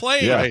which one I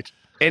played. Yeah. Right.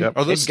 And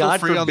are those still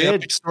free on the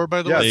Epic Store,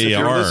 by the way? Yes, if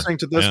you're listening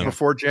to this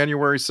before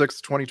January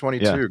 6th,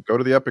 2022, go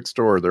to the Epic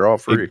Store. They're all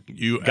free.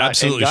 You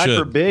absolutely should. God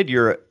forbid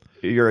you're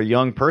a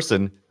young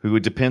person who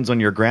depends on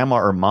your grandma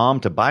or mom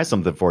to buy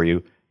something for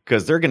you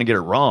because they're going to get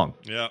it wrong.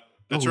 Yeah,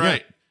 that's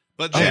right.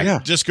 But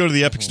Jack, just go to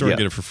the Epic Store and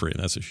get it for free.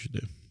 That's what you should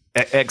do.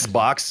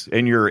 Xbox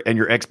and your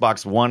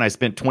Xbox One. I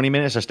spent 20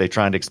 minutes yesterday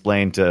trying to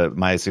explain to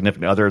my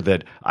significant other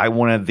that I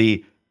wanted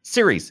the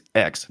Series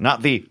X,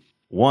 not the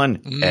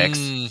One X.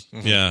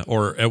 Yeah,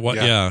 or what?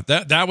 Yeah,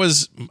 that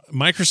was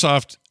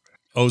Microsoft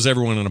owes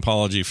everyone an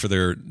apology for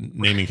their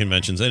naming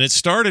conventions, and it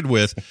started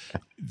with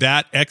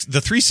that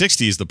the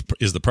 360 is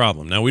the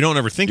problem. Now we don't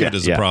ever think of it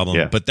as a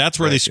problem, but that's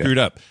where they screwed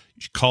up.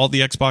 You call it the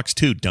Xbox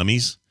 2,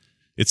 dummies.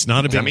 It's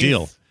not a big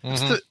deal.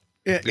 Mm-hmm.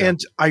 And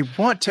I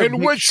want to.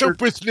 And what's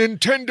up with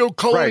Nintendo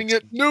calling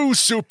it New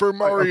Super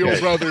Mario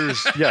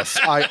Brothers? Yes,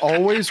 I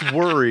always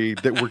worry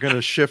that we're going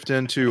to shift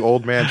into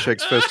Old Man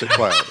Shakes Fist at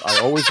Cloud. I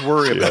always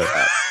worry about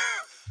that.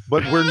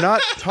 But we're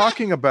not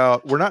talking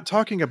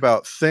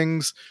about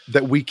things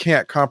that we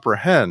can't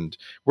comprehend.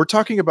 We're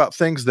talking about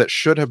things that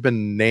should have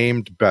been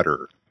named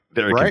better.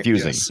 They're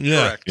confusing.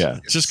 Yes. Yeah.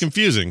 It's just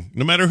confusing.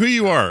 No matter who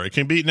you are, it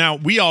can be. Now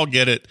we all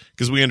get it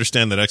because we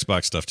understand that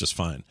Xbox stuff just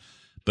fine.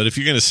 But if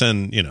you're going to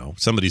send,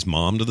 somebody's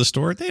mom to the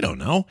store, they don't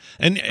know.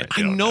 And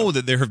I know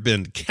that there have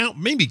been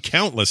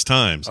countless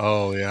times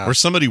where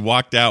somebody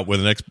walked out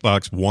with an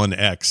Xbox One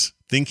X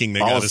thinking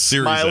they got a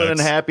Series smiling X. and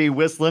happy,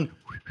 whistling.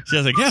 She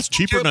was like, it's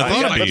cheaper than I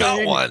thought it'd be.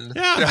 I got one.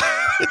 Yeah.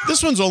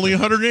 This one's only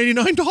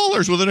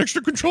 $189 with an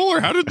extra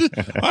controller. How did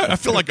I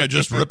feel like I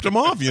just ripped them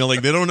off. They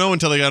don't know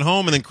until they got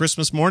home. And then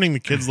Christmas morning, the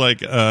kid's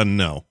like,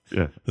 no.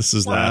 Yeah. This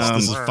is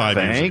 5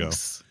 years ago.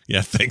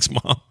 Yeah, thanks,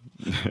 Mom.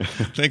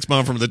 Thanks,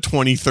 Mom, from the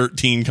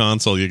 2013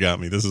 console you got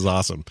me. This is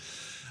awesome.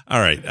 All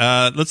right,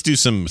 let's do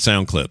some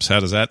sound clips. How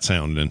does that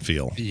sound and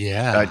feel?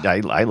 Yeah.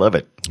 I love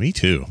it. Me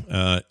too.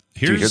 Do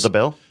you hear the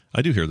bell?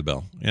 I do hear the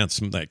bell. Yeah, it's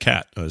that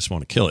cat. I just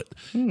want to kill it.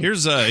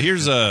 Here's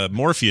a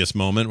Morpheus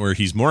moment where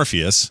he's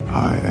Morpheus.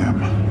 I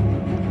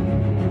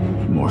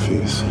am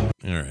Morpheus.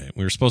 All right,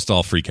 we were supposed to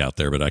all freak out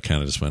there, but I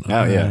kind of just went,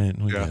 Oh, yeah. right,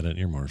 we got it.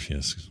 You're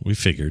Morpheus. We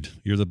figured.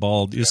 You're the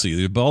bald. You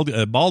see, the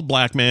bald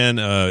black man.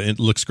 It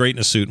looks great in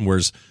a suit and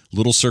wears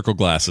little circle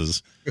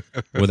glasses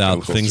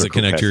without things that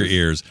connect to your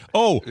ears.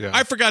 Oh, Yeah.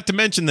 I forgot to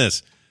mention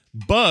this.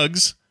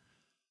 Bugs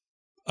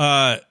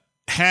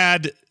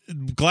had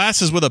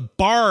glasses with a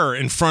bar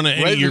in front of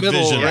Right in your the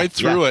middle, vision. right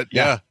through it.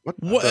 Yeah.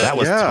 What? That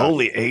was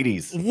totally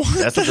 80s. What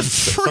That's the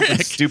something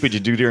frick? stupid you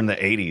do during the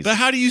 80s. But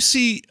how do you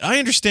see? I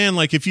understand,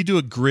 like, if you do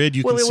a grid,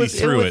 you can see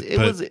through it. It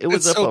was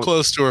It's so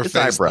close to her it's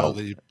face. eyebrow. though,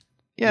 that you-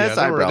 It's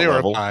eyebrow they were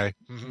level. high.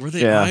 Were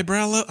they Yeah.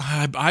 eyebrow level?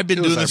 I've been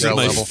It was doing this with eyebrow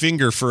my level.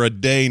 finger for a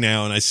day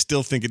now, and I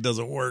still think it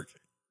doesn't work.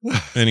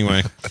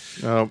 Anyway,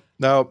 No,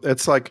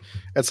 it's like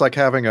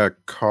having a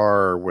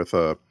car with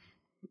a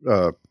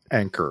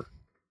anchor.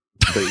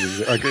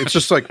 Like, it's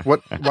just like,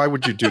 what? Why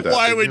would you do that?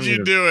 why would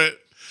you do it?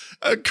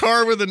 A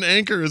car with an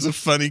anchor is a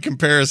funny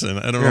comparison.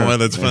 I don't know why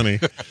that's funny.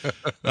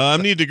 I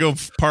need to go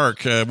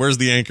park. Where's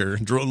the anchor?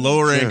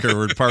 Lower anchor.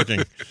 We're parking.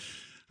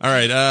 All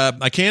right.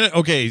 I can't.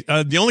 Okay.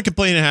 The only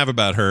complaint I have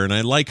about her, and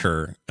I like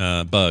her,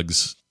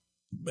 Bugs,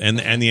 and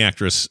the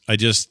actress, I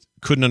just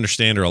couldn't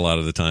understand her a lot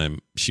of the time.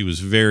 She was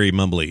very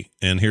mumbly,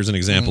 and here's an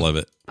example of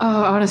it.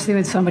 Oh, honestly,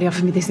 when somebody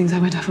offered me these things, I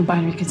went off on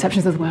binary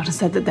conceptions of the world and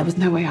said that there was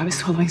no way I was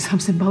swallowing some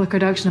symbolic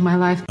reduction of my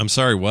life. I'm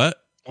sorry. What?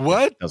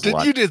 What? That was a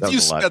lot. You That was You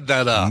a lot. sped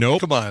that up.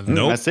 Nope. Come on.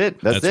 Nope. That's it.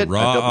 That's it. I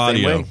raw felt the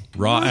same audio, way.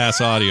 raw ass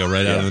audio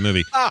right out of the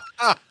movie.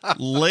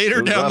 Later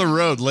It was down rough. the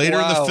road, later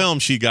in the Wow. film,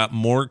 she got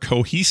more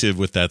cohesive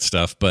with that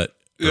stuff. But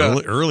Yeah.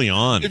 early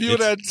on, If you had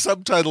it's- had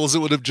subtitles, it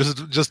would have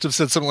just have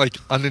said something like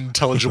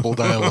unintelligible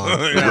dialogue.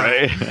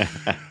 Right.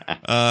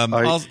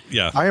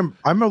 yeah.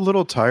 I'm a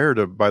little tired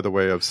of, by the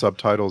way, of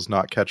subtitles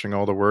not catching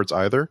all the words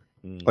either.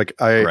 Like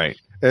Right.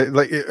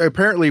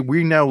 Apparently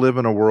we now live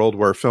in a world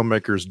where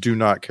filmmakers do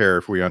not care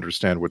if we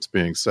understand what's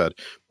being said.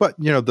 But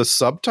the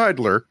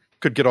subtitler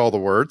could get all the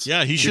words.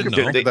 Yeah, he should could know.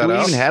 figure Do that we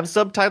out. even have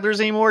subtitlers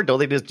anymore? Don't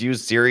they just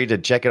use Siri to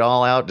check it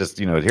all out? Just,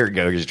 here you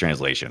go, here's your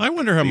translation. I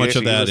wonder how Do you much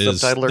of actually that use a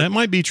is. subtitler? That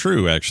might be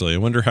true, actually. I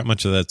wonder how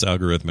much of that's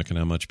algorithmic and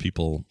how much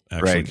people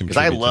actually Right. contribute. Because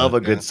I to love it.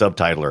 a good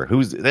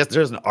subtitler.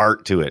 There's an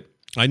art to it.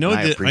 I know I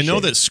that. I appreciate know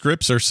it. that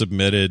scripts are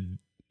submitted.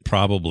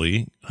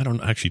 Probably, I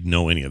don't actually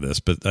know any of this,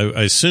 but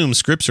I assume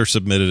scripts are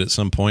submitted at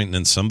some point, and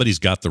then somebody's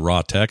got the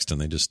raw text and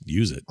they just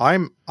use it.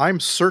 I'm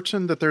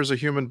certain that there's a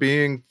human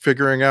being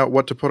figuring out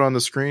what to put on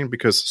the screen,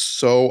 because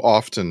so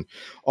often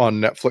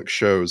on Netflix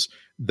shows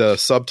the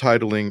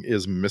subtitling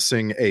is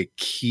missing a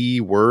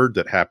key word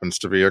that happens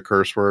to be a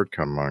curse word.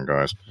 Come on,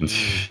 guys.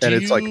 And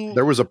it's like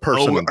there was a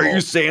person Oh, are involved.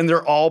 you saying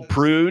they're all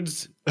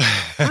prudes?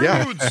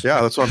 Yeah,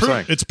 that's what I'm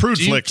saying. It's prude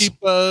Do you flicks. keep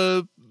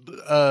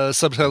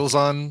subtitles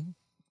on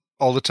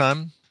all the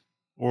time,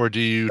 or do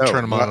you No,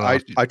 turn them on? and I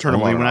off? turn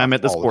them Only on when and I'm off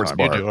at the all sports time.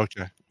 bar. You do.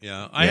 Okay.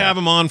 Yeah, I have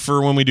them on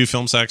for when we do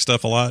film sack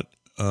stuff a lot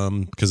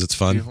because it's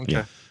fun. Okay.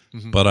 Yeah.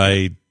 Mhm. But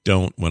I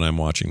don't when I'm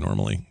watching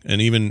normally.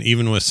 And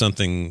even with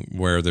something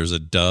where there's a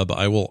dub,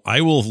 I will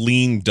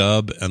lean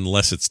dub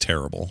unless it's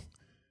terrible.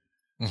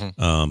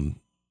 Mhm.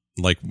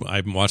 Like I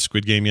haven't watched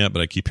Squid Game yet,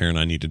 but I keep hearing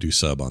I need to do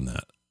sub on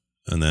that.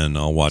 And then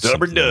I'll watch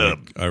Sub or something dub?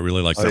 like- I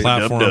really like Oh, the yeah,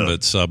 platform, dub.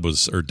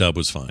 but dub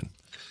was fine.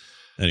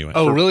 Anyway.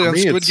 Oh, really? for On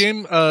me, Squid it's-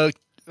 Game,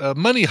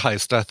 Money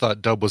Heist, I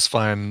thought dub was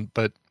fine,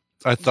 but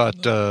I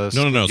thought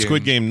no.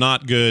 Squid Game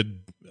not good.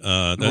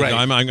 Right.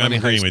 I'm Money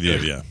agreeing Heist with you.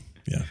 good. Yeah.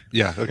 Yeah.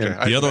 Yeah. Okay.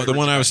 And the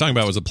one I was talking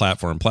about was a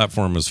platform.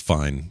 Platform was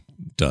fine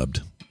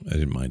dubbed. I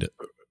didn't mind it.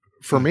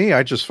 For me,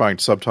 I just find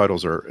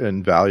subtitles are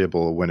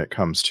invaluable when it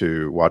comes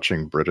to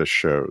watching British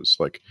shows.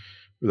 Like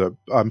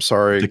I'm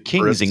sorry, The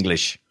King's Brits,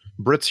 English.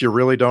 Brits, you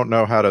really don't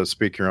know how to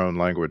speak your own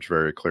language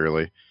very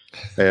clearly.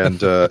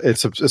 And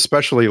it's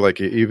especially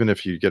like even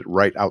if you get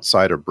right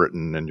outside of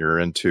Britain and you're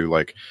into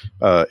like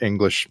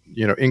English,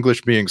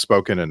 English being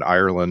spoken in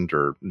Ireland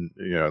or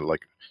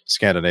like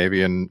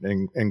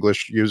Scandinavian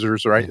English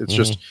users, right? It's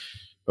just,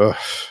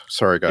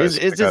 sorry guys.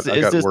 Is I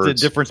this the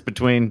words. difference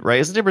between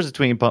Is the difference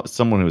between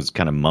someone who's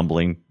kind of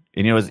mumbling?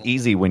 And it's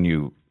easy when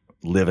you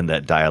live in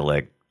that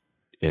dialect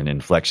and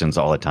inflections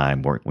all the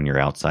time. When you're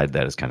outside,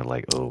 that is kind of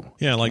like, oh,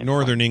 Yeah, like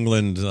Northern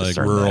England, like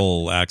discern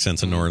rural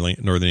accents in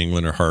Northern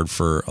England are hard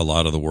for a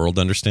lot of the world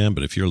to understand.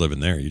 But if you're living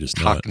there, you just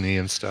know it. Cockney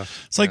and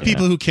stuff. It's like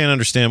people who can't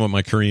understand what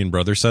my Korean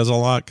brother says a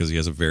lot because he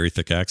has a very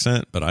thick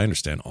accent, but I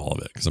understand all of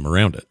it because I'm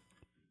around it.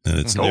 And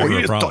it's never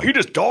a problem. he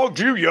just dogged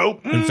you, yo.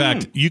 In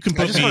fact, you can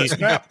put me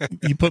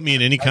you put me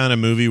in any kind of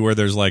movie where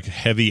there's like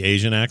heavy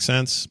Asian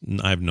accents,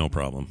 I have no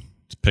problem.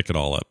 Just pick it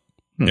all up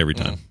every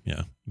time.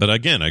 Yeah. But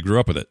again, I grew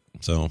up with it.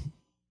 So,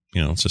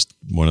 it's just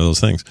one of those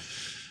things.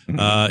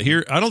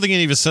 Here, I don't think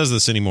any of us says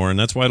this anymore, and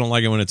that's why I don't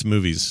like it when it's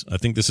movies. I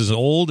think this is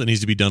old and needs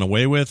to be done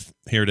away with.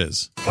 Here it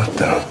is. What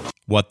the?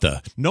 What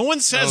the? No one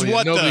says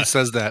what Nobody the.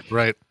 says that,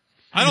 right?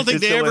 I don't think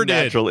It's they so ever did.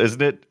 unnatural,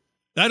 isn't it?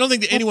 I don't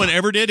think that anyone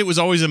ever did. It was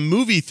always a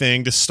movie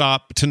thing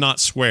to not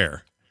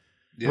swear.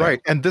 Yeah.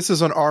 Right. And this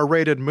is an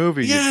R-rated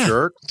movie, you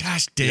jerk.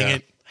 Gosh dang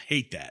it. I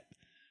hate that.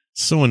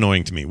 So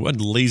annoying to me. What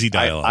lazy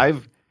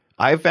dialogue.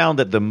 I've found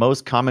that the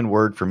most common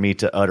word for me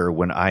to utter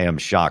when I am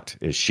shocked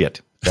is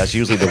shit. That's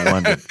usually the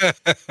one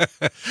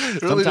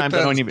that really sometimes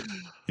I don't even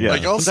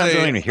Like, I'll sometimes I say-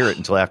 don't even hear it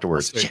until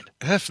afterwards. Say, Shit.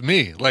 F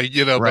me. Like,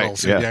 you know, but Right. I'll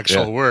say Yeah. the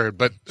actual Yeah. word.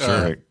 But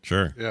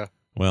Sure. yeah.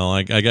 Well,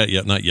 I got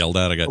not yelled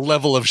at. I got A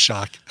level of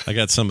shock. I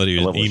got somebody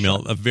who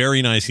emailed, a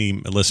very nice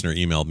listener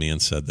emailed me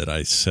and said that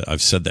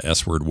I've said the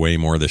S word way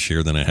more this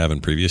year than I have in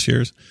previous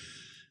years.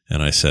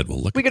 And I said, well,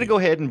 look, We got to go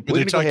ahead and Are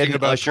they talking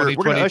about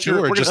 2022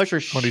 or just usher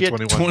shit.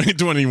 2021?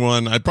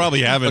 2021. I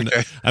probably haven't.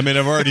 Okay. I mean,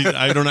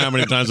 I don't know how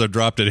many times I've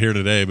dropped it here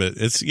today, but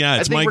it's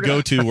think my we're gonna-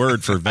 go-to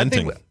word for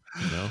venting.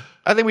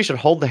 I think we should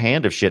hold the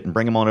hand of shit and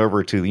bring them on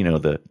over to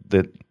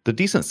the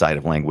decent side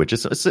of language.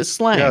 It's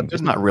slang. Yeah,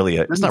 it's not really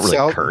a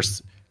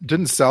curse.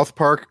 Didn't South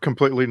Park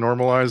completely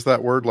normalize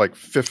that word like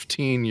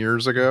 15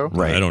 years ago?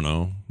 Right. I don't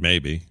know.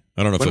 Maybe.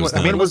 I don't know if it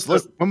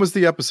was when was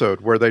the episode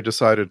where they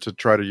decided to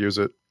try to use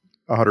it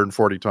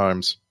 140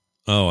 times?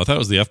 Oh, I thought it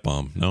was the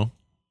F-bomb. No?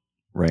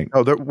 Right.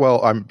 Oh,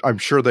 well, I'm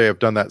sure they have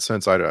done that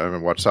since. I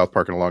haven't watched South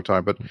Park in a long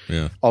time, but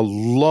Yeah. a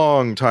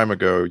long time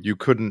ago, you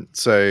couldn't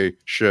say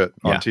shit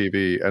on Yeah.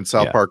 TV, and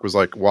South Yeah. Park was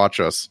like, "Watch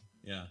us."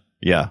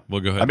 Yeah. We'll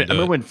go ahead I mean, and I do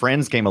remember it. when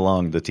Friends came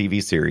along, the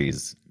TV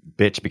series,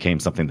 bitch became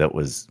something that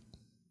was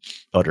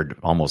uttered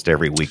almost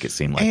every week, it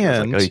seemed like. It was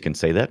And- like, oh, you can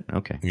say that?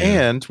 Okay.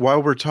 And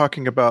while we're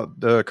talking about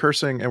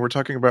cursing and we're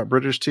talking about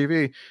British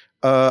TV,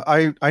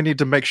 I need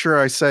to make sure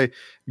I say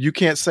you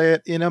can't say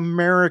it in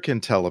American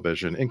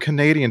television. In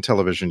Canadian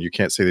television, you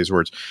can't say these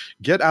words.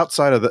 Get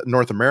outside of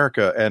North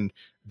America, and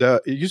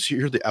you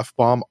hear the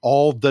F-bomb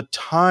all the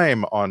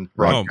time on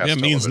broadcast it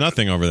means television.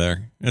 nothing over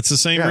there. It's the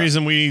same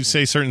reason we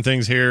say certain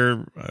things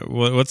here.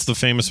 What's the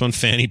famous one?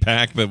 Fanny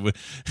pack, but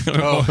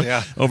Oh,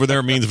 yeah. over there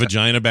it means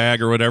vagina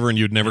bag or whatever, and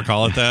you'd never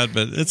call it that.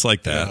 But it's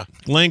like that.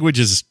 Language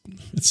it's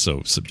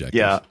so subjective.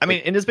 Yeah. I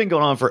mean, and it's been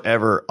going on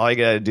forever. All you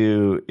got to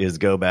do is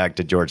go back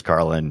to George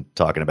Carlin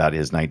talking about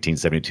his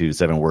 1972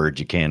 7 words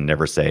you can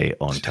never say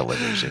on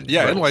television.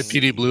 Yeah,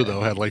 NYPD Blue,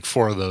 though, had like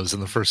 4 of those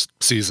in the first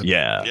season.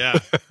 Yeah.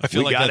 I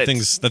feel We like got that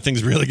it.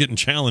 thing's really getting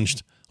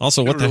challenged.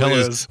 Also, what It the hell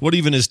really is is. what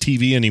even is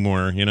TV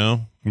anymore? You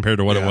know, compared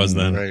to what it was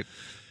then. Right.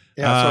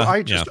 Yeah, so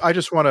I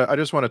just want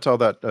to tell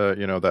that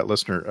that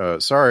listener,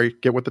 sorry,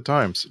 get with the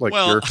times. Like,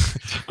 Well,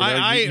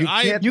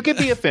 You can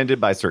be offended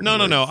by certain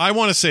words. No. I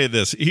want to say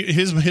this.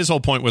 His whole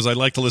point was I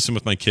like to listen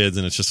with my kids,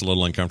 and it's just a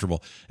little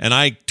uncomfortable. And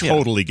I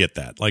totally get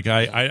that. Like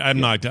I'm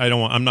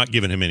not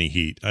giving him any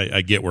heat.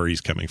 I get where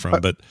he's coming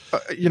from, but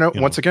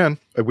once again,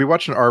 we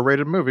watched an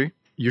R-rated movie.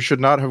 You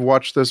should not have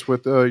watched this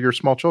with your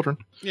small children.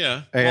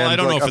 yeah. And, Well, I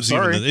don't know if I'm it's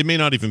sorry. even. It may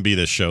not even be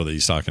this show that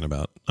he's talking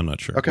about. I'm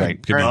not sure. Okay.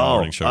 It could be a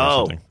morning show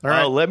or something.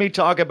 Let me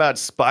talk about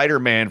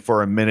Spider-Man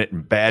for a minute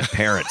and bad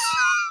parents.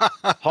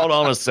 Hold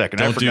on a second.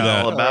 I Don't do forgot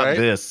that. all about All right.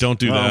 this. Don't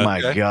do that. Oh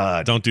my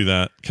God. Don't do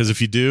that, because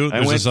if you do,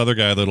 there's went- this other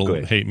guy that'll Go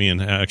ahead. hate me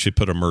and actually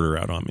put a murder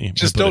out on me.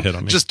 Just Put a hit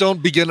on me.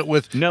 don't begin it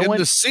with No in one-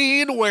 the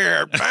scene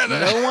where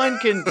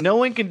No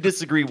one can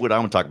disagree with what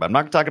I'm talking about. I'm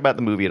not going to talk about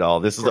the movie at all.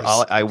 This is course,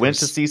 all. I of went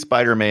to course. see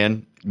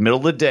Spider-Man middle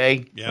of the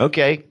day. Yeah.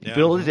 Okay, Yeah.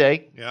 middle of the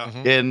day. Yeah.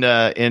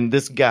 And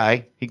this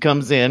guy, he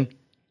comes in.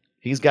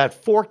 He's got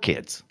 4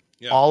 kids,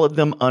 all of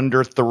them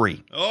under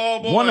 3.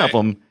 Oh boy. One of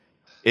them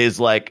is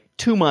like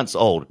 2 months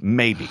old,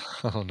 maybe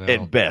Oh no.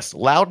 at best,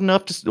 old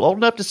enough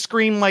to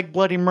scream like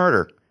bloody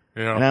murder.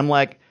 Yeah. And I'm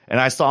like, and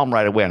I saw him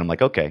right away, and I'm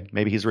like, okay,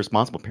 maybe he's a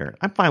responsible parent.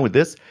 I'm fine with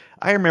this.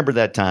 I remember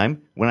that time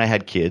when I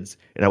had kids,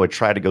 and I would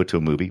try to go to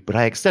a movie, but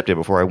I accepted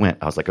before I went.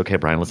 I was like, okay,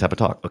 Brian, let's have a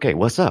talk. Okay,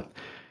 what's up?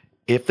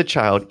 If the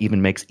child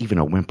even makes even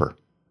a whimper,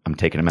 I'm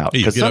taking him out. Hey,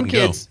 you Because get up some and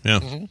kids, go.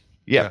 Yeah.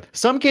 yeah,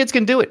 some kids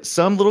can do it.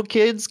 Some little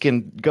kids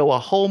can go a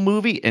whole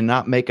movie and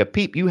not make a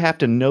peep. You have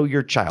to know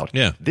your child.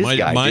 Yeah. This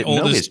guy didn't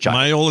know his child.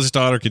 My oldest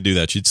daughter could do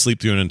that. She'd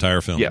sleep through an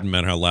entire film. Yeah. No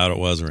matter how loud it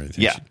was or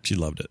anything. Yeah. She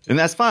loved it. And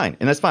that's fine.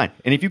 And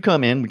if you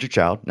come in with your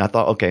child, and I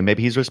thought, okay,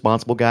 maybe he's a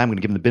responsible guy. I'm going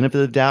to give him the benefit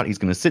of the doubt. He's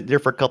going to sit there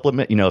for a couple of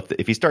minutes. You know,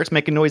 if he starts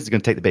making noise, he's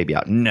going to take the baby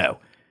out. No.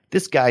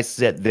 This guy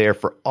sat there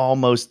for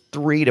almost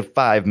 3 to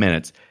 5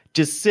 minutes,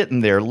 just sitting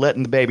there,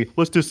 letting the baby,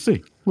 let's just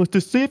see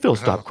if he'll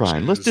stop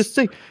crying. Let's just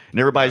see. And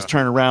everybody's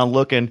turning around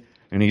looking,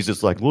 and he's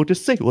just like, we'll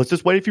just see. Let's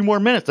just wait a few more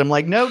minutes. I'm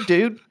like, no,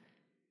 dude,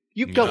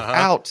 you go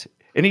out.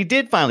 And he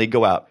did finally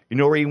go out. You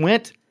know where he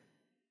went?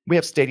 We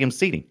have stadium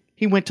seating.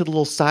 He went to the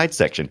little side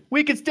section.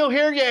 We can still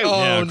hear you.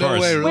 Oh, Yeah, of no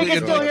course. way. We Really?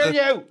 can still hear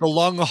you. The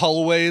long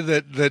hallway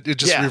that it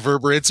just Yeah.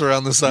 reverberates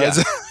around the sides.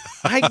 Yeah.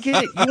 I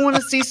get it. You want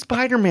to see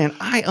Spider-Man.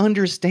 I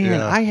understand.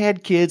 Yeah. I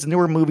had kids, and there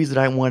were movies that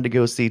I wanted to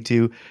go see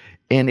too.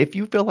 And if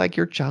you feel like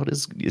your child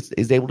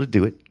is able to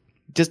do it,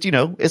 just,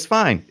 it's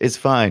fine. It's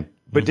fine.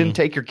 But didn't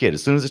take your kid.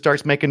 As soon as it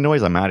starts making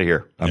noise, I'm out of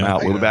here. I'm Yeah.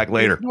 out. We'll be back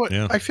later. You know what?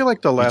 Yeah. I feel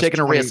like the last taking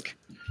a 20 risk.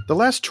 The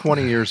last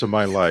 20 years of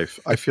my life,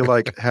 I feel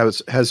like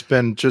has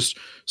been just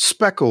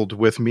speckled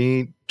with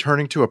me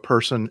turning to a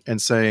person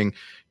and saying,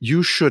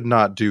 "You should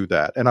not do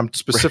that." And I'm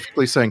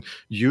specifically saying,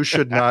 "You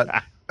should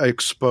not."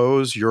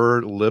 expose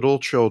your little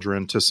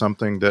children to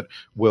something that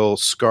will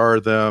scar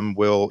them,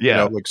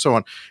 like so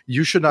on.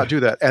 You should not do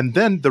that. And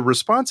then the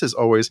response is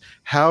always,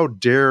 how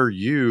dare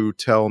you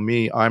tell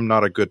me I'm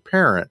not a good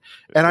parent?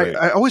 And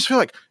I always feel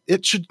like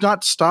it should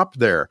not stop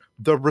there.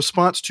 The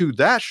response to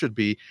that should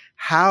be,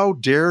 how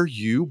dare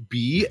you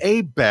be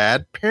a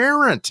bad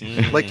parent?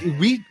 Like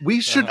we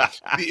should,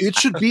 it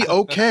should be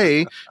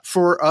okay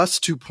for us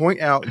to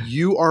point out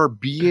you are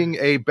being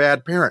a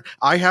bad parent.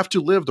 I have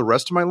to live the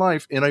rest of my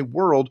life in a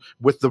world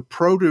with the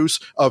produce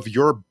of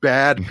your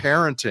bad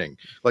parenting.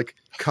 Like,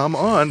 come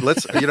on,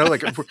 let's,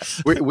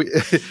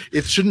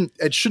 it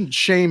shouldn't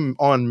shame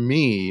on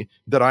me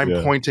that I'm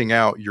pointing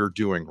out you're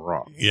doing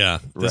wrong. Yeah.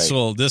 This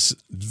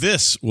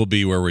will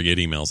be where we get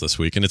emails this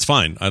week, and it's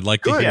fine. I'd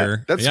like to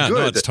hear. That's good.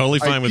 No, it's totally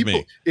fine with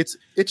me. It's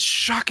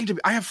shocking to me.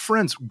 I have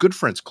friends, good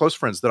friends, close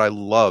friends that I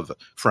love,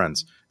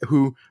 friends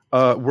who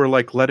were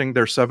like letting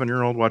their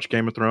 7-year-old watch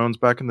Game of Thrones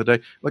back in the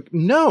day. Like,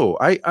 no,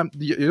 I'm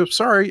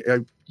sorry.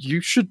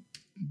 You should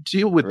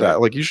deal with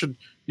that. Like, you should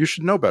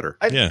know better.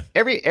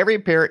 Every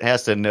parent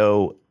has to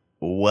know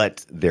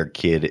what their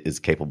kid is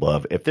capable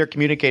of. If they're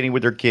communicating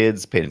with their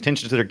kids, paying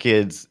attention to their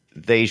kids,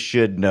 they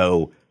should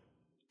know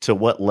to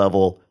what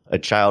level a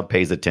child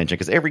pays attention,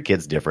 because every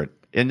kid's different,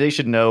 and they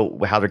should know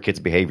how their kid's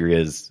behavior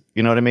is.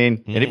 You know what I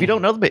mean? And if you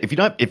don't know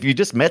if you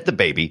just met the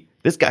baby,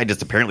 this guy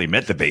just apparently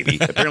met the baby.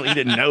 Apparently he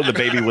didn't know the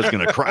baby was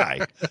going to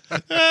cry.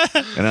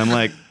 And I'm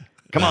like,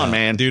 come on,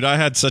 man. Dude, I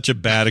had such a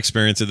bad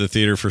experience at the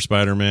theater for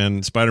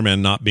Spider-Man.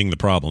 Spider-Man not being the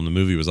problem. The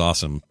movie was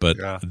awesome, but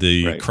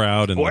the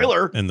crowd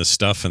and the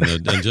stuff and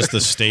just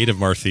the state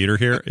of our theater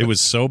here, it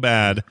was so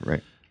bad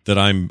that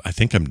I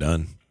think I'm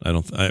done.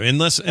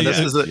 This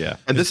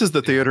is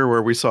the theater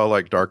where we saw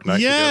like Dark Knight.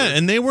 Yeah, together.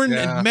 And they were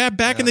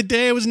back in the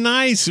day. It was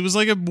nice. It was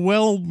like a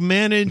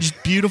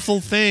well-managed,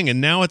 beautiful thing.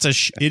 And now it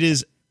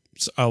is.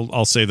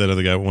 I'll say that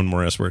other guy one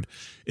more S word.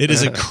 It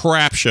is a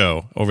crap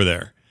show over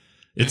there.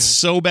 It's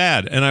so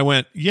bad. And I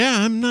went,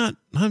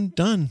 I'm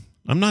done.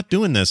 I'm not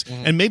doing this.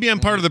 And maybe I'm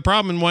part of the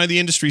problem and why the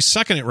industry's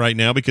sucking it right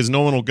now, because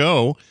no one will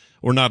go,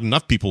 or not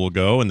enough people will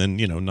go. And then,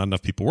 not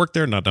enough people work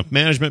there, not enough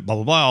management, blah,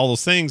 blah, blah, all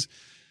those things.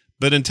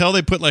 But until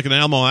they put like an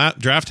Alamo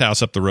Draft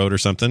House up the road or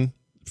something,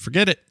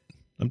 forget it.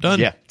 I'm done.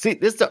 Yeah. See,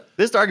 this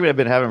argument I've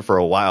been having for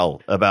a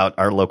while about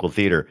our local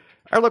theater.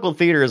 Our local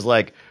theater is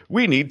like,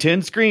 we need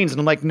 10 screens. And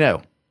I'm like,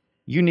 no.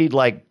 You need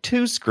like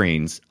 2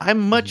 screens.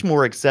 I'm much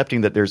more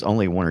accepting that there's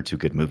only 1 or 2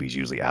 good movies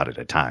usually out at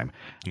a time.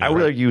 I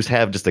would rather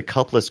have just a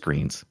couple of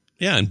screens.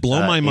 Yeah, and blow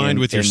my mind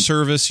with your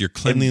service, your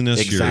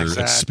cleanliness, your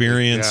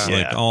experience,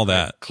 like all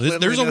that.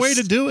 There's a way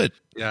to do it.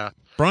 Yeah.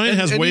 Brian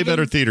has way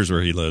better theaters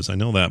where he lives. I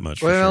know that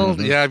much. Well, for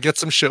sure. yeah, I've got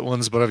some shit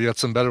ones, but I've got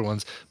some better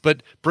ones.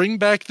 But bring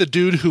back the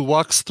dude who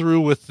walks through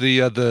with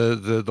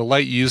the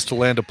light you use to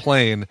land a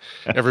plane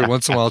every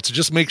once in a while to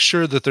just make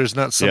sure that there's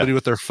not somebody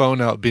with their phone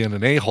out being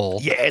an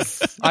a-hole.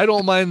 Yes. I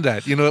don't mind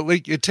that.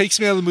 It takes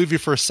me out of the movie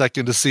for a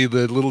second to see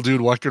the little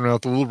dude walking around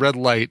with the little red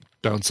light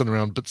bouncing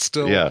around, but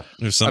still,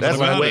 there's something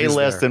that's way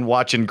less than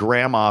watching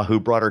grandma who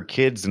brought her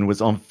kids and was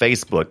on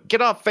Facebook.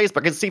 Get off Facebook.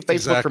 I can see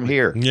Facebook from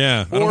here.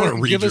 Yeah, or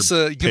give us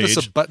a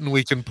button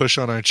we can push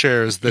on our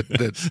chairs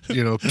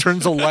that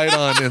turns a light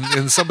on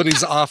in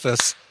somebody's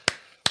office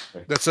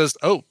that says,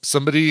 "Oh,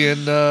 somebody in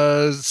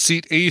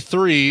seat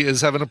A3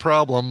 is having a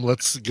problem.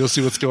 Let's go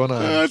see what's going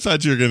on." I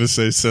thought you were going to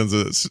say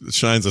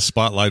shines a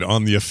spotlight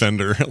on the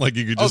offender, like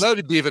you could just. Oh, that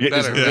would be even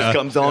better. It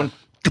comes on.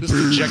 This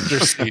projector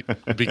seat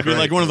would be great.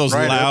 Like one of those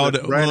Brian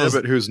loud. Brian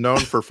Ibbott, who's known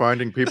for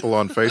finding people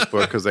on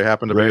Facebook because they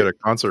happen to be at a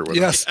concert with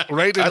Yes,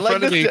 right in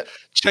front of me,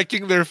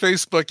 checking their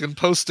Facebook and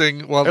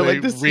posting while they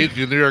read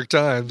the New York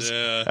Times.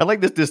 Yeah. I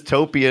like this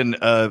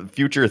dystopian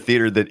future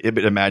theater that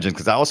Ibbott imagines,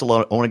 because I also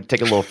want to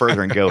take it a little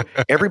further and go,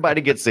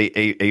 everybody gets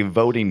a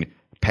voting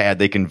pad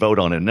they can vote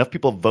on. And enough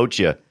people vote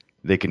you,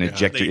 they can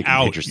eject you. You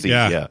can hit your seat.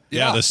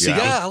 The seat.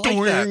 I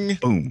like that.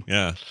 Boom.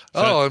 Yeah.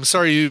 Oh, I'm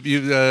sorry. You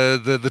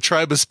the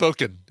tribe has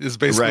spoken is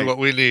basically what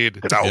we need.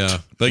 It's out. Yeah.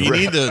 But you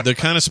need the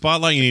kind of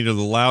spotlight you need are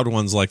the loud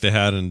ones like they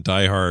had in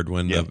Die Hard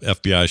when the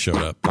FBI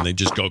showed up, and they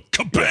just go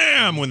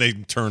kabam when they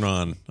turn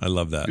on. I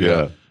love that.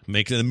 Yeah.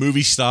 Making the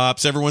movie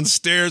stops. Everyone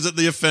stares at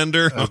the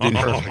offender.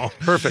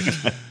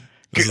 Perfect.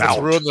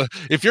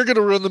 If you're going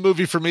to ruin the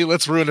movie for me,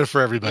 let's ruin it for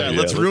everybody. Yeah,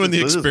 let's ruin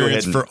the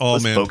experience for all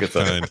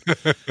mankind.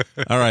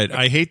 All right.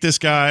 I hate this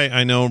guy.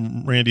 I know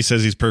Randy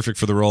says he's perfect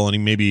for the role,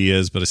 and maybe he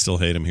is, but I still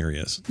hate him. Here he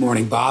is.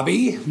 Morning,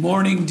 Bobby.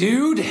 Morning,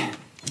 dude.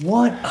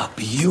 What a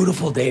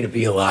beautiful day to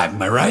be alive.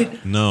 Am I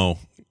right? No.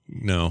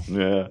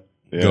 Yeah.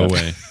 Go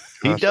away.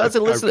 He does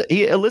elicit.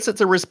 He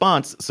elicits a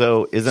response.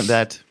 So isn't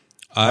that?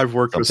 I've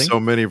worked with so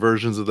many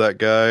versions of that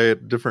guy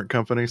at different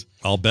companies.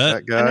 I'll bet.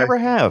 That guy. I never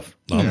have.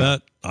 I'll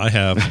bet I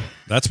have.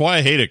 That's why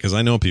I hate it, because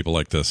I know people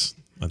like this.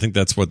 I think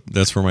that's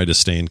where my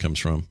disdain comes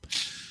from.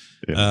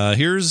 Yeah.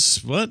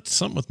 Here's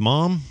something with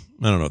mom.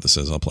 I don't know what this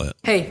is. I'll play it.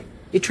 Hey,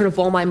 you trying to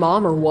bowl my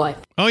mom or what?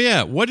 Oh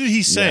yeah, what did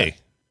he say?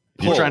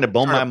 You trying to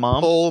bowl my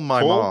mom? Pull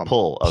my mom.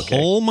 Pull. Okay.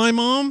 Pull my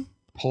mom.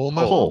 Pull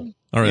my mom.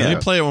 All right, let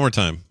me play it one more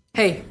time.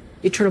 Hey,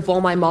 you trying to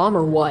bowl my mom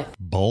or what?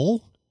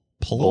 Bowl.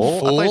 Pull? I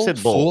thought you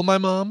said bowl. Fool my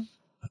mom?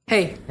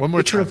 Hey, One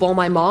more you trying to fool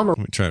my mom or Let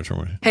me try it one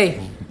more. Hey,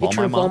 you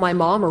trying to fool my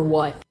mom or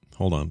what?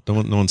 Hold on.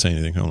 No one say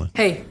anything. Hold on.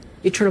 Hey,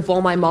 you trying to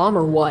fool my mom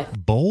or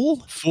what? Bowl?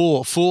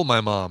 Fool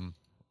my mom.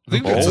 I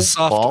think Bowl? it's a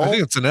soft. Ball? I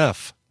think it's an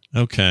F.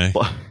 Okay.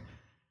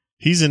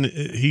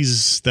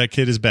 That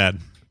kid is bad.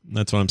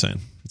 That's what I'm saying.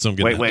 That's what I'm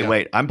getting at.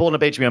 Wait. I'm pulling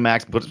up HBO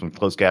Max and put some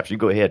closed caption. You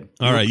go ahead.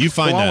 All right, you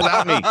find that.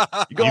 Without me.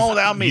 You go on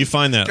without me. You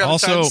find that. Got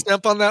Also, a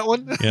timestamp on that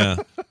one? yeah.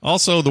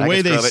 Also, the I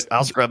way can scrub it.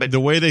 I'll scrub it. the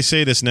way they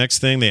say this next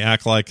thing, they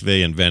act like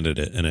they invented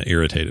it, and it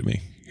irritated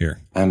me. Here,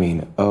 I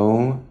mean,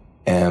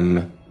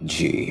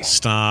 OMG.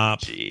 stop.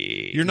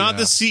 You're not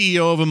the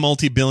CEO of a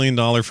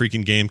multi-billion-dollar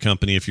freaking game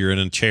company if you're in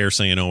a chair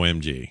saying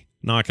 "OMG."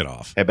 Knock it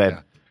off. Hey, babe.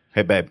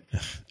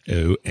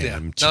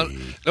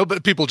 OMG. No,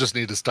 but people just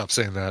need to stop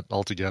saying that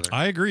altogether.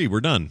 I agree. We're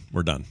done.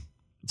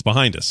 It's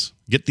behind us.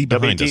 Get thee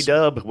behind us.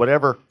 WT-dub,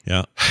 whatever.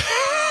 Yeah.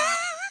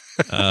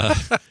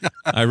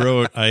 I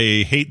wrote,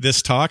 I hate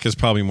this talk is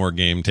probably more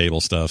game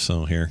table stuff.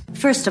 So here.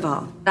 First of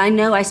all, I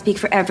know I speak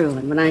for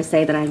everyone when I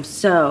say that I'm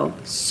so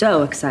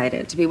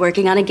excited to be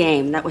working on a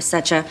game that was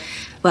such a,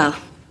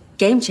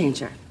 game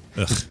changer.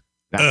 Ugh.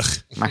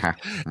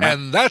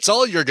 And that's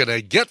all you're going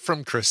to get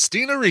from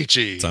Christina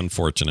Ricci. It's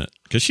unfortunate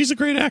because she's a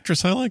great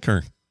actress. I like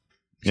her.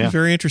 She's Yeah.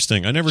 very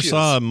interesting. I never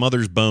saw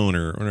Mother's Bone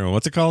or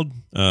what's it called?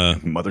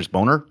 Mother's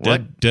Boner?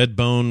 What? Dead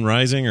Bone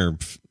Rising or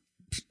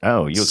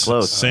Oh, you were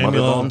close. Samuel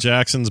Mother L. Bone?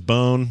 Jackson's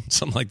Bone,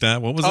 something like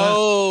that. What was that?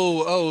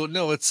 Oh,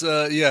 no, it's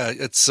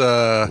it's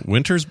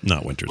Winter's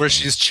not Winter's where Bone.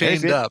 she's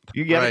chained Hey, up.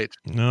 you get it? right?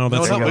 No,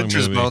 that's not the wrong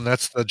Winter's movie. Bone.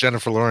 That's the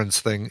Jennifer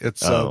Lawrence thing.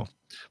 It's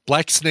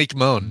Black Snake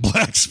Moan.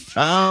 Black.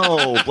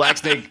 Oh, Black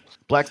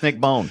Snake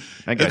Bone.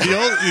 I get it.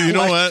 You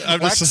know what? I'm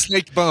Black just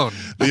Snake Bone.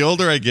 the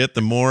older I get,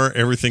 the more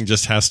everything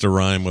just has to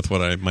rhyme with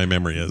what my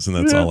memory is, and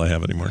that's all I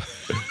have anymore.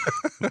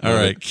 All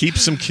right, keep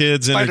some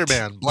kids in.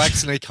 Spider-Man. Black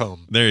Snake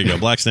Home. There you go,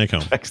 Black Snake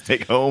Home. Black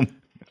Snake Home.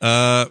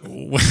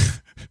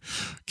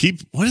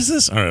 Keep. What is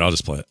this? All right, I'll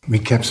just play it. We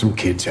kept some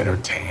kids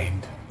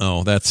entertained.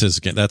 Oh, that's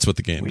what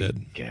the game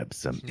did. Kept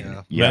some.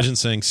 Yeah. Imagine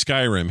saying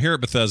Skyrim. Here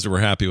at Bethesda, we're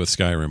happy with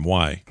Skyrim.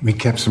 Why? We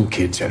kept some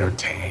kids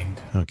entertained.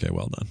 Okay,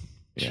 well done.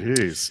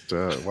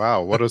 Jeez.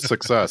 Wow. What a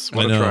success.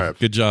 What I a know. triumph.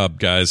 Good job,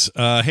 guys.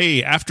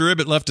 Hey, after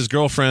Ibbott left his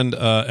girlfriend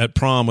at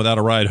prom without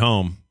a ride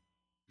home,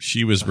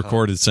 she was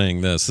recorded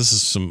saying this. This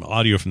is some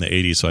audio from the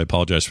 80s, so I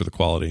apologize for the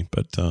quality.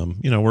 But,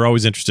 we're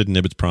always interested in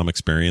Ibbott's prom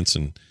experience,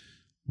 and,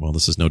 well,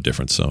 this is no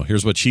different. So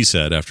here's what she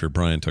said after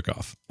Brian took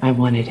off. I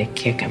wanted to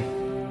kick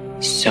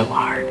him so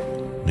hard.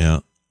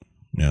 Yeah.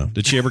 Yeah.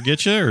 Did she ever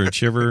get you, or did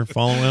she ever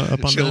follow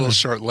up on She had that? little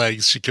short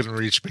legs. She couldn't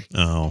reach me.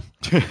 Oh.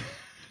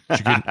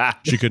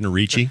 She couldn't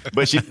reach you.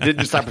 But she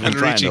didn't stop her from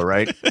trying, though,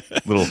 right?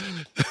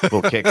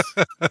 Little kicks.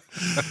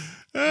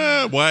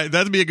 Why?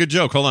 That'd be a good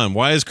joke. Hold on.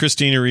 Why does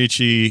Christina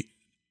Ricci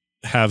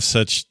have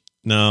such...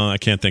 No, I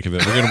can't think of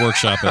it. We're going to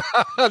workshop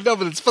it. No,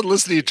 but it's fun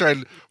listening to you try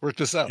and work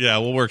this out. Yeah,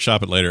 we'll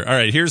workshop it later. All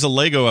right, here's a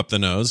Lego up the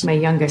nose. My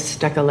youngest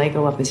stuck a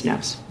Lego up his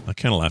nose. I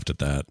kind of laughed at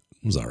that.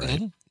 It was all right.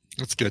 Mm-hmm.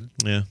 That's good.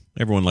 Yeah,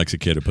 everyone likes a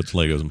kid who puts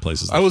Legos in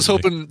places. I was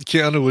hoping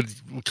Keanu would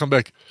come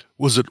back.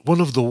 Was it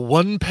one of the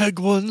 1-peg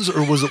ones,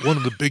 or was it one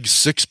of the big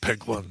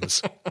 6-peg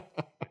ones?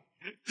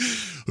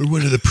 Or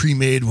one of the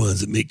pre-made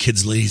ones that make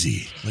kids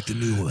lazy, like the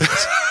new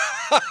ones.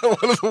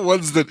 One of the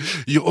ones that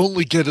you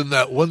only get in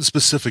that one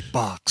specific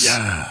box.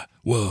 Yeah.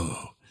 Whoa.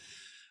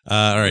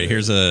 All right,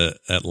 here's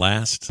At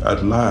Last.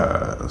 At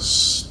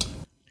last.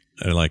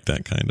 I like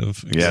that kind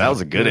of. Yeah, that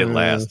was a good at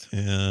last.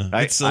 Yeah.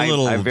 It's I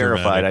verified.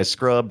 dramatic. I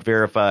scrubbed,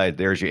 verified.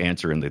 There's your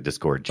answer in the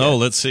Discord chat. Oh,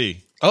 let's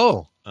see.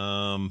 Oh.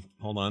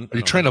 Hold on. Are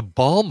you trying to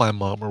ball my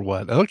mom or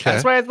what? Okay.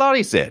 That's what I thought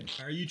he said.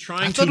 Are you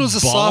trying I thought to it was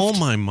a ball soft,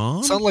 my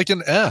mom? Sound like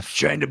an F.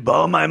 Trying to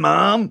ball my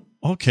mom?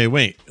 Okay,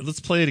 wait. Let's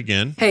play it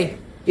again. Hey,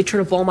 you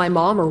trying to fool my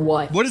mom or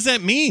what? What does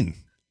that mean?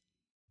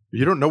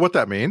 You don't know what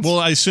that means? Well,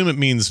 I assume it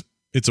means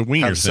it's a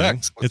wiener Have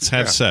thing. sex. It's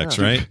have Yeah. sex,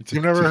 Yeah. right?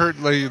 You've never heard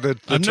like the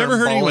I've never term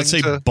heard anyone balling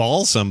say to-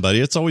 ball somebody.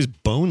 It's always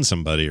bone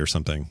somebody or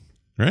something,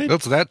 right?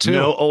 That's that too.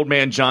 No, old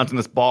man Johnson,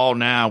 this ball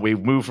now. We've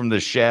moved from the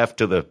chef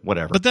to the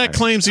whatever. But that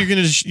claims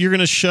you're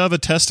gonna shove a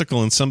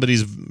testicle in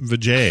somebody's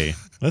vajay.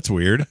 That's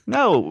weird.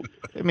 No,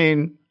 I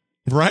mean,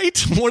 right?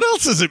 What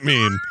else does it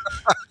mean?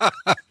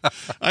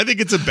 I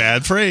think it's a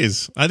bad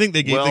phrase. I think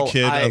they gave the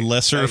kid a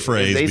lesser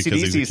phrase because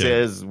he's a AC/DC kid.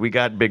 says we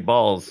got big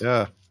balls.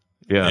 Yeah.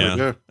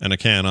 Yeah. And I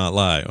cannot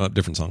lie. Oh,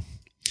 different song.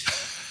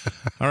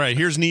 All right,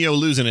 here's Neo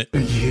losing it.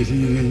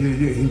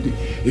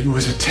 It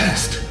was a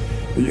test,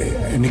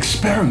 an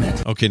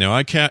experiment. Okay, now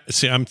I can't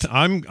see. I'm.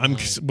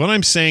 What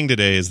I'm saying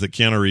today is that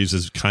Keanu Reeves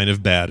is kind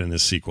of bad in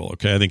this sequel.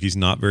 Okay, I think he's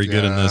not very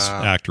good in this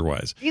actor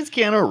wise. He's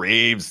Keanu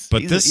Reeves.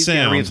 But he's this Keanu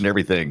sound Reeves and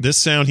everything. This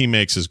sound he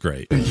makes is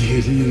great.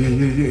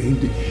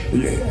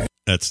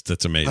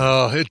 That's amazing.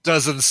 Oh, it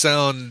doesn't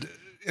sound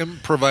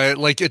improvised.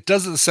 Like it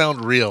doesn't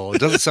sound real. It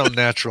doesn't sound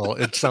natural.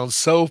 It sounds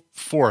so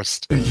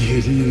forced.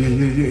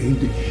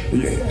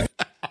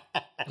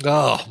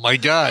 Oh my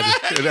God!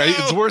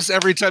 It's worse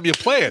every time you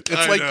play it.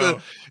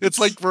 It's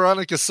like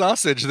Veronica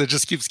Sausage that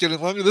just keeps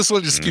getting longer. This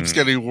one just keeps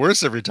getting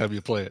worse every time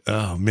you play it.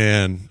 Oh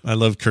man, I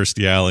love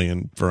Kirstie Alley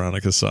and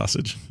Veronica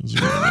Sausage.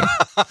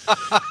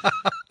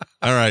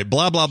 All right,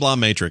 blah blah blah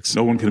Matrix.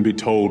 No one can be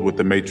told what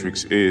the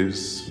Matrix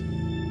is.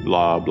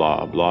 Blah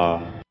blah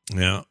blah.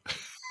 Yeah.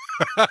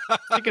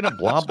 Thinking of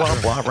blah blah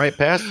blah right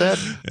past that.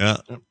 Yeah.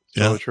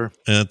 Yeah, totally true.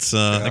 It's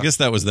I guess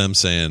that was them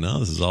saying, "Oh,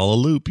 this is all a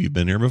loop. You've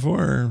been here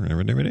before."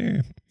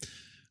 I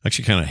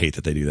actually kind of hate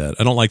that they do that.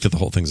 I don't like that the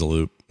whole thing's a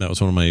loop. That was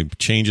one of my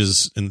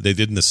changes, and they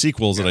did in the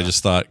sequels that I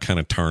just thought kind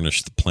of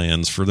tarnished the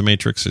plans for the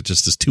Matrix. It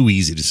just is too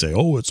easy to say,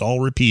 "Oh, it's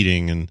all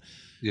repeating," and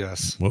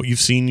yes, what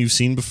you've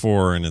seen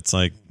before, and it's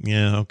like,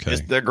 yeah, okay,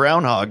 it's the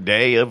Groundhog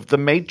Day of the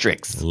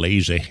Matrix.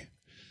 Lazy.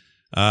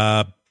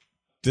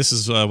 This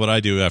is what I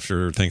do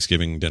after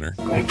Thanksgiving dinner.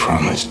 I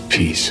promised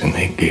peace, and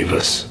they gave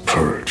us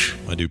purge.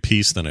 I do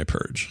peace, then I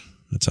purge.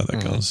 That's how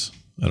that goes.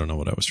 I don't know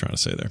what I was trying to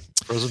say there.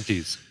 Frozen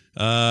peas.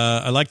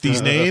 I like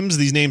these names.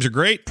 These names are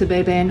great.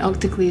 Bebe and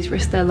Octocles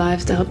risk their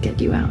lives to help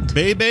get you out.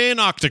 Bebe and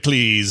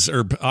Octocles.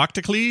 Or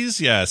Octocles?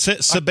 Yeah,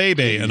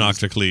 Bebe and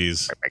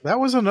Octocles.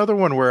 That was another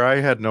one where I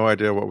had no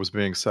idea what was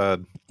being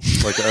said.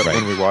 Like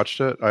when we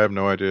watched it, I have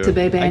no idea.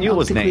 I knew it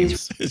was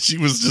names. She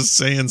was just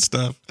saying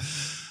stuff.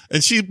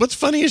 And what's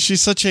funny is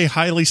she's such a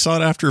highly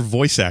sought after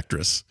voice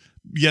actress.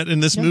 Yet in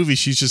this movie,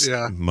 she's just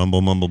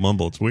mumble, mumble,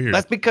 mumble. It's weird.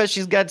 That's because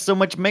she's got so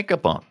much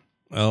makeup on.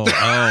 Oh.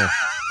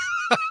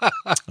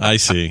 I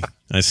see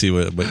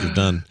what you've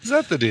done. Is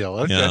that the deal?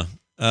 Okay.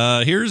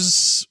 Yeah.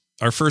 Here's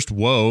our first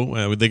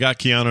whoa. They got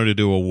Keanu to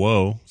do a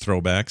whoa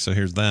throwback. So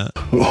here's that.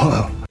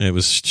 Whoa. It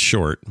was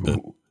short, but.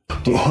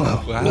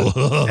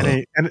 Wow.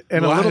 And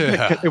a little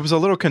bit, it was a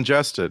little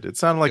congested. It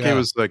sounded like it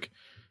was like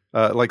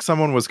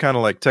someone was kind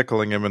of like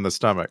tickling him in the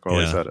stomach while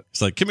he said it.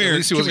 It's like, come here. At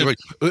least he wasn't like,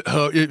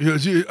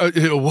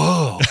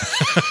 whoa.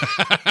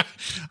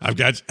 I've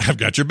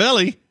got your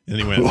belly. And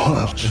he went,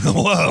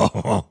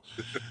 whoa.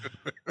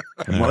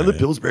 Am I the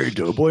Pillsbury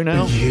Doughboy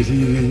now?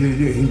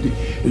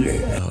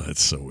 Oh,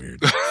 that's so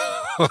weird.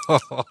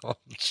 All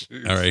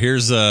right,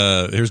 here's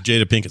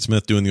Jada Pinkett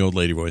Smith doing the old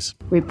lady voice.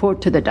 Report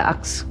to the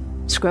docks.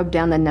 Scrub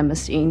down the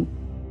Nemesis.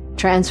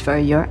 Transfer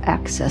your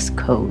access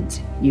codes.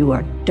 You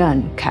are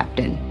done,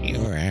 Captain.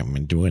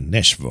 I'm doing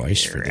this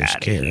voice for this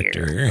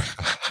character.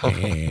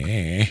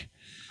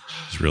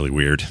 It's really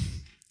weird.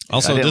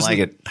 Also,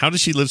 how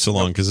does she live so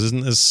long? Because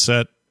isn't this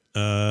set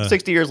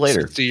 60 years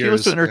later? 60 years, she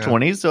was in her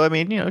 20s, so I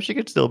mean, she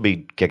could still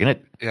be kicking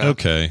it. Yeah.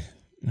 Okay.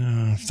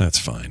 That's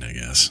fine, I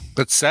guess.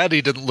 But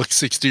Sadie didn't look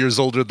 60 years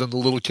older than the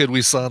little kid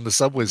we saw in the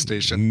subway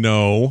station.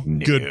 No.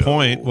 Good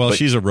point. Well,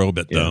 she's a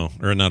robot, though.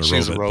 Or not a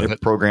robot. The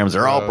programs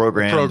are all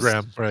programs.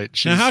 Program, right.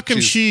 Now, how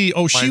come she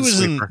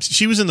was in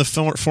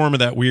the form of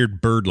that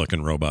weird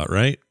bird-looking robot,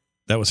 right?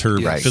 That was her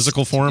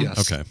physical form?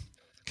 Yes. Okay.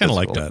 Kind of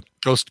like that.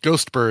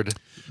 Ghost bird.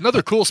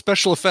 Another cool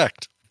special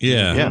effect.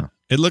 Yeah.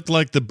 It looked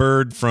like the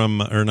bird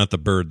from, or not the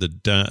bird,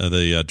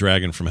 the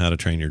dragon from How to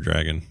Train Your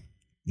Dragon.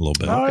 A little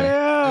bit. Oh,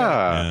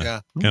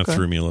 yeah. Kind of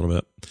threw me a little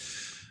bit.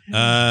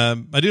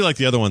 I do like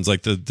the other ones,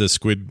 like the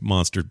squid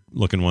monster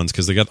looking ones,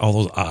 because they got all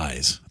those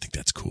eyes. I think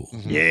that's cool.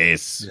 Mm-hmm.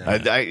 Yes. Yeah.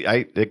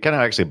 It kind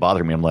of actually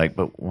bothered me. I'm like,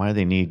 but why do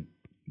they need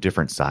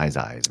different size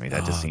eyes? I mean,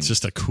 that just seems... It's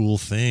just a cool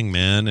thing,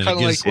 man. And kind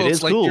of like,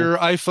 it's like your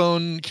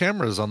iPhone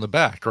cameras on the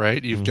back,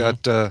 right? You've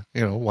got,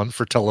 one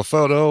for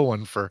telephoto,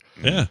 one for...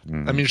 Yeah.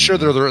 I mean, sure,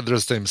 they're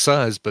the same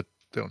size, but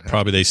they don't have...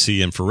 Probably they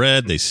see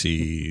infrared, they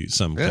see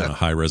some kind of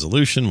high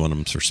resolution. One of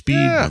them's for speed,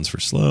 one's for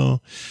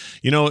slow.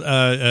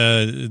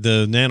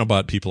 The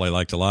nanobot people I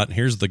liked a lot. And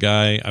here's the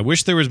guy. I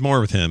wish there was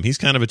more with him. He's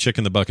kind of a chick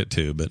in the bucket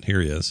too, but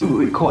here he is.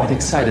 We're quite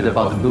excited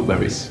about the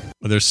blueberries.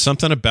 Well, there's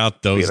something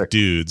about those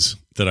dudes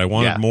that I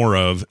wanted more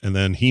of, and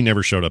then he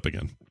never showed up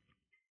again.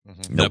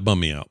 That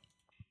bummed me out.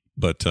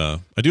 But I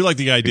do like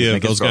the idea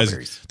of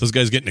those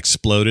guys getting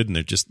exploded, and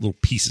they're just little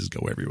pieces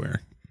go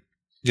everywhere.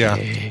 Yeah.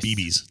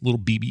 Little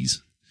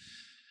BBs.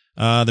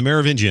 The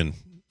Merovingian.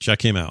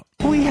 Check him out.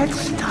 We had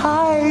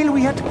style.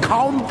 We had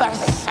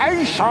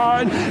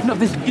conversation. Not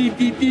this beep,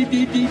 beep, beep,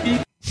 beep, beep,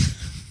 beep.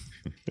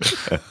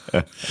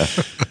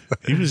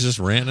 He was just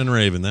ranting and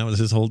raving. That was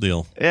his whole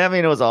deal. Yeah, I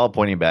mean, it was all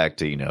pointing back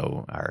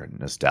to, our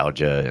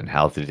nostalgia and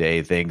how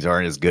today things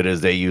aren't as good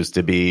as they used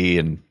to be,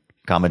 and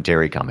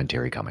commentary.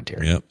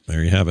 Yep,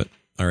 there you have it.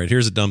 All right,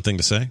 here's a dumb thing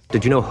to say.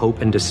 Did you know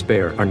hope and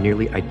despair are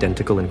nearly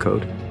identical in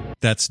code?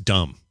 That's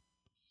dumb.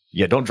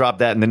 Yeah, don't drop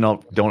that, and then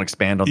don't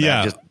expand on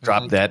that. Just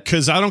drop that.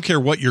 Because I don't care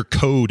what your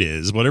code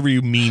is, whatever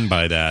you mean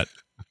by that,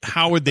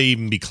 how would they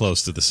even be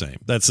close to the same?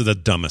 That's the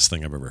dumbest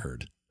thing I've ever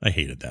heard. I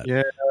hated that.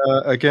 Yeah,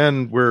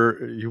 again,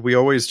 we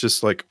always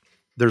just like,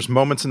 there's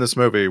moments in this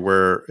movie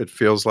where it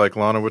feels like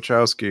Lana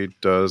Wachowski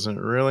doesn't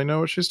really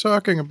know what she's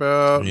talking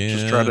about. Yeah.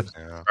 Just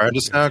trying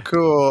to sound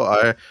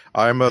cool.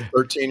 I'm a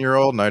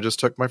 13-year-old and I just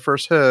took my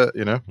first hit,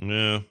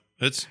 Yeah.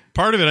 It's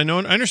part of it. I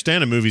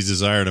understand a movie's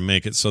desire to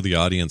make it so the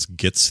audience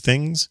gets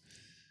things.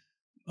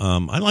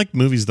 I like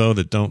movies though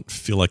that don't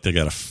feel like they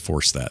got to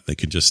force that. They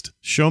could just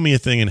show me a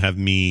thing and have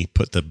me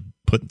put the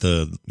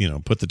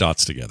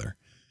dots together.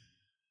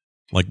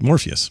 like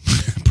Morpheus.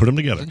 Put them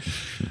together.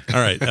 All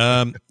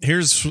right.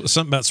 Here's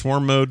something about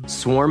swarm mode.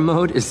 Swarm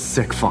mode is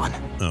sick fun.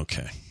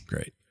 Okay,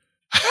 great.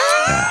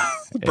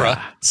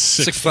 Bruh.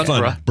 Sick fun,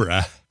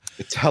 bruh.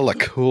 It's hella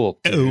cool.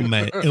 Oh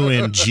my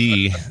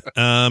OMG.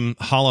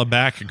 Holla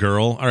back,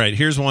 girl. All right,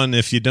 here's one.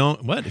 If you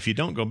don't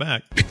go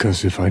back?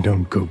 Because if I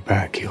don't go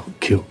back, he'll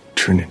kill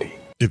Trinity.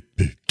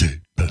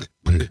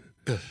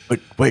 But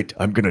wait,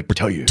 I'm going to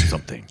tell you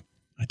something.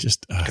 I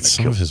just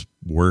some of his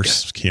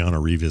worst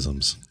Keanu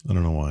Reeves-isms. I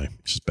don't know why.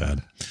 It's just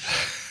bad.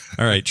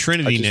 All right,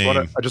 Trinity name.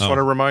 I just want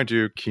to remind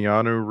you,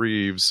 Keanu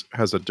Reeves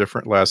has a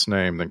different last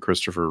name than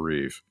Christopher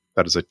Reeve.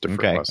 That is a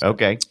different last name.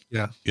 Okay.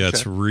 Yeah. Yeah,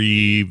 it's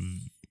Reeve.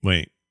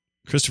 Wait,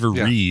 Christopher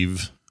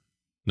Reeve.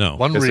 No.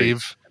 One It's a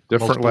Reeve.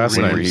 different multiple last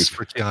Reeves name.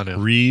 for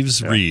Keanu.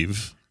 Reeves,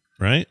 Reeve,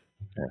 right?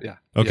 Yeah.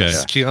 Okay.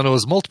 Yes, Keanu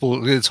is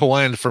multiple. It's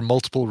Hawaiian for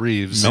multiple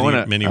Reeves. I want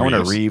to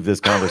Reeves. reeve this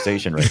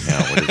conversation right now.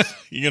 What is?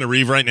 You gonna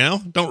Reeve right now?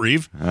 Don't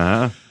Reeve.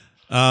 Uh-huh.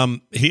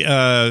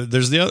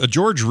 There's the other,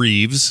 George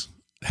Reeves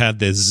had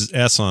this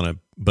S on it,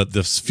 but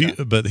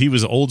but he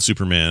was old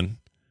Superman,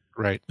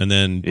 right? And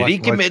then Did he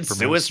commit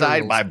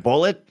suicide by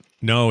bullet?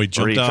 No, he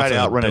jumped off. Tried to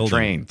outrun a building.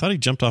 train. I thought he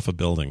jumped off a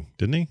building,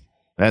 didn't he?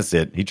 That's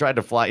it. He tried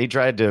to fly. He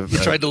tried to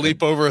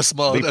leap over a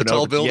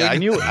tall building. Yeah, I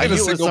knew it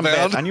was single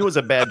bound. I knew it was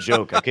a bad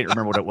joke. I can't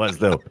remember what it was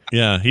though.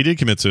 Yeah, he did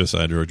commit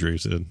suicide. George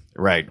Reeves did.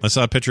 Right. I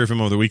saw a picture of him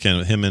over the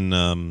weekend. Him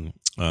and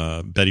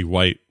Betty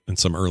White and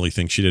some early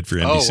thing she did for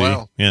NBC. Oh,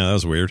 wow. Yeah, that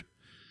was weird.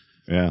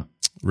 Yeah.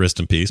 Rest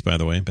in peace, by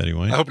the way, Betty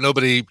White. I hope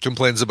nobody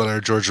complains about our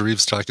George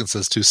Reeves talk and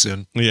says too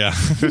soon. Yeah.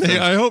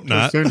 I hope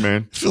not. Too soon,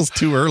 man. It feels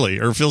too early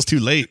or it feels too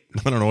late.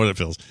 I don't know what it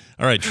feels.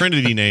 All right,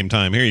 Trinity name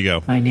time. Here you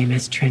go. My name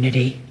is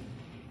Trinity,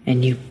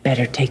 and you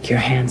better take your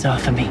hands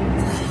off of me.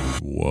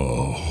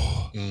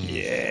 Whoa.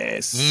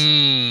 Yes.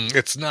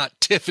 It's not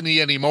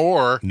Tiffany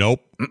anymore.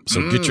 Nope.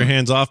 So get your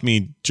hands off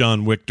me,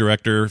 John Wick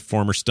director,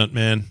 former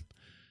stuntman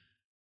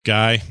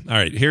guy. All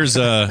right, here's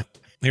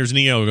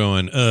Neo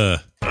going,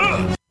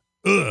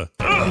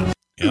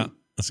 Yeah,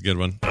 that's a good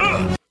one.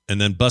 And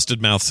then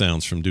busted mouth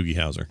sounds from Doogie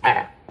Howser.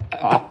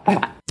 All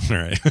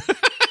right.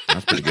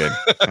 That's pretty good.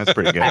 That's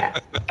pretty good.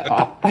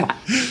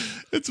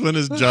 It's when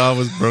his jaw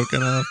was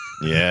broken off.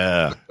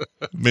 Yeah.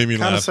 Made me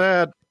Kind laugh. of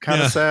sad.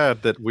 Yeah.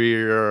 Sad that we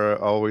are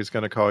always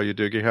going to call you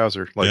Doogie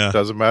Howser. Like, Yeah. it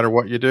doesn't matter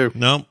what you do.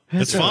 No,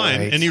 it's fine.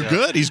 right. And you're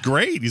good. He's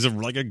great. He's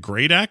like a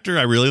great actor.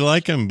 I really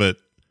like him, but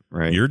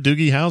you're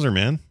Doogie Howser,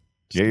 man.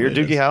 Yeah, you're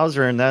Doogie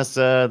Howser, and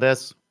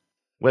that's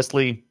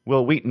Wesley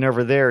Will Wheaton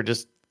over there.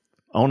 Just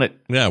own it.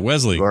 Yeah,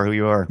 Wesley. You are who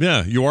you are.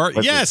 Yeah, you are.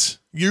 Wesley. Yes.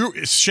 You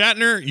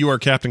Shatner, you are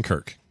Captain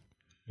Kirk.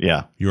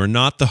 Yeah. You are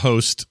not the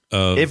host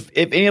of If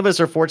any of us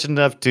are fortunate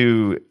enough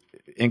to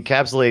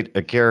encapsulate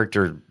a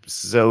character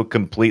so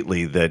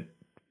completely that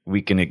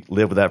we can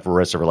live with that for the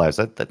rest of our lives,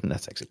 that's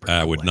actually pretty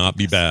that would not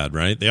be bad,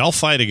 right? They all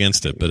fight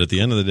against it, but at the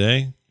end of the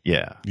day,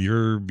 yeah,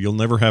 you'll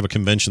never have a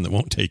convention that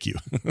won't take you.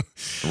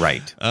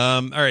 Right.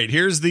 All right,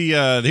 here's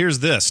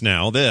this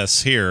now.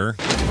 This here.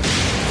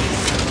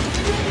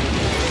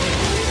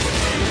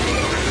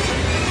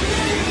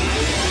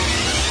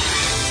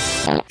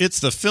 It's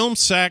the Film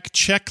Sack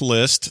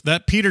checklist.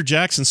 That Peter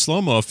Jackson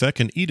slow-mo effect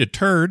can eat a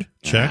turd.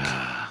 Check.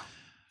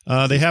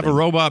 They have a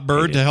robot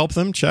bird to help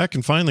them. Check.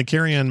 And finally,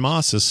 Carrie-Anne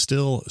Moss is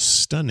still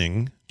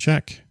stunning.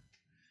 Check.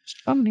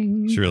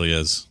 Stunning. She really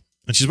is.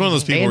 And she's one of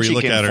those people And where you she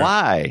look can at her.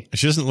 fly.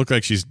 She doesn't look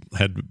like she's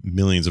had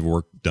millions of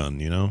work done,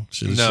 you know?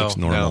 She just looks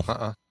normal.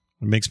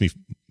 It makes me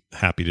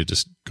happy to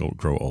just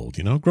grow old,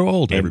 you know? Grow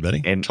old,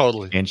 everybody. And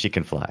totally. And she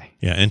can fly.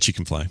 Yeah, and she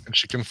can fly. And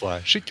she can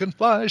fly. She can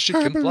fly. She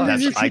can fly.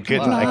 I could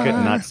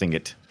not sing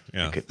it.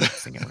 Yeah. I could not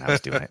sing it when I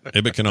was doing it.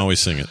 Ibbot can always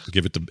sing it.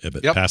 Give it to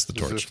Ibbot. Yep. Pass the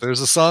torch. If there's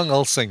a song,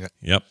 I'll sing it.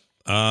 Yep.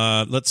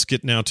 Let's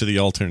get now to the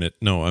alternate.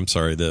 No, I'm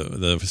sorry.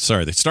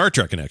 The Star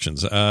Trek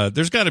connections.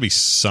 There's got to be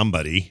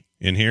somebody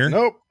in here.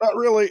 Nope, not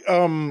really.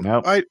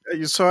 Nope. I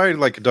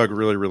like dug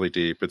really, really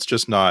deep. It's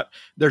just not.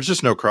 There's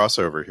just no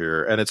crossover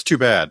here, and it's too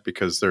bad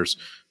because there's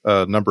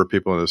a number of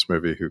people in this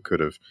movie who could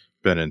have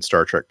been in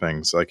Star Trek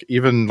things, like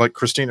even like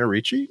Christina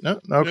Ricci. No,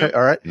 okay, Yeah.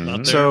 all right.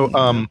 Not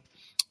So,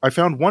 I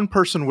found one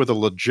person with a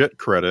legit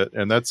credit,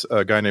 and that's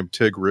a guy named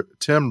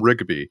Tim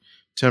Rigby.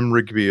 Tim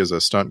Rigby is a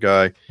stunt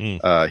guy.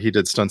 He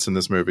did stunts in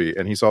this movie,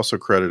 and he's also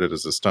credited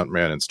as a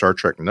stuntman in Star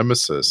Trek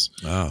Nemesis.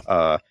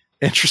 Wow.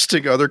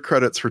 Interesting other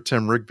credits for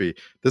Tim Rigby.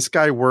 This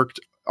guy worked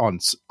on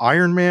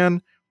Iron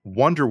Man,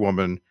 Wonder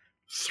Woman,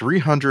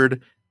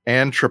 300,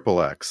 and Triple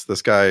X.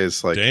 This guy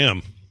is like,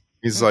 damn.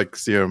 He's like,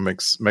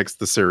 makes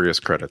the serious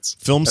credits.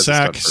 Film as a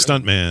sack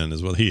stunt person. stuntman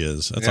is what he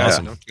is. That's Yeah.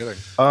 awesome. No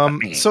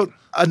kidding. So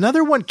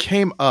another one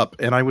came up,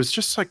 and I was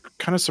just like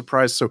kind of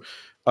surprised. So,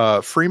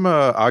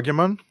 Freema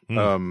Agyeman,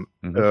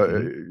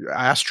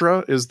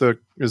 Astra is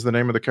the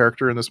name of the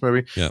character in this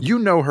movie. Yeah. You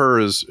know her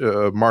as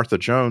Martha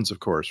Jones, of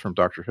course, from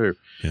Doctor Who.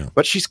 Yeah.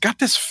 But she's got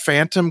this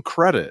phantom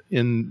credit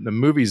in the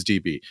Movies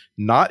DB,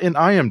 not in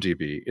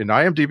IMDb. In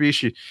IMDb,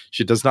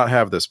 she does not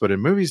have this, but in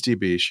Movies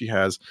DB, she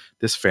has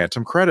this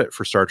phantom credit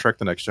for Star Trek: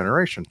 The Next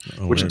Generation,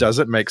 which weird.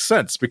 doesn't make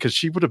sense because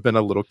she would have been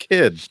a little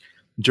kid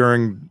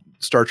during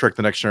Star Trek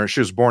The Next Generation. She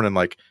was born in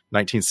like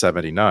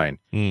 1979.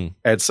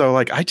 And so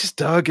like I just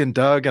dug and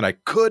I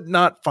could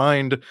not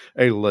find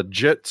a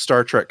legit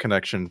Star Trek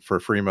connection for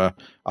Freema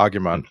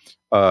Agumon.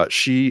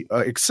 She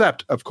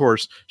except of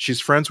course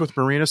she's friends with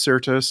Marina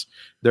Sirtis.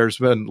 There's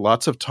been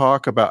lots of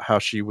talk about how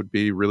she would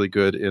be really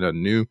good in a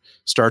new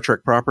Star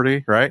Trek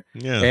property, right?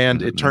 Yeah.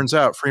 And it turns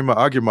out Freema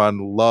Agumon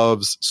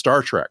loves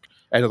Star Trek.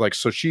 And like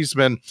so she's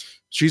been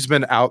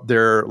out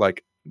there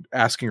like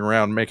asking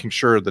around, making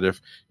sure that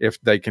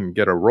if they can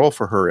get a role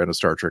for her in a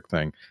Star Trek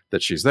thing,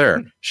 that she's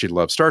there. She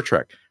loves Star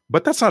Trek.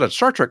 But that's not a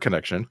Star Trek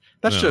connection.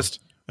 That's just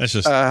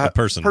a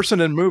person.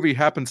 Person in movie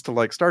happens to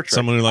like Star Trek.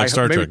 Someone who likes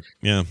Star Trek.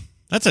 Yeah.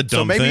 That's a dumb thing.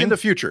 So maybe thing. in the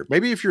future,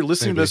 maybe if you're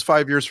listening to this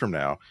 5 years from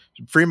now,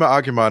 Freema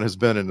Agumon has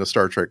been in the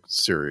Star Trek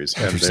series,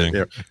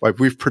 and like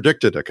we've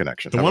predicted a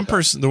connection. The one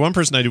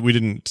person we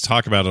didn't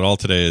talk about at all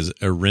today is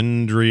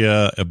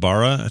Arindria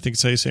Ibarra. I think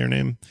it's how you say her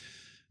name.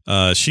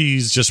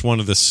 She's just one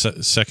of the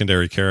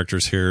secondary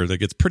characters here that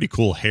gets pretty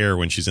cool hair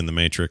when she's in the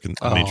Matrix.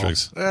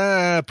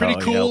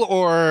 Pretty cool,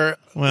 or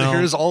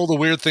here's all the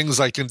weird things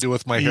I can do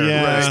with my hair.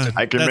 Yeah,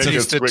 I can make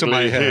it to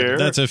my head.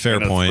 That's a fair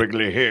point.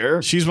 Squiggly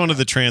hair. She's one of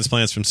the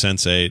transplants from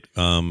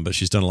Sense8, but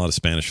she's done a lot of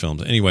Spanish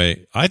films.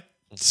 Anyway,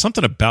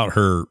 something about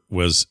her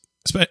was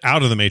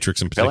out of the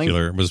Matrix in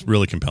particular was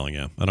really compelling.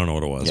 Yeah, I don't know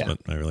what it was, but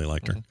I really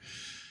liked her.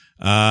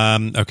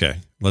 Okay,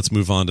 let's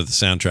move on to the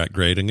soundtrack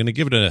grade. I'm going to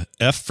give it an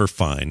F for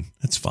fine.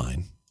 It's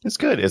fine. It's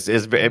good.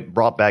 It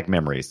brought back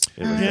memories.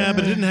 But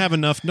it didn't have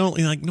enough. No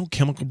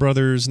Chemical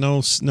Brothers.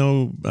 No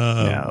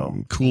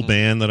cool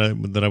band that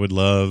I would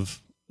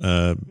love.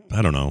 I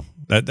don't know.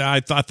 I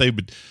thought they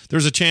would.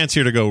 There's a chance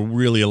here to go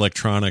really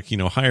electronic.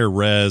 Hire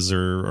Rez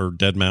or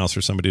Deadmau5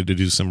 or somebody to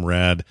do some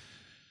rad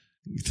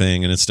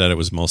thing, and instead it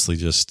was mostly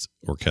just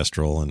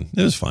orchestral, and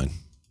it was fine.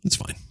 It's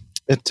fine.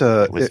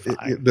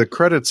 The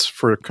credits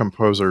for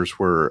composers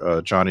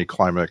were Johnny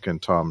Klimek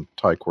and Tom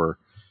Tykwer.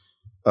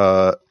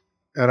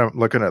 And I'm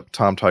looking at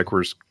Tom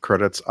Tykwer's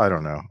credits. I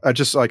don't know.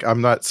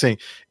 I'm not saying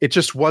it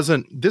just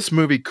wasn't. This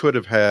movie could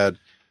have had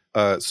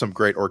some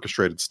great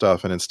orchestrated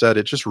stuff, and instead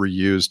it just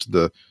reused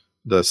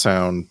the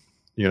sound,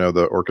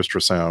 the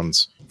orchestra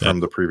sounds from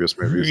the previous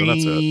movies, and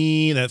that's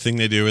it. That thing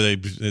they do where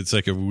it's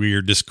like a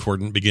weird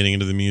discordant beginning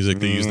into the music.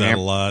 They use that a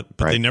lot,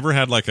 but they never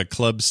had like a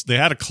club. They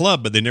had a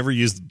club, but they never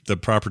used the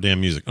proper damn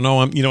music. Oh,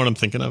 no, you know what I'm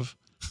thinking of?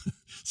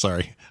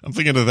 Sorry, I'm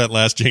thinking of that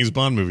last James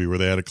Bond movie where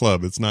they had a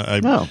club. It's not.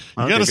 Good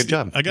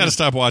job. I got to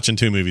stop watching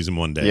 2 movies in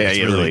one day. Yeah,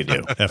 you really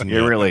do.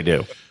 You really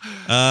do.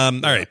 All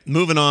right,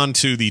 moving on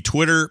to the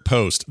Twitter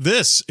post.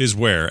 This is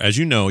where, as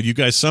you know, you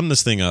guys sum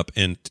this thing up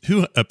in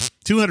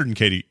 200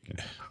 Katie.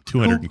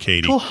 200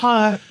 Katie.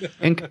 200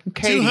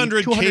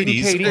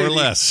 Katies or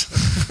less.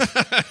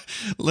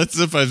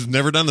 I've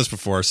never done this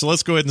before. So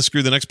let's go ahead and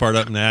screw the next part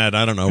up and add,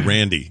 I don't know,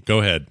 Randy. Go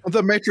ahead.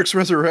 The Matrix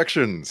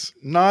Resurrections.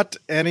 Not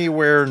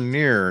anywhere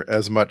near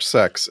as much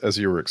sex as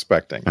you were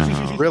expecting.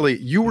 Really,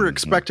 you were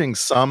expecting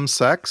some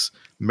sex,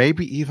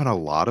 maybe even a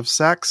lot of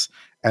sex,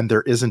 and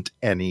there isn't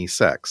any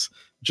sex.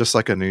 Just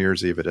like a New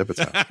Year's Eve at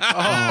Ibbottown.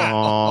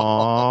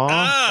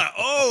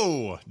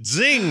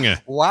 Zing.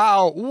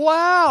 Wow.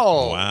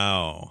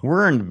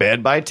 We're in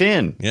bed by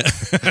 10. Yeah.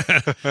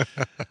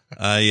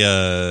 I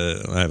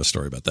have a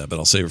story about that, but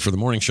I'll save it for the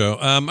morning show.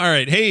 All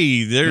right.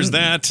 Hey, there's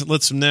that.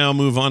 Let's now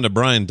move on to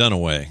Brian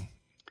Dunaway.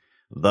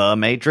 The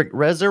Matrix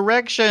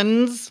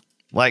Resurrections.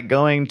 Like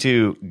going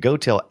to go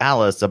tell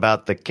Alice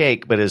about the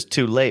cake, but it's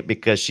too late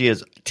because she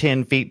is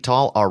 10 feet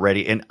tall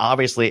already and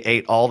obviously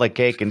ate all the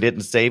cake and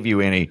didn't save you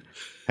any.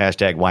 #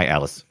 why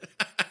Alice.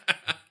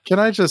 Can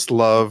I just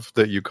love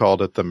that you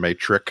called it the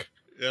Matrix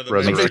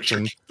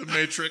Resurrection? The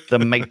Matrix. The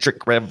Matrix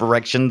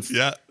Resurrections.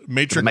 Yeah,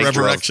 Matrix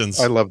Resurrections.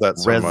 I love that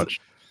so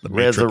much. The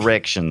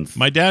Resurrections.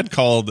 My dad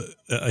called,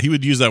 he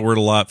would use that word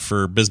a lot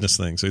for business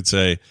things. He'd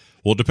say,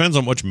 well, it depends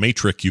on which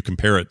matrix you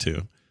compare it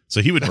to.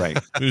 So he would,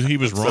 he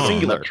was wrong.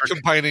 Singular.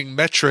 Combining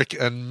metric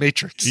and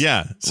matrix.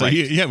 Yeah. So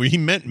he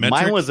meant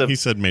metric. He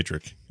said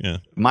matrix. Yeah.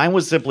 Mine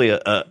was simply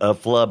a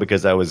flub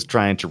because I was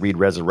trying to read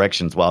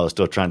Resurrections while I was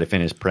still trying to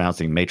finish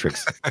pronouncing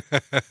Matrix.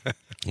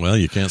 Well,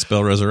 you can't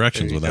spell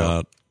Resurrections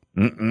without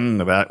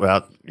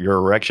about your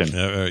erection.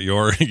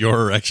 Your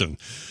erection.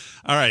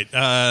 All right.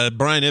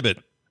 Brian Ibbott.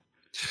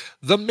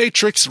 The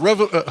Matrix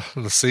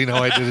see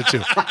how I did it too.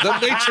 The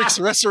Matrix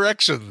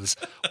Resurrections,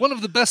 one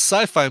of the best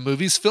sci-fi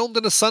movies filmed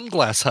in a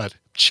sunglass hut.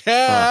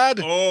 Chad.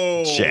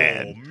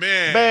 Chad.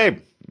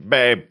 Man.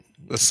 Babe.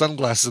 The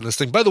sunglasses in this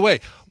thing. By the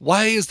way,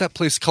 why is that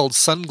place called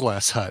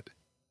Sunglass Hut?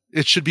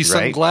 It should be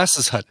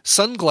Sunglasses Hut.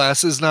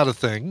 Sunglass is not a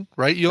thing,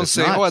 right? You don't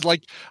say, I'd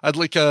like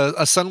a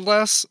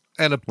sunglass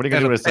and a What are you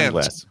going to do with a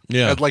sunglass?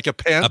 Yeah. I'd like a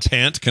pant. A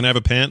pant? Can I have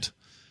a pant?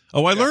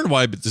 Oh, I learned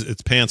why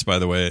it's pants, by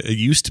the way. It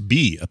used to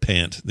be a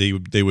pant. They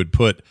would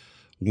put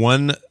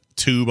one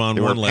tube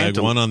on one leg,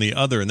 one on the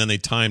other, and then they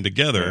tie them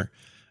together.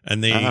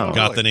 And they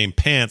got the name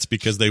pants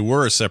because they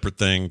were a separate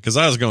thing. Because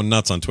I was going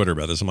nuts on Twitter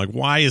about this. I'm like,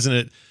 why isn't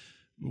it?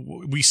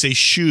 We say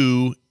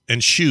shoe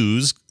and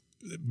shoes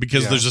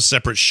because there's a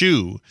separate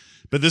shoe.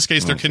 But this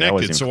case, they're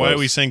connected. So why are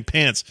we saying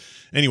pants?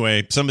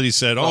 Anyway, somebody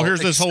said,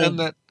 here's this whole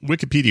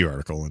Wikipedia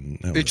article.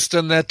 And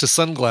extend that to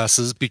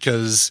sunglasses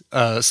because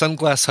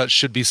Sunglass Hut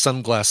should be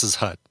Sunglasses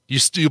Hut.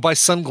 You buy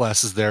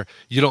sunglasses there.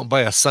 You don't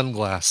buy a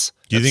sunglass.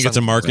 Do you think it's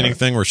a marketing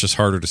thing where it's just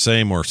harder to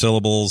say, more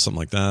syllables, something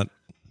like that?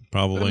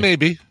 Probably.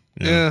 Maybe.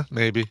 Yeah,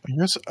 maybe.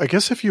 I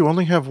guess if you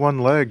only have one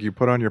leg, you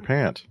put on your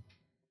pant.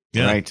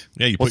 Yeah. Right.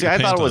 Yeah, you put your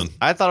pant on.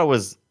 I thought it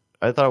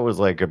was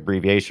like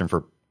abbreviation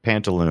for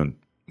pantaloon.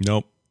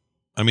 Nope.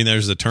 I mean,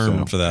 there's a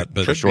term for that,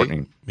 but for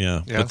shortening.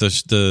 Yeah. But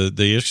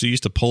they actually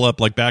used to pull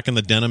up, like back in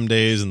the denim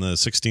days in the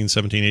 16,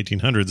 17,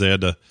 1800s, they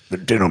had to the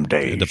denim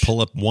days. They had to pull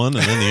up one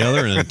and then the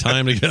other and then tie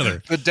them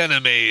together. The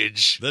denim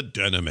age. The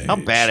denim age. How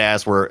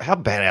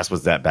badass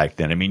was that back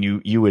then? I mean,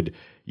 you would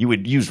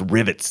use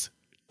rivets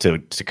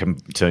to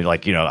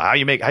like, you know, how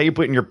you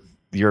putting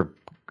your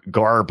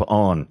garb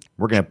on.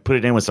 We're gonna put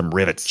it in with some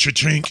rivets.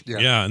 Cha-chink.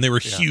 Yeah, and they were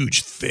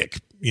huge, thick.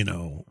 You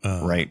know,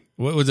 right?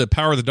 What was it?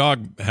 Power of the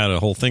Dog had a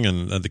whole thing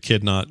on the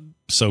kid not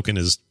soaking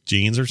his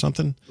jeans or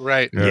something.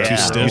 Right. Yeah. Too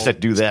stiff. We used to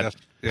do that.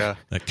 Yeah.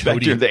 That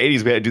Back in the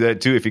 80s, we had to do that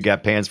too. If you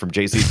got pants from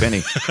J.C.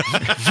 Penney.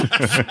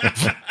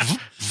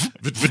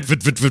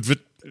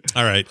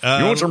 All right.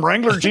 You want some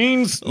Wrangler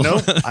jeans? No,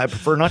 I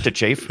prefer not to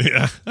chafe.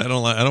 Yeah, I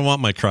don't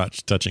want my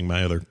crotch touching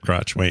my other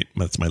crotch. Wait,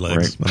 that's my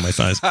legs, not my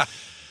thighs.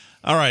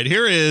 All right,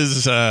 here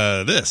is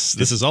this.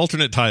 This is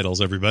alternate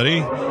titles, everybody.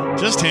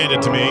 Just hand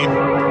it to me.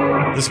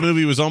 This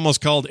movie was almost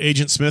called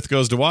Agent Smith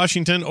Goes to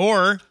Washington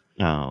or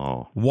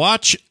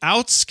Watch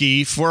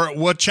Outski for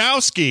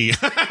Wachowski.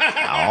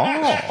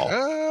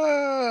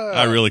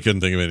 I really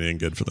couldn't think of anything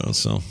good for those,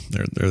 so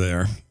there they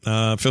are.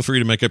 Feel free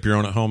to make up your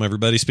own at home,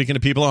 everybody. Speaking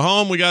of people at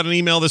home, we got an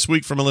email this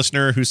week from a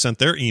listener who sent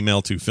their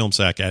email to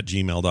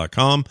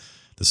filmsack@gmail.com.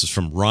 This is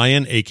from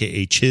Ryan,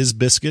 a.k.a. Chiz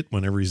Biscuit,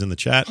 whenever he's in the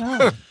chat.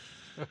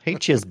 Hey,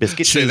 Chiz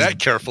Biscuit. Say that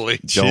carefully.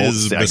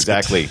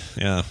 Exactly.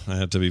 Yeah, I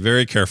had to be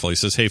very careful. He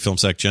says, hey,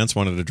 Filmsack gents,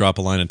 wanted to drop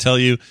a line and tell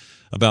you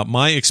about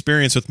my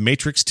experience with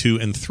Matrix 2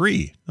 and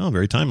 3. Oh,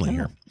 very timely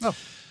here. Oh.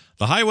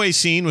 The highway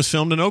scene was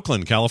filmed in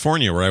Oakland,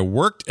 California, where I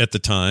worked at the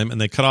time, and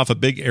they cut off a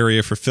big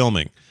area for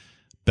filming.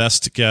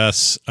 Best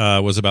guess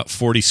was about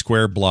 40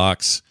 square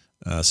blocks,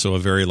 so a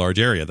very large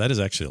area. That is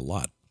actually a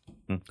lot.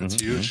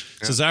 That's huge.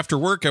 It says, after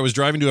work, I was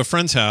driving to a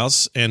friend's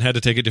house and had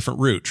to take a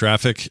different route.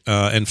 Traffic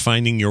and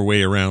finding your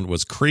way around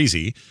was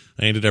crazy.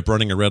 I ended up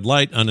running a red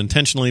light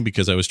unintentionally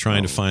because I was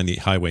trying to find the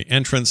highway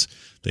entrance.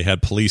 They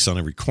had police on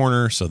every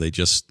corner, so they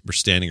just were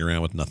standing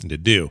around with nothing to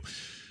do.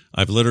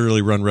 I've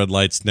literally run red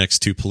lights next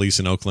to police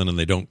in Oakland, and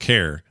they don't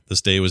care.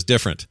 This day was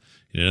different.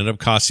 It ended up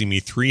costing me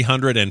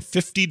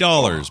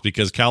 $350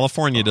 because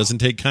California doesn't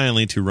take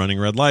kindly to running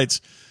red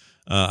lights.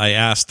 I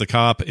asked the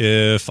cop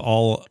if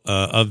all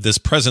of this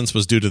presence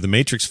was due to the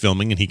Matrix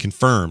filming, and he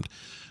confirmed.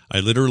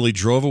 I literally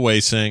drove away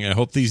saying, I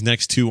hope these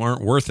next two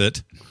aren't worth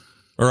it.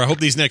 Or I hope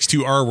these next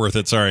two are worth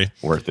it, sorry.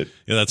 Worth it.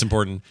 Yeah, that's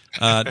important.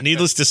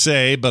 Needless to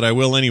say, but I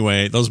will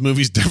anyway, those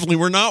movies definitely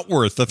were not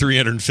worth the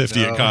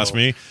 $350 it cost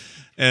me.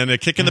 And a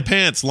kick in the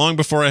pants long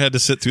before I had to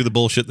sit through the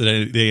bullshit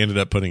that they ended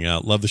up putting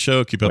out. Love the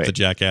show. Keep up the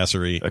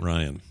jackassery,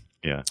 Ryan.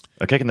 Yeah.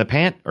 A kick in the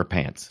pant or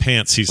pants?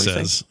 Pants, he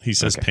says. He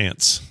says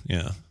pants.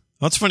 Yeah.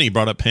 Well, it's funny you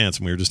brought up pants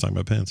when we were just talking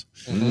about pants.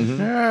 Mm-hmm.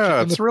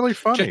 Yeah, it's really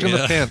funny. Kick in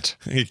the pant.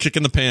 Kick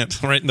in the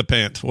pant, right in the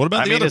pant. What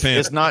about the other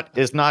pant?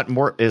 It's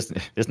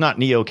not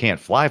Neo Can't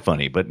Fly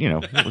funny, but you know.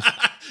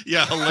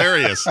 Yeah,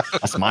 hilarious.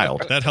 I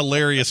smiled. That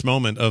hilarious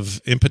moment of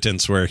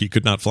impotence where he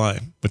could not fly,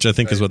 which I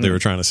think is what they were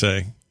trying to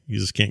say. You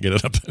just can't get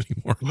it up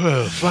anymore.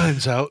 Well,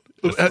 flying's out.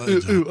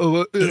 Can't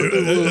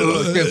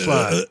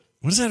fly.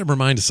 What does that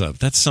remind us of?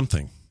 That's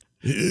something.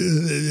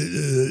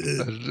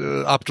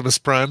 Optimus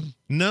Prime.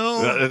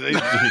 No,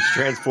 he's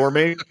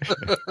transforming.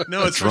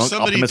 No, it's where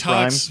somebody Optimus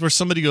talks. Prime. Where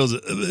somebody goes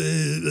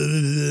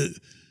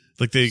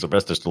like they.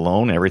 Sylvester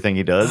Stallone. Everything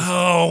he does.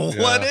 Oh,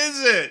 yeah. What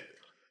is it?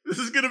 This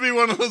is going to be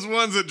one of those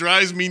ones that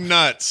drives me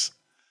nuts.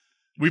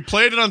 We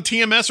played it on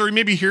TMS or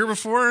maybe here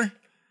before.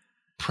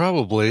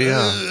 Probably, yeah.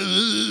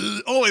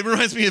 Oh, it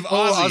reminds me of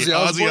Ozzy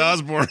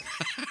Osbourne.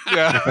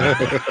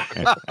 Yeah.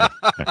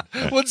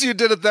 Once you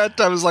did it that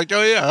time, I was like,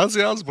 oh, yeah,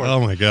 Ozzy Osbourne. Oh,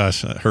 my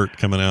gosh. That hurt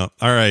coming out.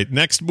 All right.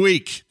 Next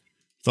week,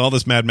 with all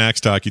this Mad Max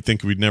talk, you'd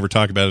think we'd never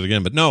talk about it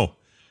again. But no,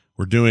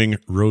 we're doing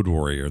Road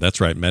Warrior. That's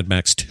right. Mad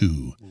Max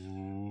 2.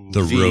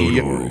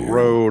 The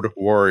Road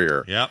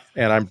Warrior. Yep.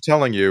 And I'm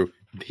telling you,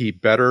 he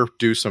better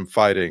do some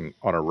fighting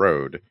on a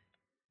road.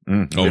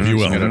 Oh, he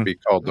will. It's going to be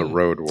called the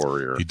Road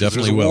Warrior. He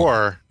definitely There's a will.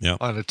 war. Yep.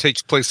 It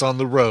takes place on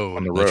the road.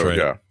 On the That's road, right.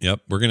 yeah.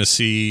 Yep. We're going to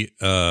see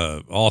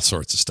all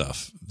sorts of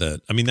stuff.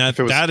 That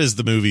is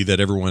the movie that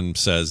everyone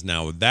says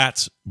now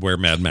that's where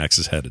Mad Max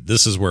is headed.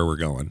 This is where we're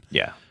going.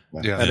 Yeah.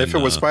 Yeah. And if it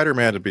was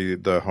Spider-Man, it'd be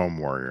the Home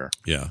Warrior.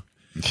 Yeah.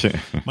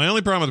 My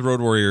only problem with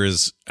Road Warrior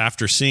is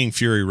after seeing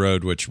Fury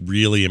Road, which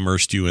really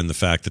immersed you in the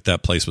fact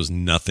that place was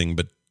nothing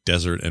but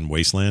desert and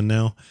wasteland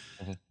now.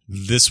 Mm-hmm.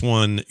 This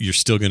one, you're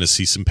still going to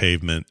see some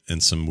pavement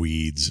and some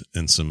weeds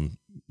and some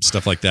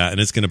stuff like that,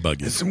 and it's going to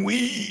bug you. Some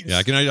weeds.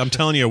 Yeah, I'm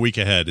telling you, a week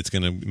ahead, it's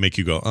going to make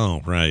you go,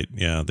 "Oh, right,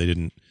 yeah, they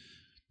didn't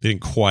They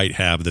didn't quite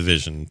have the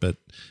vision, but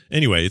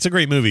anyway, it's a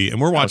great movie,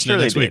 and we're watching it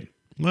next week.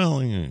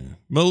 Well,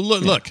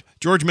 look,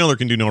 George Miller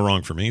can do no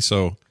wrong for me,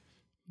 so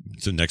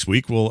next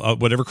week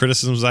whatever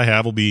criticisms I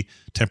have will be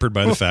tempered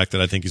by the fact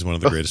that I think he's one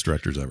of the greatest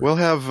directors ever. We'll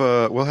have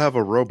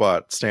a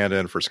robot stand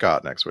in for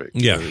Scott next week.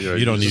 Yeah,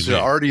 you don't need.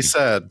 Already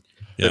said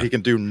that he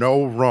can do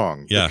no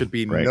wrong. Yeah, there could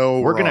be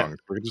no wrong. We're gonna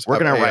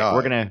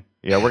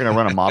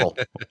run a model.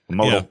 We're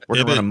gonna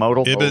run a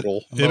modal.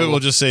 Ibit will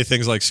just say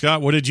things like,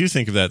 Scott, what did you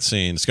think of that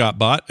scene? Scott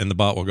bot, and the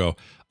bot will go,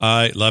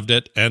 I loved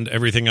it, and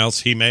everything else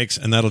he makes,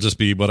 and that'll just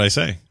be what I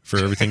say for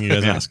everything you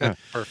guys ask.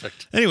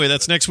 Perfect. Anyway,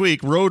 that's next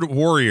week. Road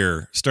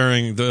Warrior,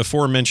 starring the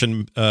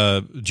aforementioned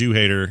Jew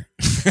hater.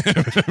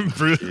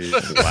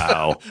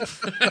 Wow.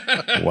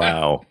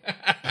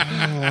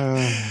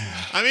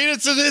 I mean,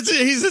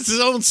 it's his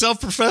own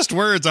self-professed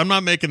words. I'm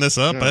not making this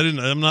up.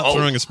 I'm not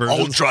throwing aspersions.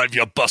 I'll drive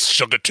your bus,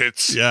 sugar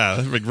tits.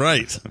 Yeah,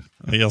 right.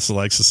 He also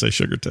likes to say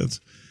sugar tits.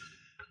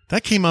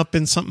 That came up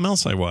in something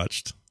else I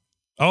watched.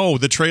 Oh,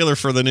 the trailer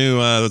for the new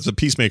the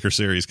Peacemaker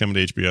series coming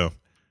to HBO.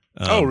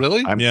 Oh,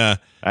 really?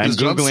 Does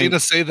John Cena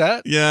say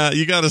that? Yeah,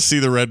 you got to see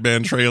the Red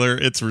Band trailer.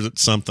 It's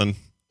something.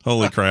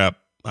 Holy crap.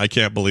 I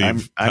can't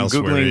believe how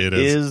sweary it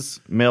is.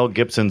 Is Mel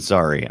Gibson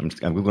sorry? I'm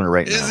Googling it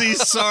right now. Is he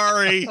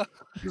sorry?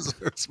 Is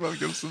Mel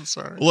Gibson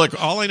sorry? Look,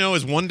 all I know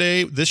is one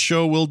day this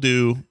show will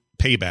do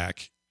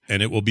Payback,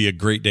 and it will be a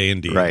great day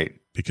indeed. Right.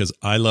 Because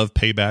I love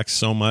Payback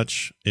so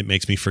much, it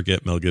makes me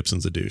forget Mel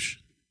Gibson's a douche.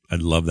 I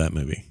love that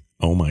movie.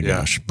 Oh my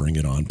gosh, bring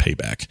it on,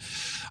 Payback.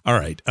 All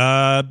right.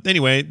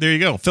 Anyway, there you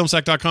go.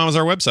 Filmsack.com is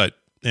our website.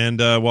 And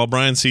while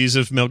Brian sees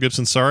if Mel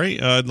Gibson's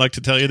sorry, I'd like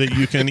to tell you that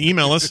you can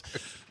email us,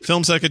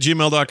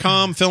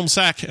 filmsack@gmail.com,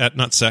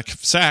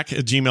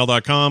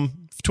 sack@gmail.com.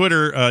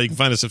 Twitter, you can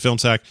find us at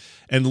Filmsack.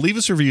 And leave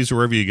us reviews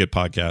wherever you get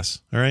podcasts.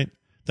 All right?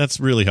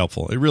 That's really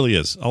helpful. It really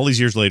is. All these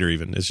years later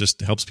even. It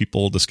just helps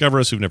people discover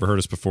us who've never heard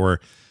us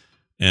before.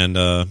 And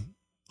I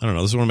don't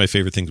know. This is one of my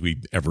favorite things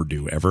we ever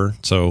do, ever.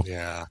 So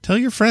tell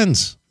your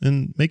friends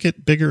and make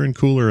it bigger and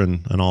cooler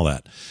and all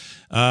that.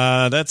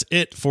 That's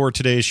it for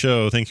today's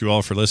show. Thank you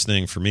all for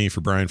listening. For me,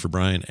 for Brian,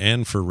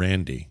 and for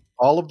Randy.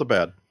 All of the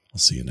bad. I'll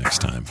see you next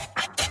time.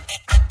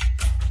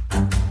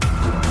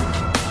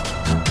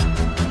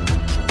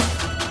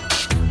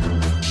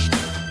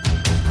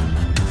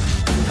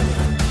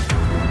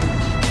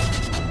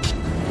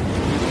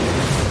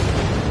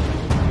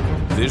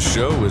 This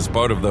show is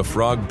part of the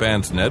Frog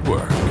Pants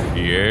Network.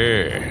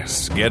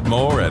 Yes. Get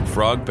more at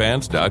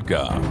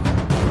frogpants.com.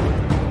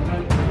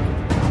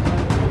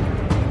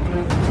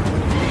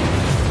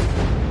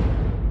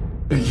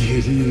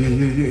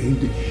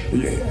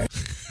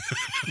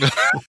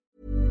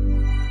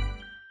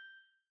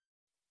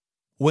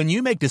 When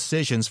you make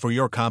decisions for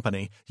your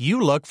company,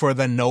 you look for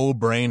the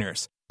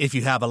no-brainers. If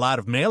you have a lot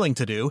of mailing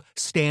to do,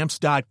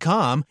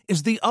 Stamps.com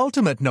is the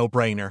ultimate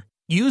no-brainer.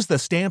 Use the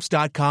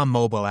Stamps.com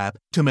mobile app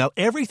to mail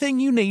everything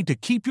you need to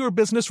keep your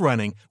business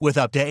running with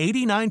up to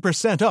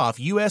 89% off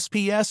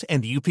USPS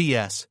and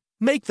UPS.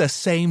 Make the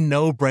same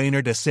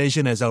no-brainer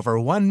decision as over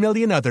 1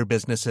 million other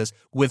businesses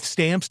with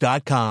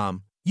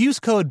Stamps.com. Use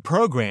code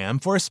PROGRAM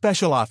for a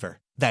special offer.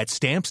 That's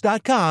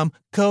Stamps.com,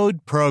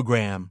 code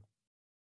PROGRAM.